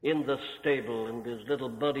 in the stable, and his little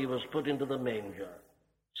body was put into the manger.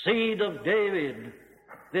 Seed of David.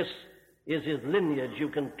 This is his lineage. You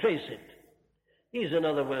can trace it. He's, in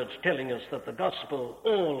other words, telling us that the gospel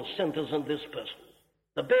all centers on this person.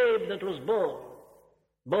 The babe that was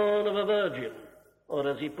born of a virgin, or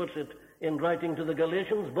as he puts it in writing to the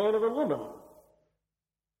Galatians, born of a woman.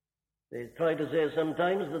 They try to say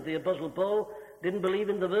sometimes that the Apostle Paul didn't believe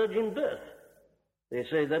in the virgin birth. They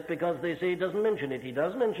say that because they say he doesn't mention it. He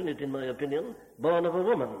does mention it, in my opinion. Born of a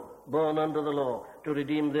woman, born under the law, to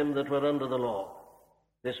redeem them that were under the law.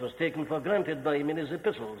 This was taken for granted by him in his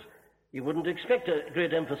epistles. You wouldn't expect a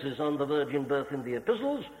great emphasis on the virgin birth in the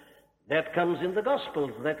epistles. That comes in the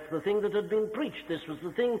Gospels. That's the thing that had been preached. This was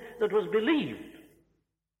the thing that was believed.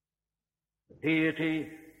 The deity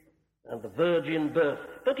and the virgin birth.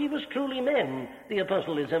 But he was truly man. The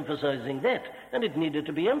apostle is emphasizing that, and it needed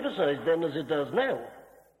to be emphasized then as it does now.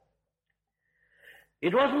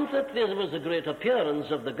 It wasn't that there was a great appearance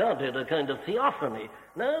of the Godhead, a kind of theophany.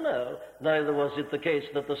 No. Neither was it the case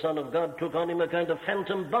that the Son of God took on him a kind of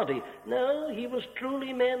phantom body. No, he was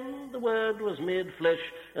truly man. The Word was made flesh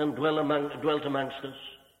and dwelt amongst us.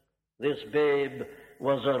 This babe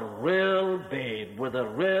was a real babe with a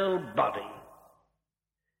real body.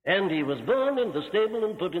 And he was born in the stable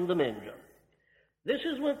and put in the manger. This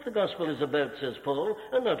is what the gospel is about, says Paul,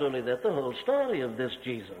 and not only that, the whole story of this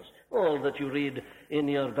Jesus, all that you read in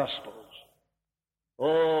your gospels,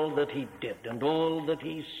 all that he did and all that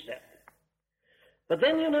he said. But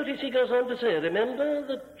then you notice he goes on to say, remember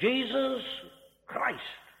that Jesus Christ.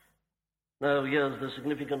 Now here's the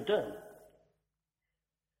significant term.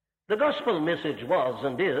 The gospel message was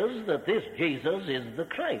and is that this Jesus is the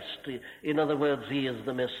Christ. In other words, he is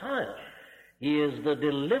the Messiah. He is the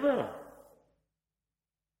deliverer.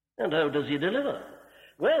 And how does he deliver?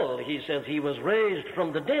 Well, he says he was raised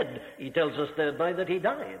from the dead. He tells us thereby that he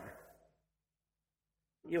died.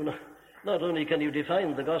 You know, not only can you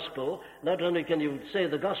define the gospel, not only can you say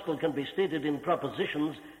the gospel can be stated in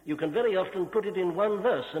propositions, you can very often put it in one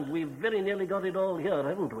verse, and we've very nearly got it all here,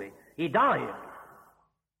 haven't we? He died.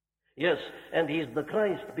 Yes, and he's the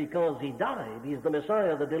Christ because he died. He's the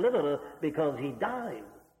Messiah, the deliverer, because he died.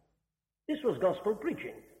 This was gospel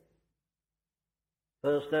preaching.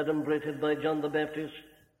 First Adam greeted by John the Baptist.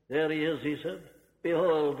 There he is, he said.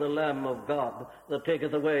 Behold the Lamb of God that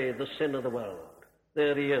taketh away the sin of the world.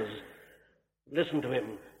 There he is. Listen to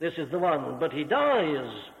him. This is the one, but he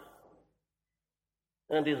dies.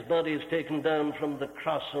 And his body is taken down from the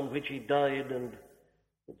cross on which he died, and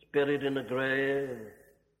it's buried in a grave.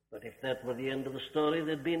 But if that were the end of the story,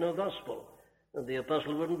 there'd be no gospel. And the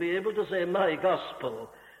apostle wouldn't be able to say, my gospel.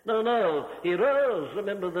 No, he rose.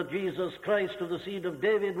 Remember that Jesus Christ of the seed of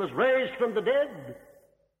David was raised from the dead,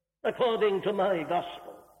 according to my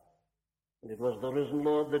gospel. And it was the risen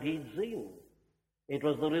Lord that he'd seen. It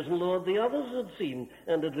was the risen Lord the others had seen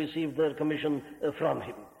and had received their commission from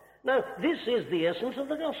him. Now, this is the essence of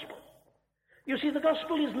the gospel. You see, the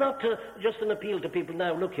gospel is not just an appeal to people.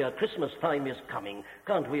 Now, look here, Christmas time is coming.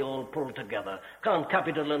 Can't we all pull together? Can't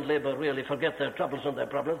capital and labor really forget their troubles and their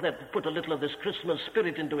problems? Let's put a little of this Christmas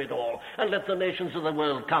spirit into it all and let the nations of the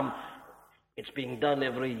world come. It's being done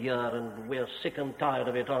every year, and we're sick and tired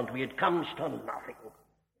of it, aren't we? It comes to nothing.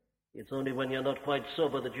 It's only when you're not quite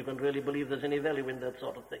sober that you can really believe there's any value in that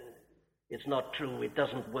sort of thing. It's not true. It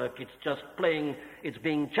doesn't work. It's just playing. It's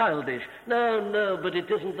being childish. No, but it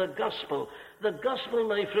isn't the gospel. The gospel,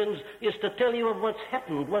 my friends, is to tell you of what's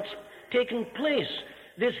happened, what's taken place.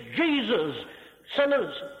 This Jesus, son of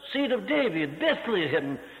seed of David,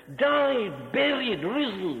 Bethlehem, died, buried,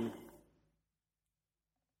 risen.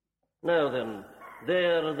 Now then,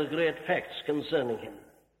 there are the great facts concerning him.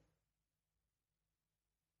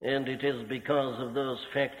 And it is because of those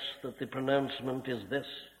facts that the pronouncement is this,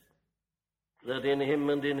 that in him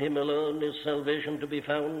and in him alone is salvation to be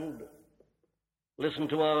found. Listen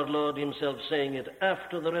to our Lord himself saying it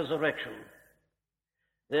after the resurrection.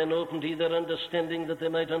 Then opened he their understanding that they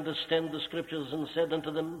might understand the Scriptures, and said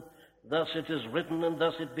unto them, Thus it is written, and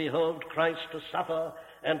thus it behoved Christ to suffer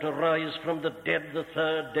and to rise from the dead the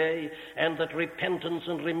third day, and that repentance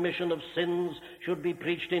and remission of sins should be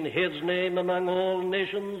preached in his name among all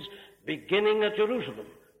nations, beginning at Jerusalem.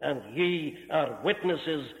 And ye are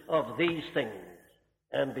witnesses of these things.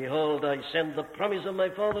 And behold, I send the promise of my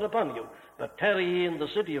Father upon you, but tarry ye in the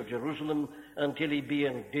city of Jerusalem until ye be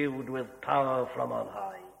endued with power from on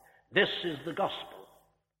high. This is the gospel.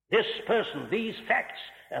 This person, these facts,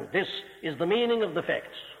 and this is the meaning of the facts.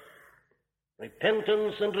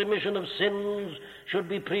 Repentance and remission of sins should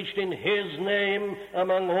be preached in his name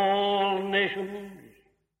among all nations,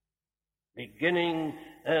 beginning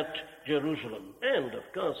at Jerusalem. And, of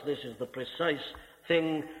course, this is the precise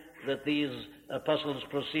thing that these apostles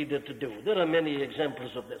proceeded to do. There are many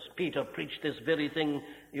examples of this. Peter preached this very thing,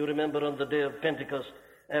 you remember, on the day of Pentecost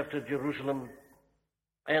after Jerusalem.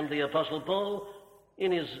 And the apostle Paul,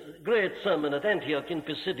 in his great sermon at Antioch in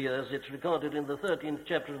Pisidia, as it's recorded in the 13th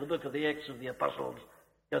chapter of the book of the Acts of the Apostles,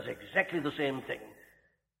 does exactly the same thing.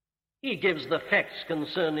 He gives the facts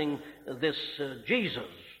concerning this Jesus,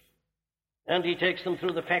 and he takes them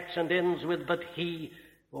through the facts and ends with, But he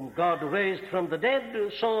whom God raised from the dead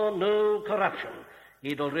saw no corruption.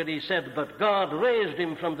 He'd already said, But God raised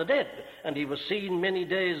him from the dead, and he was seen many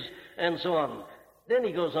days, and so on. Then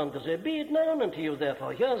he goes on to say, Be it known unto you,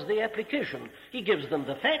 therefore. Here's the application. He gives them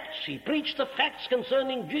the facts. He preached the facts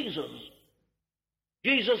concerning Jesus.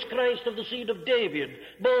 Jesus Christ of the seed of David,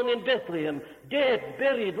 born in Bethlehem, dead,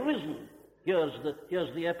 buried, risen. Here's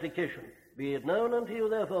the application. Be it known unto you,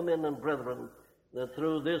 therefore, men and brethren, that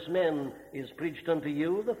through this man is preached unto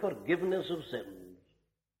you the forgiveness of sins.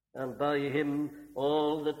 And by him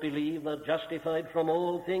all that believe are justified from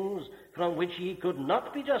all things from which ye could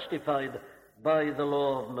not be justified by the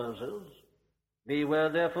law of Moses. Beware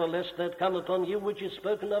therefore lest that come upon you which is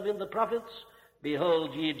spoken of in the prophets.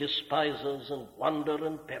 Behold, ye despisers, and wander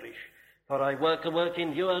and perish. For I work a work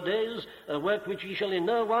in your days, a work which ye shall in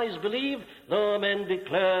no wise believe, though men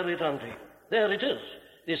declare it unto you. There it is.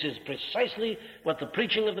 This is precisely what the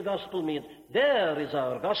preaching of the gospel means. There is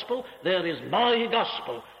our gospel. There is my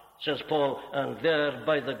gospel, says Paul. And there,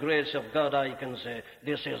 by the grace of God, I can say,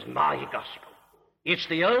 this is my gospel. It's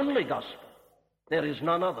the only gospel. There is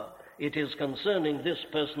none other. It is concerning this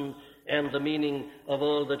person and the meaning of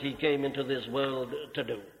all that he came into this world to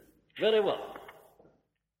do. Very well.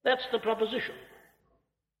 That's the proposition.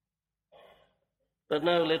 But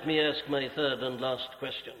now let me ask my third and last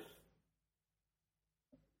question.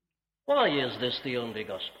 Why is this the only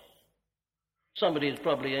gospel? Somebody is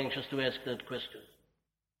probably anxious to ask that question.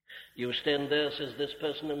 You stand there, says this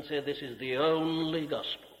person, and say this is the only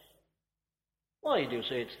gospel. Why do you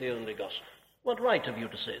say it's the only gospel? What right have you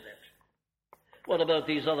to say that? What about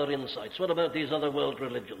these other insights? What about these other world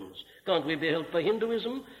religions? Can't we be helped by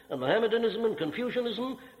Hinduism and Mohammedanism and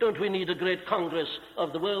Confucianism? Don't we need a great congress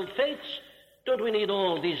of the world faiths? Don't we need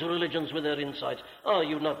all these religions with their insights? Are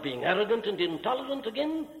you not being arrogant and intolerant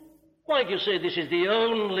again? Why do you say this is the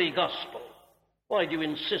only gospel? Why do you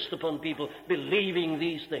insist upon people believing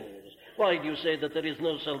these things? Why do you say that there is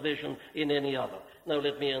no salvation in any other? Now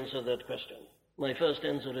let me answer that question. My first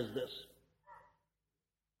answer is this.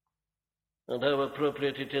 And how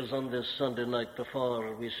appropriate it is on this Sunday night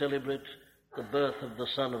before we celebrate the birth of the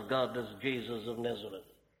Son of God as Jesus of Nazareth.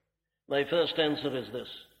 My first answer is this.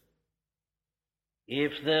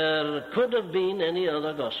 If there could have been any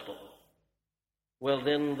other gospel, well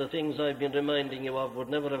then the things I've been reminding you of would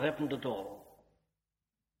never have happened at all.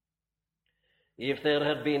 If there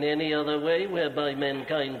had been any other way whereby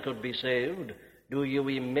mankind could be saved, do you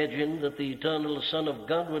imagine that the eternal Son of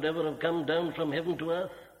God would ever have come down from heaven to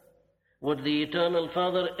earth? Would the eternal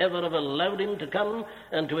Father ever have allowed him to come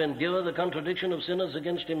and to endure the contradiction of sinners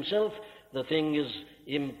against himself? The thing is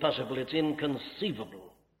impossible. It's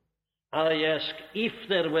inconceivable. I ask, if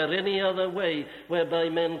there were any other way whereby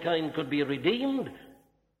mankind could be redeemed,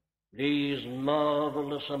 These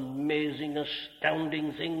marvelous, amazing,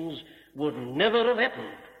 astounding things would never have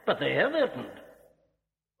happened, but they have happened.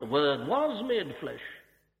 The Word was made flesh.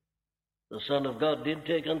 The Son of God did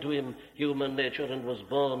take unto him human nature and was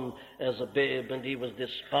born as a babe, and he was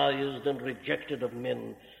despised and rejected of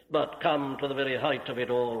men. But come to the very height of it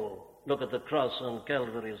all. Look at the cross on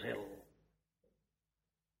Calvary's hill.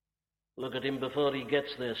 Look at him before he gets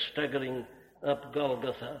there, staggering up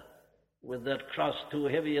Golgotha, with that cross too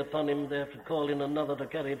heavy upon him. They have to call in another to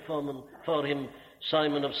carry it for him,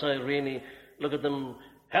 Simon of Cyrene. Look at them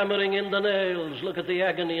hammering in the nails. Look at the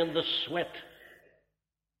agony and the sweat.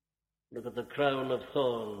 Look at the crown of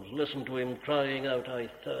thorns. Listen to him crying out, I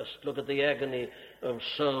thirst. Look at the agony of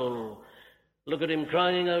soul. Look at him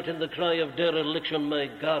crying out in the cry of dereliction, my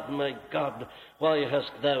God, why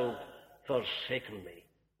hast thou forsaken me?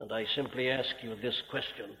 And I simply ask you this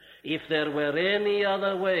question. If there were any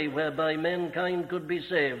other way whereby mankind could be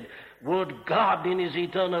saved, would God in his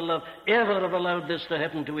eternal love ever have allowed this to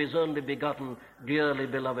happen to his only begotten, dearly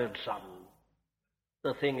beloved Son?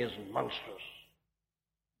 The thing is monstrous.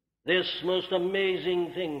 This most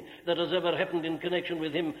amazing thing that has ever happened in connection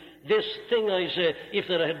with him, this thing, I say, if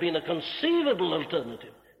there had been a conceivable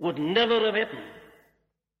alternative, would never have happened.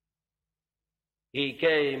 He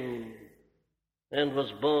came and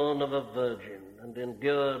was born of a virgin, and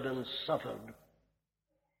endured and suffered,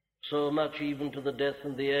 so much even to the death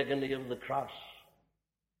and the agony of the cross,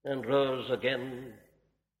 and rose again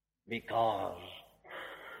because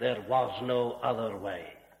there was no other way.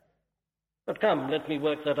 But come, let me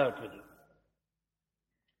work that out with you.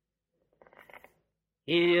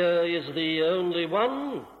 Here is the only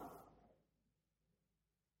one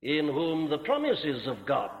in whom the promises of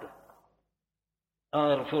God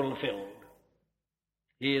are fulfilled.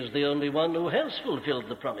 He is the only one who has fulfilled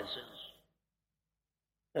the promises.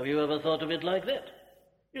 Have you ever thought of it like that?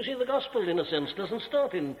 You see, the gospel, in a sense, doesn't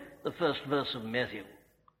start in the first verse of Matthew.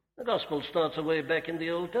 The gospel starts away back in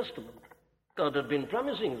the Old Testament. God had been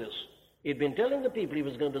promising this. He'd been telling the people he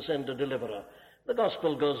was going to send a deliverer. The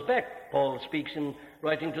gospel goes back. Paul speaks in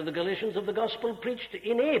writing to the Galatians of the gospel preached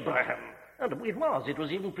in Abraham. And it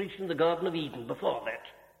was even preached in the Garden of Eden before that.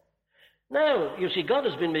 Now, you see, God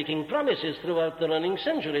has been making promises throughout the running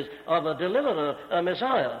centuries of a deliverer, a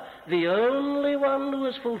Messiah. The only one who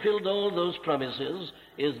has fulfilled all those promises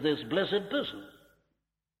is this blessed person.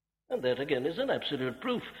 And that, again, is an absolute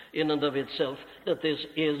proof in and of itself that this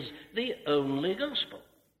is the only gospel.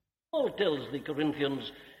 Paul tells the Corinthians,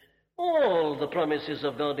 all the promises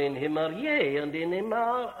of God in him are yea, and in him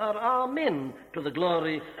are amen, to the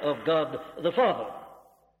glory of God the Father.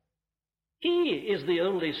 He is the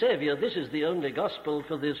only Savior. This is the only gospel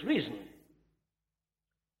for this reason.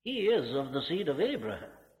 He is of the seed of Abraham.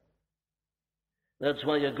 That's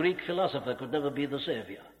why a Greek philosopher could never be the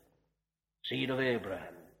Savior. Seed of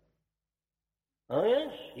Abraham. Oh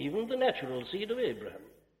yes, even the natural seed of Abraham.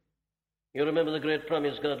 You remember the great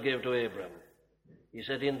promise God gave to Abraham. He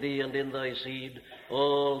said, in thee and in thy seed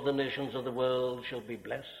all the nations of the world shall be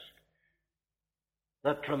blessed.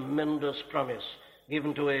 That tremendous promise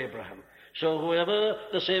given to Abraham. So whoever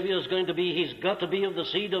the Savior is going to be, he's got to be of the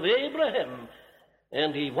seed of Abraham.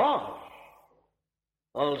 And he was.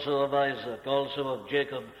 Also of Isaac, also of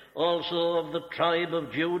Jacob, also of the tribe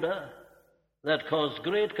of Judah. That caused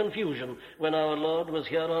great confusion when our Lord was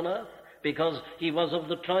here on earth, because he was of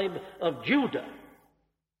the tribe of Judah.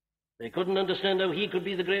 They couldn't understand how he could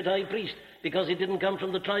be the great high priest, because he didn't come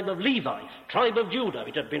from the tribe of Levi, tribe of Judah.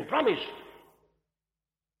 It had been promised.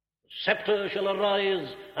 Scepter shall arise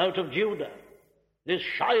out of Judah. This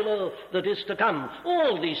Shiloh that is to come.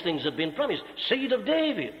 All these things have been promised. Seed of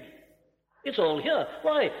David. It's all here.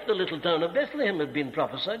 Why, the little town of Bethlehem had been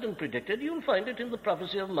prophesied and predicted. You'll find it in the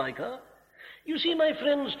prophecy of Micah. You see, my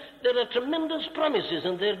friends, there are tremendous promises,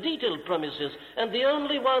 and they're detailed promises, and the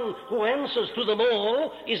only one who answers to them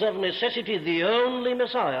all is of necessity the only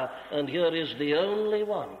Messiah, and here is the only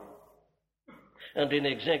one. And in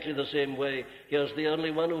exactly the same way, here's the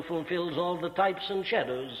only one who fulfills all the types and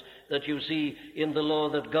shadows that you see in the law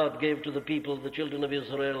that God gave to the people, the children of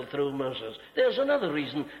Israel, through Moses. There's another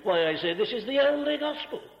reason why I say this is the only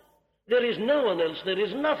gospel. There is no one else, there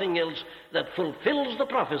is nothing else that fulfills the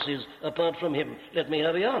prophecies apart from him. Let me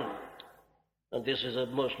hurry on. And this is a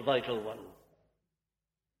most vital one.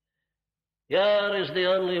 Here is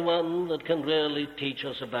the only one that can really teach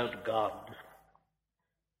us about God.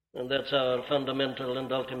 And that's our fundamental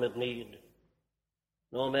and ultimate need.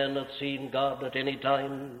 No man hath seen God at any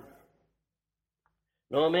time.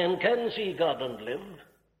 No man can see God and live.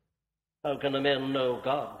 How can a man know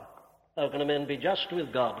God How can a man be just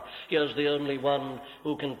with God? Here's the only one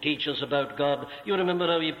who can teach us about God. You remember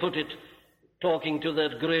how he put it, talking to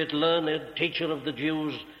that great learned teacher of the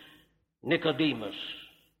Jews, Nicodemus.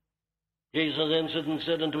 Jesus answered and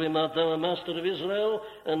said unto him, Art thou a master of Israel,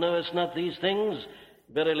 and knowest not these things?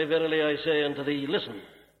 Verily, verily, I say unto thee, listen,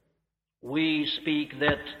 we speak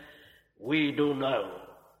that we do know.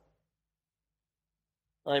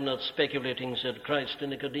 I'm not speculating, said Christ to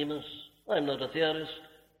Nicodemus. I'm not a theorist.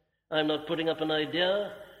 I'm not putting up an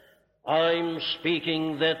idea. I'm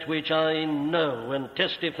speaking that which I know and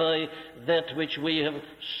testify that which we have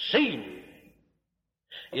seen.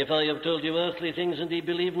 If I have told you earthly things and ye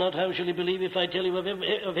believe not, how shall ye believe if I tell you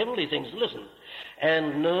of heavenly things? Listen.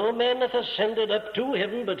 And no man hath ascended up to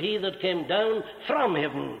heaven, but he that came down from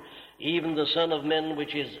heaven, even the Son of Man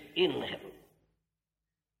which is in heaven.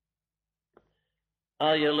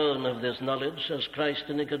 I alone have this knowledge, says Christ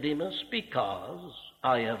to Nicodemus, because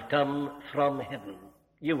I have come from heaven.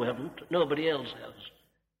 You haven't. Nobody else has.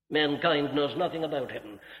 Mankind knows nothing about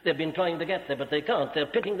heaven. They've been trying to get there, but they can't. They're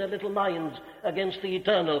pitting their little minds against the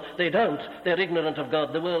eternal. They don't. They're ignorant of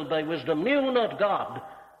God. The world by wisdom knew not God.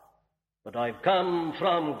 But I've come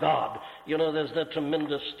from God. You know, there's that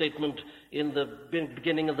tremendous statement in the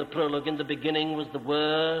beginning of the prologue. In the beginning was the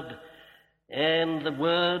Word, and the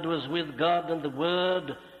Word was with God, and the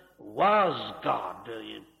Word was God.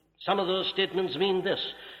 Some of those statements mean this,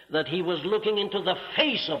 that he was looking into the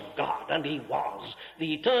face of God, and he was.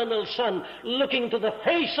 The eternal Son looking to the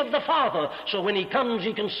face of the Father. So when he comes,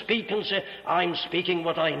 he can speak and say, I'm speaking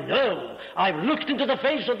what I know. I've looked into the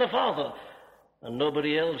face of the Father. And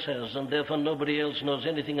nobody else has, and therefore nobody else knows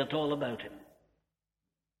anything at all about him.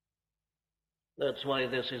 That's why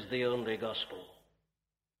this is the only gospel.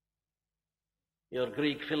 Your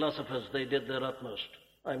Greek philosophers, they did their utmost.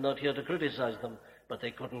 I'm not here to criticize them, but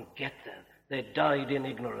they couldn't get there. They died in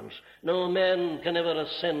ignorance. No man can ever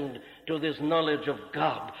ascend to this knowledge of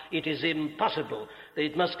God. It is impossible.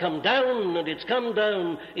 It must come down, and it's come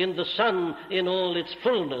down in the Son in all its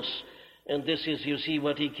fullness. And this is, you see,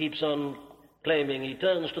 what he keeps on claiming. He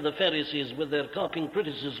turns to the Pharisees with their carping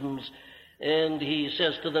criticisms, and he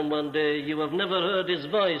says to them one day, you have never heard his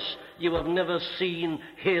voice, you have never seen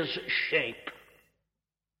his shape.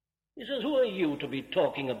 He says, who are you to be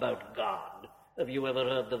talking about God? Have you ever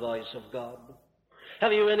heard the voice of God?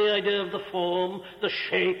 Have you any idea of the form, the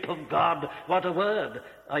shape of God? What a word.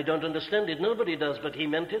 I don't understand it. Nobody does, but he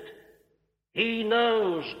meant it. He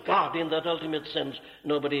knows God in that ultimate sense.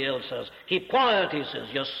 Nobody else has. Keep quiet, he says.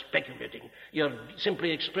 You're speculating. You're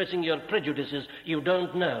simply expressing your prejudices. You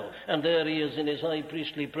don't know. And there he is in his high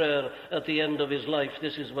priestly prayer at the end of his life.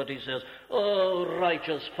 This is what he says. Oh,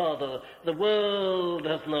 righteous Father, the world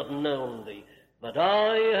hath not known thee, but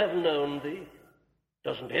I have known thee.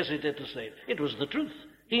 Doesn't hesitate to say it. It was the truth.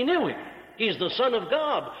 He knew him. He's the Son of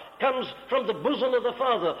God, comes from the bosom of the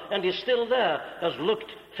Father, and is still there, has looked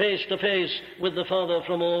face to face with the Father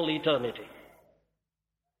from all eternity.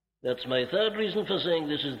 That's my third reason for saying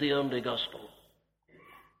this is the only gospel.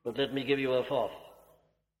 But let me give you a fourth.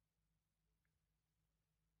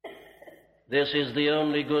 This is the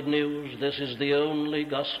only good news, this is the only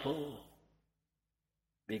gospel,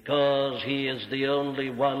 because he is the only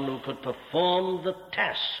one who could perform the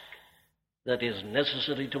task that is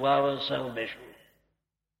necessary to our salvation.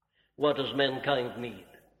 What does mankind need?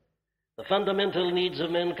 The fundamental needs of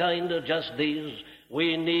mankind are just these.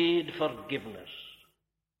 We need forgiveness.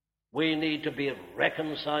 We need to be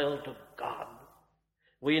reconciled to God.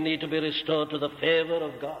 We need to be restored to the favor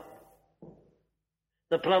of God.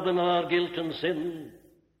 The problem of our guilt and sin,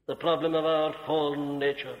 the problem of our fallen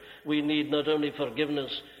nature, we need not only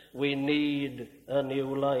forgiveness, we need a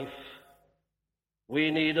new life. We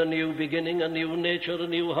need a new beginning, a new nature, a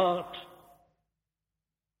new heart.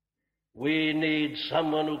 We need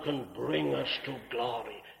someone who can bring us to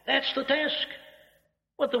glory. That's the task.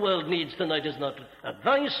 What the world needs tonight is not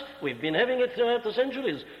advice. We've been having it throughout the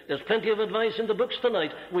centuries. There's plenty of advice in the books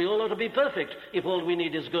tonight. We all ought to be perfect. If all we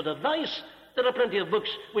need is good advice, there are plenty of books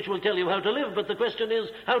which will tell you how to live, but the question is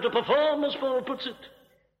how to perform, as Paul puts it.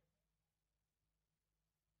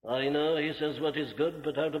 I know, he says, what is good,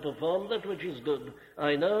 but how to perform that which is good,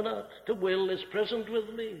 I know not. To will is present with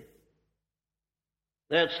me.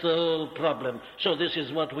 That's the whole problem. So this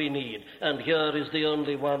is what we need. And here is the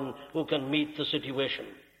only one who can meet the situation.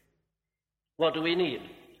 What do we need?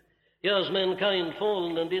 Here's mankind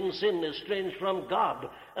fallen and in sin, estranged from God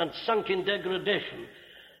and sunk in degradation.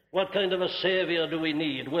 What kind of a savior do we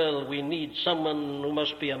need? Well, we need someone who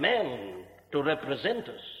must be a man to represent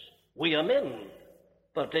us. We are men,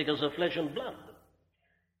 partakers of flesh and blood.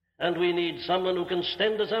 And we need someone who can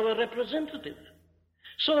stand as our representative.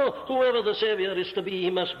 So, whoever the Savior is to be, he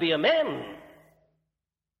must be a man.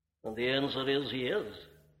 And the answer is, he is.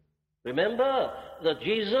 Remember that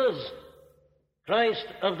Jesus, Christ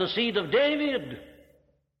of the seed of David,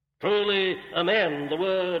 truly a man, the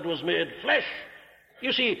Word was made flesh.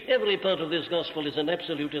 You see, every part of this gospel is an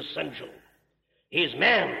absolute essential. He's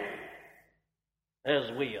man,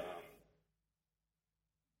 as we are.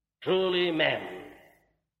 Truly man.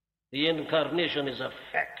 The incarnation is a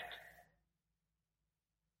fact.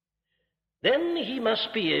 Then he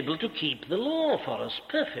must be able to keep the law for us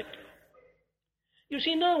perfectly. You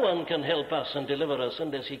see, no one can help us and deliver us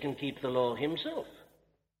unless he can keep the law himself.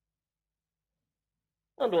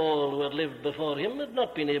 And all who had lived before him had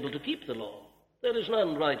not been able to keep the law. There is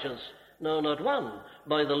none righteous, no, not one.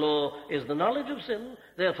 By the law is the knowledge of sin,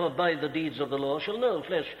 therefore by the deeds of the law shall no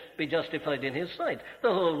flesh be justified in his sight.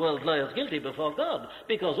 The whole world lieth guilty before God,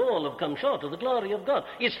 because all have come short of the glory of God.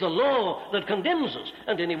 It's the law that condemns us,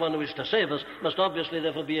 and anyone who is to save us must obviously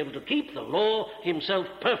therefore be able to keep the law himself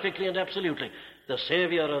perfectly and absolutely. The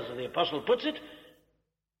Savior, as the apostle puts it,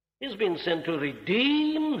 has been sent to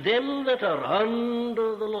redeem them that are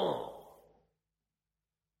under the law.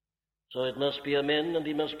 So it must be a man, and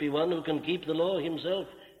he must be one who can keep the law himself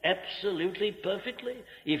absolutely perfectly.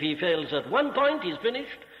 If he fails at one point, he's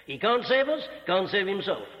finished. He can't save us, can't save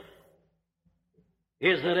himself.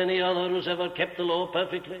 Is there any other who's ever kept the law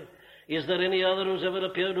perfectly? Is there any other who's ever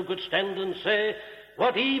appeared who could stand and say,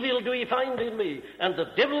 "What evil do ye find in me? And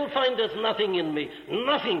the devil findeth nothing in me."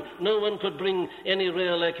 Nothing. No one could bring any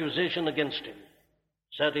real accusation against him.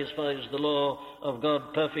 Satisfies the law of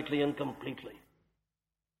God perfectly and completely.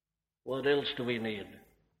 What else do we need?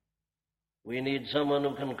 We need someone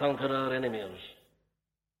who can conquer our enemies,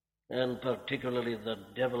 and particularly the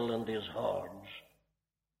devil and his hordes.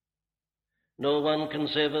 No one can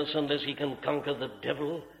save us unless he can conquer the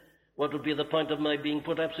devil. What would be the point of my being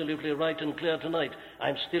put absolutely right and clear tonight?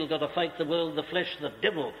 I've still got to fight the world, the flesh, the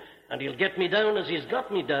devil, and he'll get me down as he's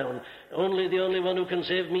got me down. The only one who can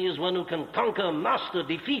save me is one who can conquer, master,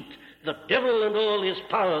 defeat the devil and all his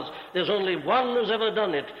powers. There's only one who's ever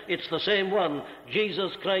done it. It's the same one,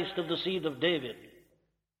 Jesus Christ of the seed of David.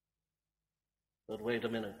 But wait a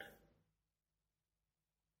minute.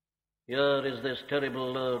 Here is this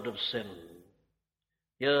terrible load of sin.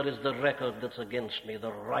 Here is the record that's against me,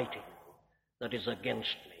 the writing that is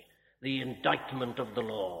against me, the indictment of the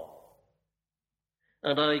law.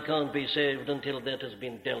 And I can't be saved until that has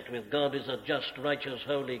been dealt with. God is a just, righteous,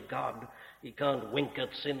 holy God. He can't wink at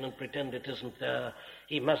sin and pretend it isn't there.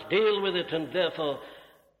 He must deal with it, and therefore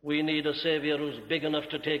we need a Savior who's big enough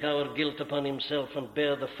to take our guilt upon himself and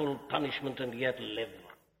bear the full punishment and yet live.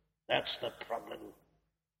 That's the problem.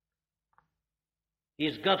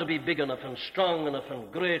 He's got to be big enough and strong enough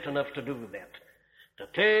and great enough to do that, to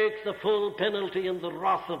take the full penalty and the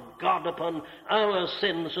wrath of God upon our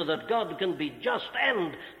sin, so that God can be just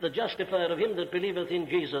and the justifier of him that believeth in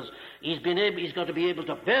Jesus. He's got to be able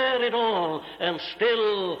to bear it all and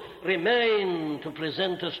still remain to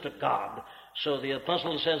present us to God. So the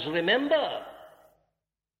apostle says, remember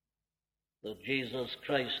that Jesus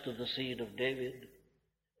Christ of the seed of David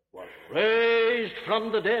was raised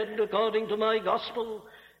from the dead according to my gospel,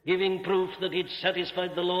 giving proof that he'd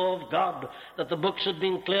satisfied the law of God, that the books had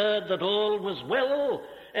been cleared, that all was well,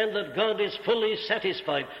 and that God is fully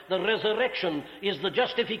satisfied. The resurrection is the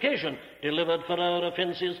justification, delivered for our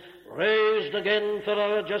offenses, raised again for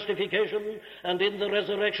our justification, and in the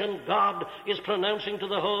resurrection God is pronouncing to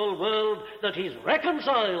the whole world that he's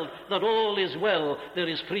reconciled, that all is well, there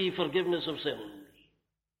is free forgiveness of sins.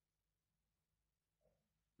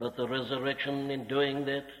 But the resurrection, in doing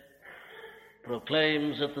that,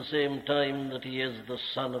 proclaims at the same time that he is the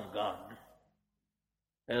Son of God.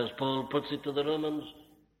 As Paul puts it to the Romans,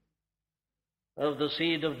 of the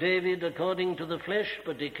seed of David according to the flesh,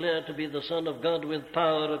 but declared to be the Son of God with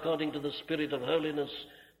power according to the Spirit of holiness,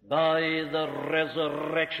 by the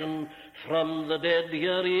resurrection from the dead.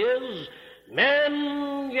 Here he is,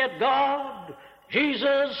 man yet God,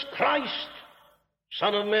 Jesus Christ,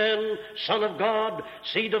 Son of man, Son of God,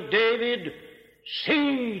 seed of David,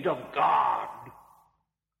 seed of God,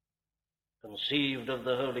 conceived of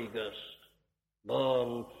the Holy Ghost,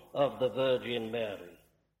 born of the Virgin Mary.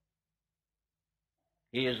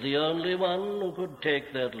 He is the only one who could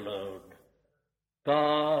take that load,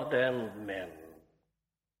 God and man,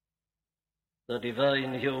 the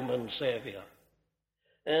divine human Savior.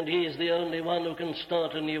 And he is the only one who can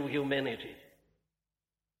start a new humanity.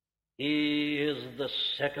 He is the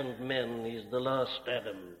second man. He's the last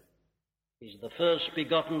Adam. He's the first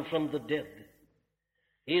begotten from the dead.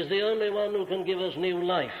 He is the only one who can give us new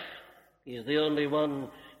life. He is the only one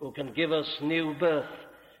who can give us new birth.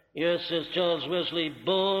 Yes, says Charles Wesley,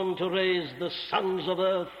 born to raise the sons of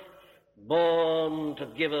earth, born to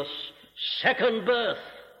give us second birth.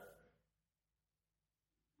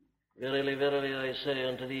 Verily, verily, I say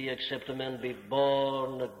unto thee, except a man be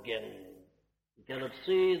born again, he cannot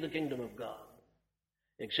see the kingdom of God.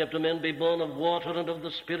 Except a man be born of water and of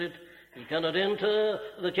the Spirit, he cannot enter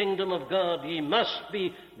the kingdom of God. He must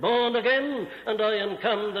be born again, and I am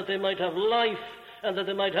come that they might have life, and that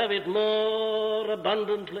they might have it more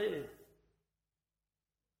abundantly.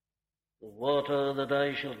 The water that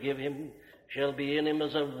I shall give him shall be in him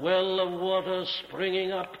as a well of water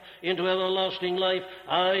springing up into everlasting life.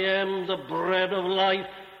 I am the bread of life.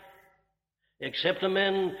 Except a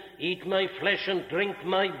man eat my flesh and drink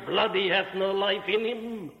my blood, he hath no life in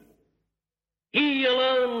him. He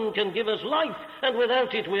alone can give us life, and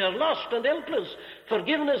without it we are lost and helpless.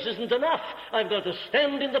 Forgiveness isn't enough. I've got to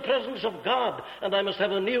stand in the presence of God, and I must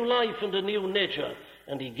have a new life and a new nature,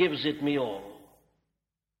 and he gives it me all.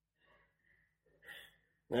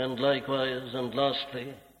 And likewise, and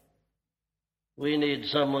lastly, we need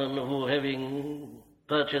someone who, having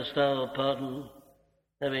purchased our pardon,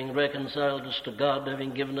 having reconciled us to God,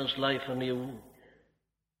 having given us life anew,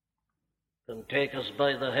 can take us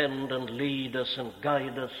by the hand and lead us and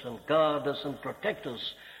guide us and guard us and protect us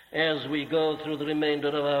as we go through the remainder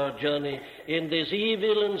of our journey in this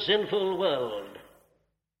evil and sinful world.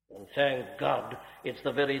 And thank God, it's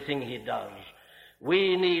the very thing he does.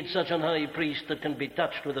 We need such an high priest that can be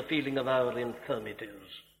touched with the feeling of our infirmities.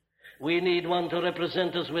 We need one to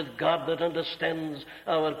represent us with God that understands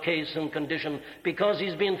our case and condition, because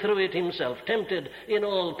he's been through it himself, tempted in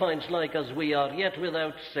all points like as we are, yet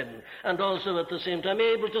without sin, and also at the same time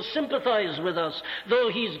able to sympathize with us. Though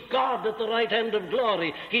he's God at the right hand of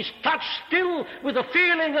glory, he's touched still with the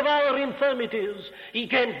feeling of our infirmities. He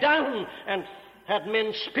came down and had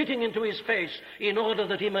men spitting into his face in order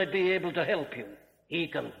that he might be able to help you. He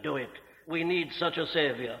can do it. We need such a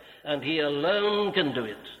Savior, and he alone can do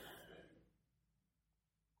it.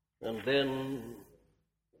 And then,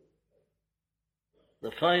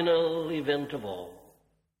 the final event of all.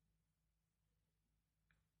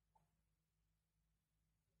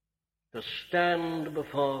 To stand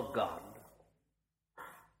before God.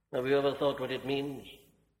 Have you ever thought what it means?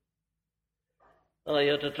 I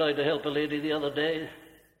had to try to help a lady the other day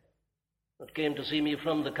that came to see me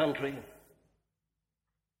from the country,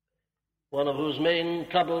 one of whose main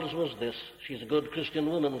troubles was this. She's a good Christian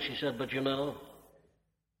woman, she said, but you know,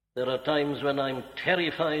 there are times when I'm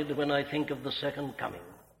terrified when I think of the second coming.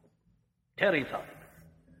 Terrified.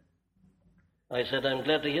 I said, I'm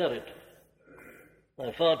glad to hear it.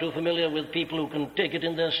 I'm far too familiar with people who can take it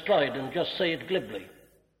in their stride and just say it glibly.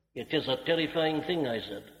 It is a terrifying thing, I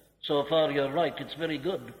said. So far you're right, it's very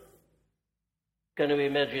good. Can you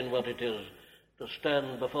imagine what it is to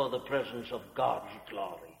stand before the presence of God's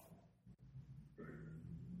glory?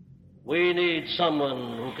 We need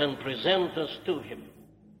someone who can present us to him.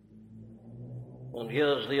 And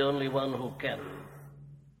here's the only one who can.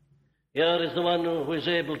 Here is the one who is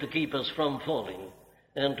able to keep us from falling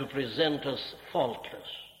and to present us faultless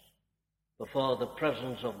before the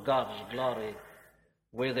presence of God's glory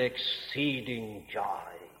with exceeding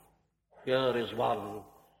joy. Here is one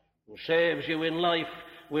who saves you in life,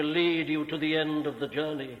 will lead you to the end of the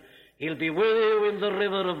journey. He'll be with you in the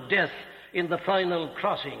river of death, in the final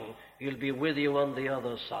crossing. He'll be with you on the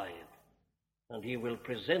other side. And he will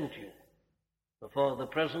present you before the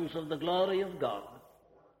presence of the glory of God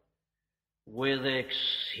with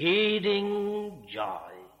exceeding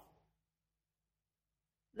joy.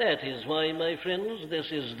 That is why, my friends, this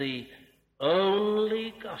is the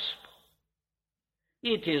only gospel.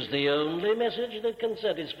 It is the only message that can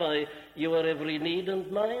satisfy your every need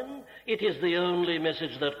and mine. It is the only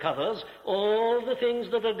message that covers all the things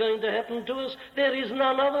that are going to happen to us. There is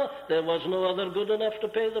none other. There was no other good enough to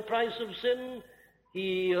pay the price of sin.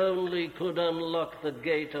 He only could unlock the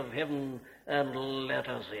gate of heaven and let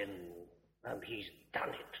us in. And he's done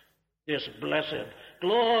it. This blessed,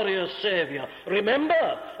 glorious Savior.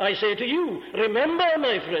 Remember, I say to you, remember,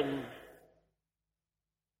 my friend,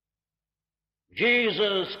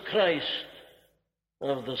 Jesus Christ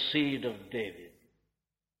of the seed of David.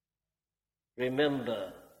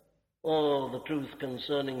 Remember all the truth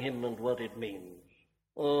concerning him and what it means.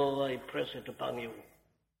 Oh, I press it upon you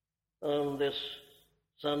on this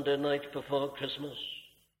Sunday night before Christmas.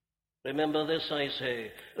 Remember this, I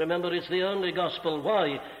say. Remember, it's the only gospel.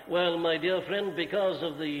 Why? Well, my dear friend, because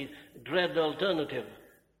of the dread alternative.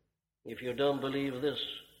 If you don't believe this,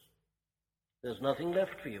 there's nothing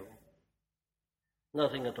left for you.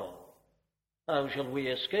 Nothing at all. How shall we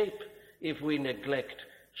escape if we neglect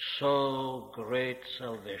so great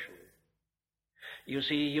salvation. You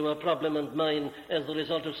see, your problem and mine as the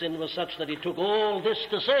result of sin was such that it took all this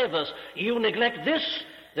to save us. You neglect this,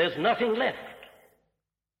 there's nothing left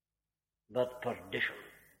but perdition.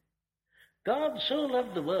 God so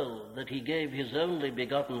loved the world that he gave his only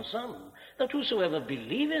begotten Son, that whosoever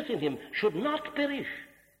believeth in him should not perish,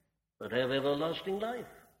 but have everlasting life.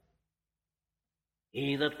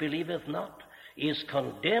 He that believeth not is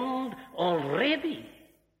condemned already,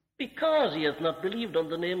 because he hath not believed on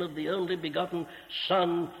the name of the only begotten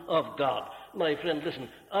Son of God. My friend, listen,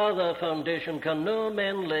 other foundation can no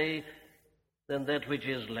man lay than that which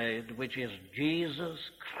is laid, which is Jesus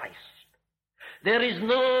Christ. There is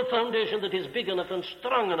no foundation that is big enough and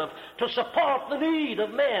strong enough to support the need of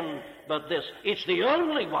man but this. It's the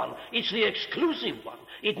only one. It's the exclusive one.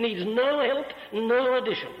 It needs no help, no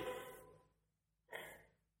addition.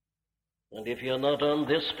 And if you're not on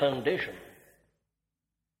this foundation,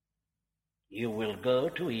 you will go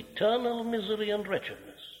to eternal misery and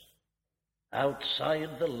wretchedness outside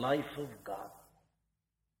the life of God.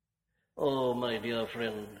 Oh, my dear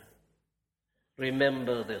friend,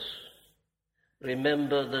 remember this.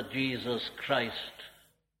 Remember that Jesus Christ,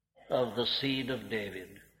 of the seed of David,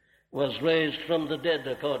 was raised from the dead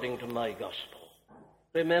according to my gospel.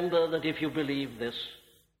 Remember that if you believe this,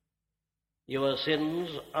 your sins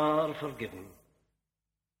are forgiven.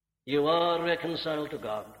 You are reconciled to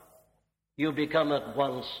God. You become at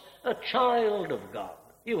once a child of God.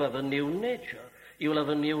 You have a new nature. You'll have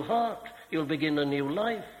a new heart. You'll begin a new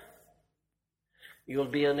life.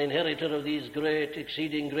 You'll be an inheritor of these great,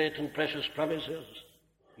 exceeding great and precious promises.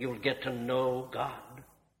 You'll get to know God.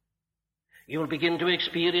 You'll begin to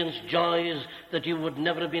experience joys that you would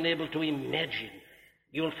never have been able to imagine.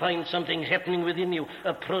 You'll find something happening within you,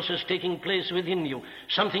 a process taking place within you,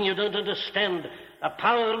 something you don't understand, a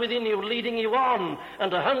power within you leading you on,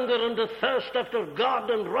 and a hunger and a thirst after God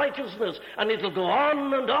and righteousness, and it'll go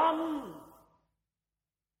on and on.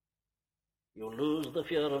 You'll lose the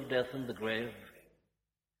fear of death and the grave.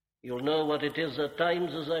 You'll know what it is at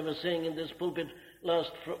times, as I was saying in this pulpit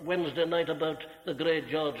last Wednesday night about the great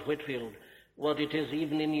George Whitefield, what it is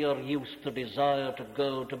even in your youth to desire to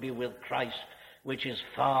go to be with Christ, which is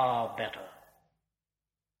far better.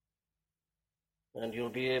 And you'll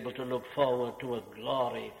be able to look forward to a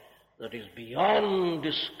glory that is beyond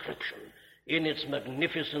description in its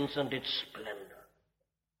magnificence and its splendor.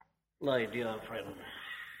 My dear friend,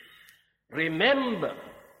 remember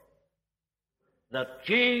that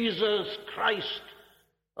Jesus Christ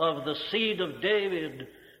of the seed of David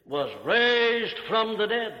was raised from the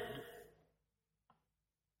dead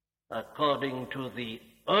according to the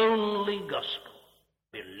only gospel.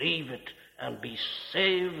 Believe it and be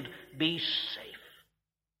saved, be safe.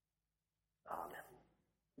 Amen.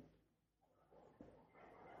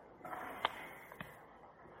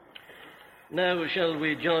 Now shall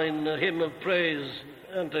we join a hymn of praise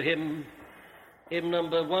unto him. Hymn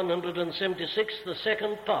number 176, the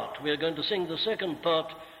second part. We are going to sing the second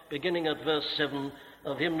part, beginning at verse 7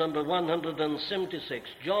 of hymn number 176.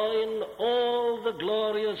 Join all the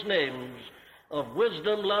glorious names of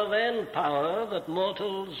wisdom, love, and power that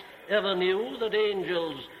mortals ever knew, that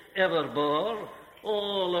angels ever bore.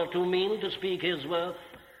 All are too mean to speak his worth,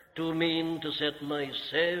 too mean to set my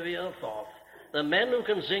Savior forth. The man who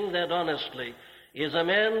can sing that honestly is a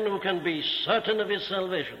man who can be certain of his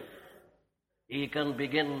salvation. He can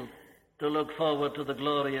begin to look forward to the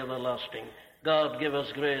glory everlasting. God give us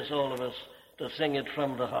grace, all of us, to sing it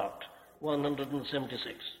from the heart.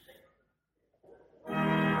 176.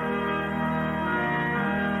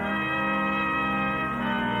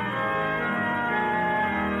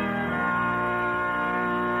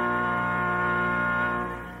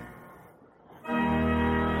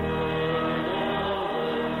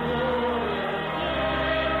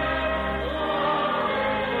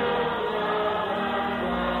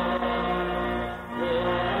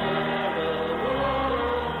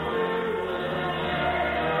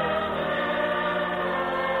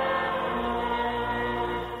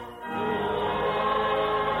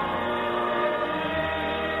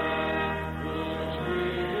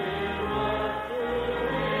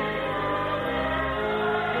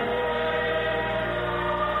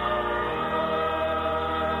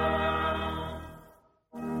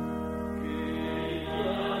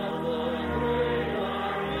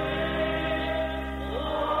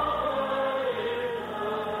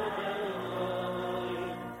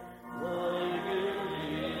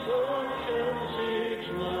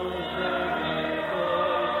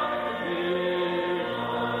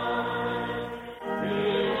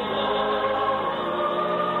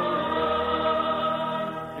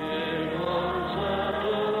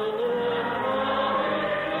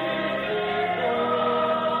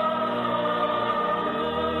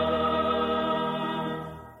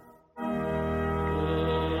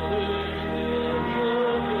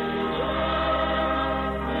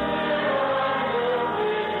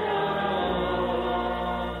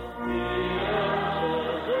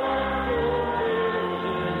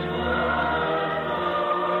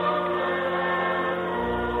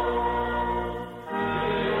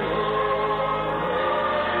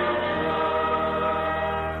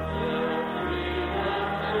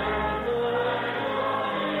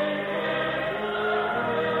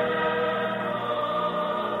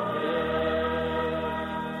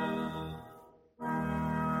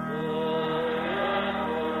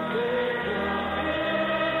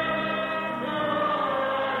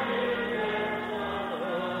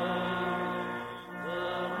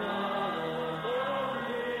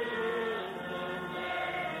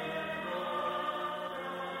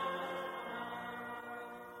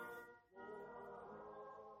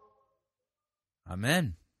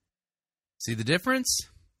 Amen. See the difference?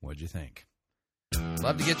 What'd you think?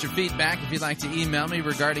 Love to get your feedback. If you'd like to email me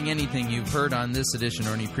regarding anything you've heard on this edition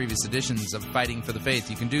or any previous editions of Fighting for the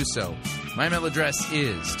Faith, you can do so. My email address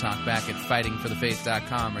is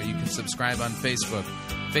talkback@fightingforthefaith.com, or you can subscribe on Facebook,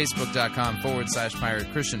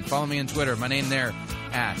 facebook.com/Pirate Christian. Follow me on Twitter. My name there,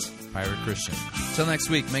 @Pirate Christian. Till next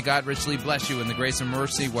week, may God richly bless you in the grace and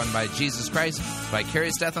mercy won by Jesus Christ,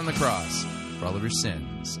 vicarious death on the cross, for all of your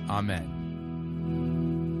sins. Amen.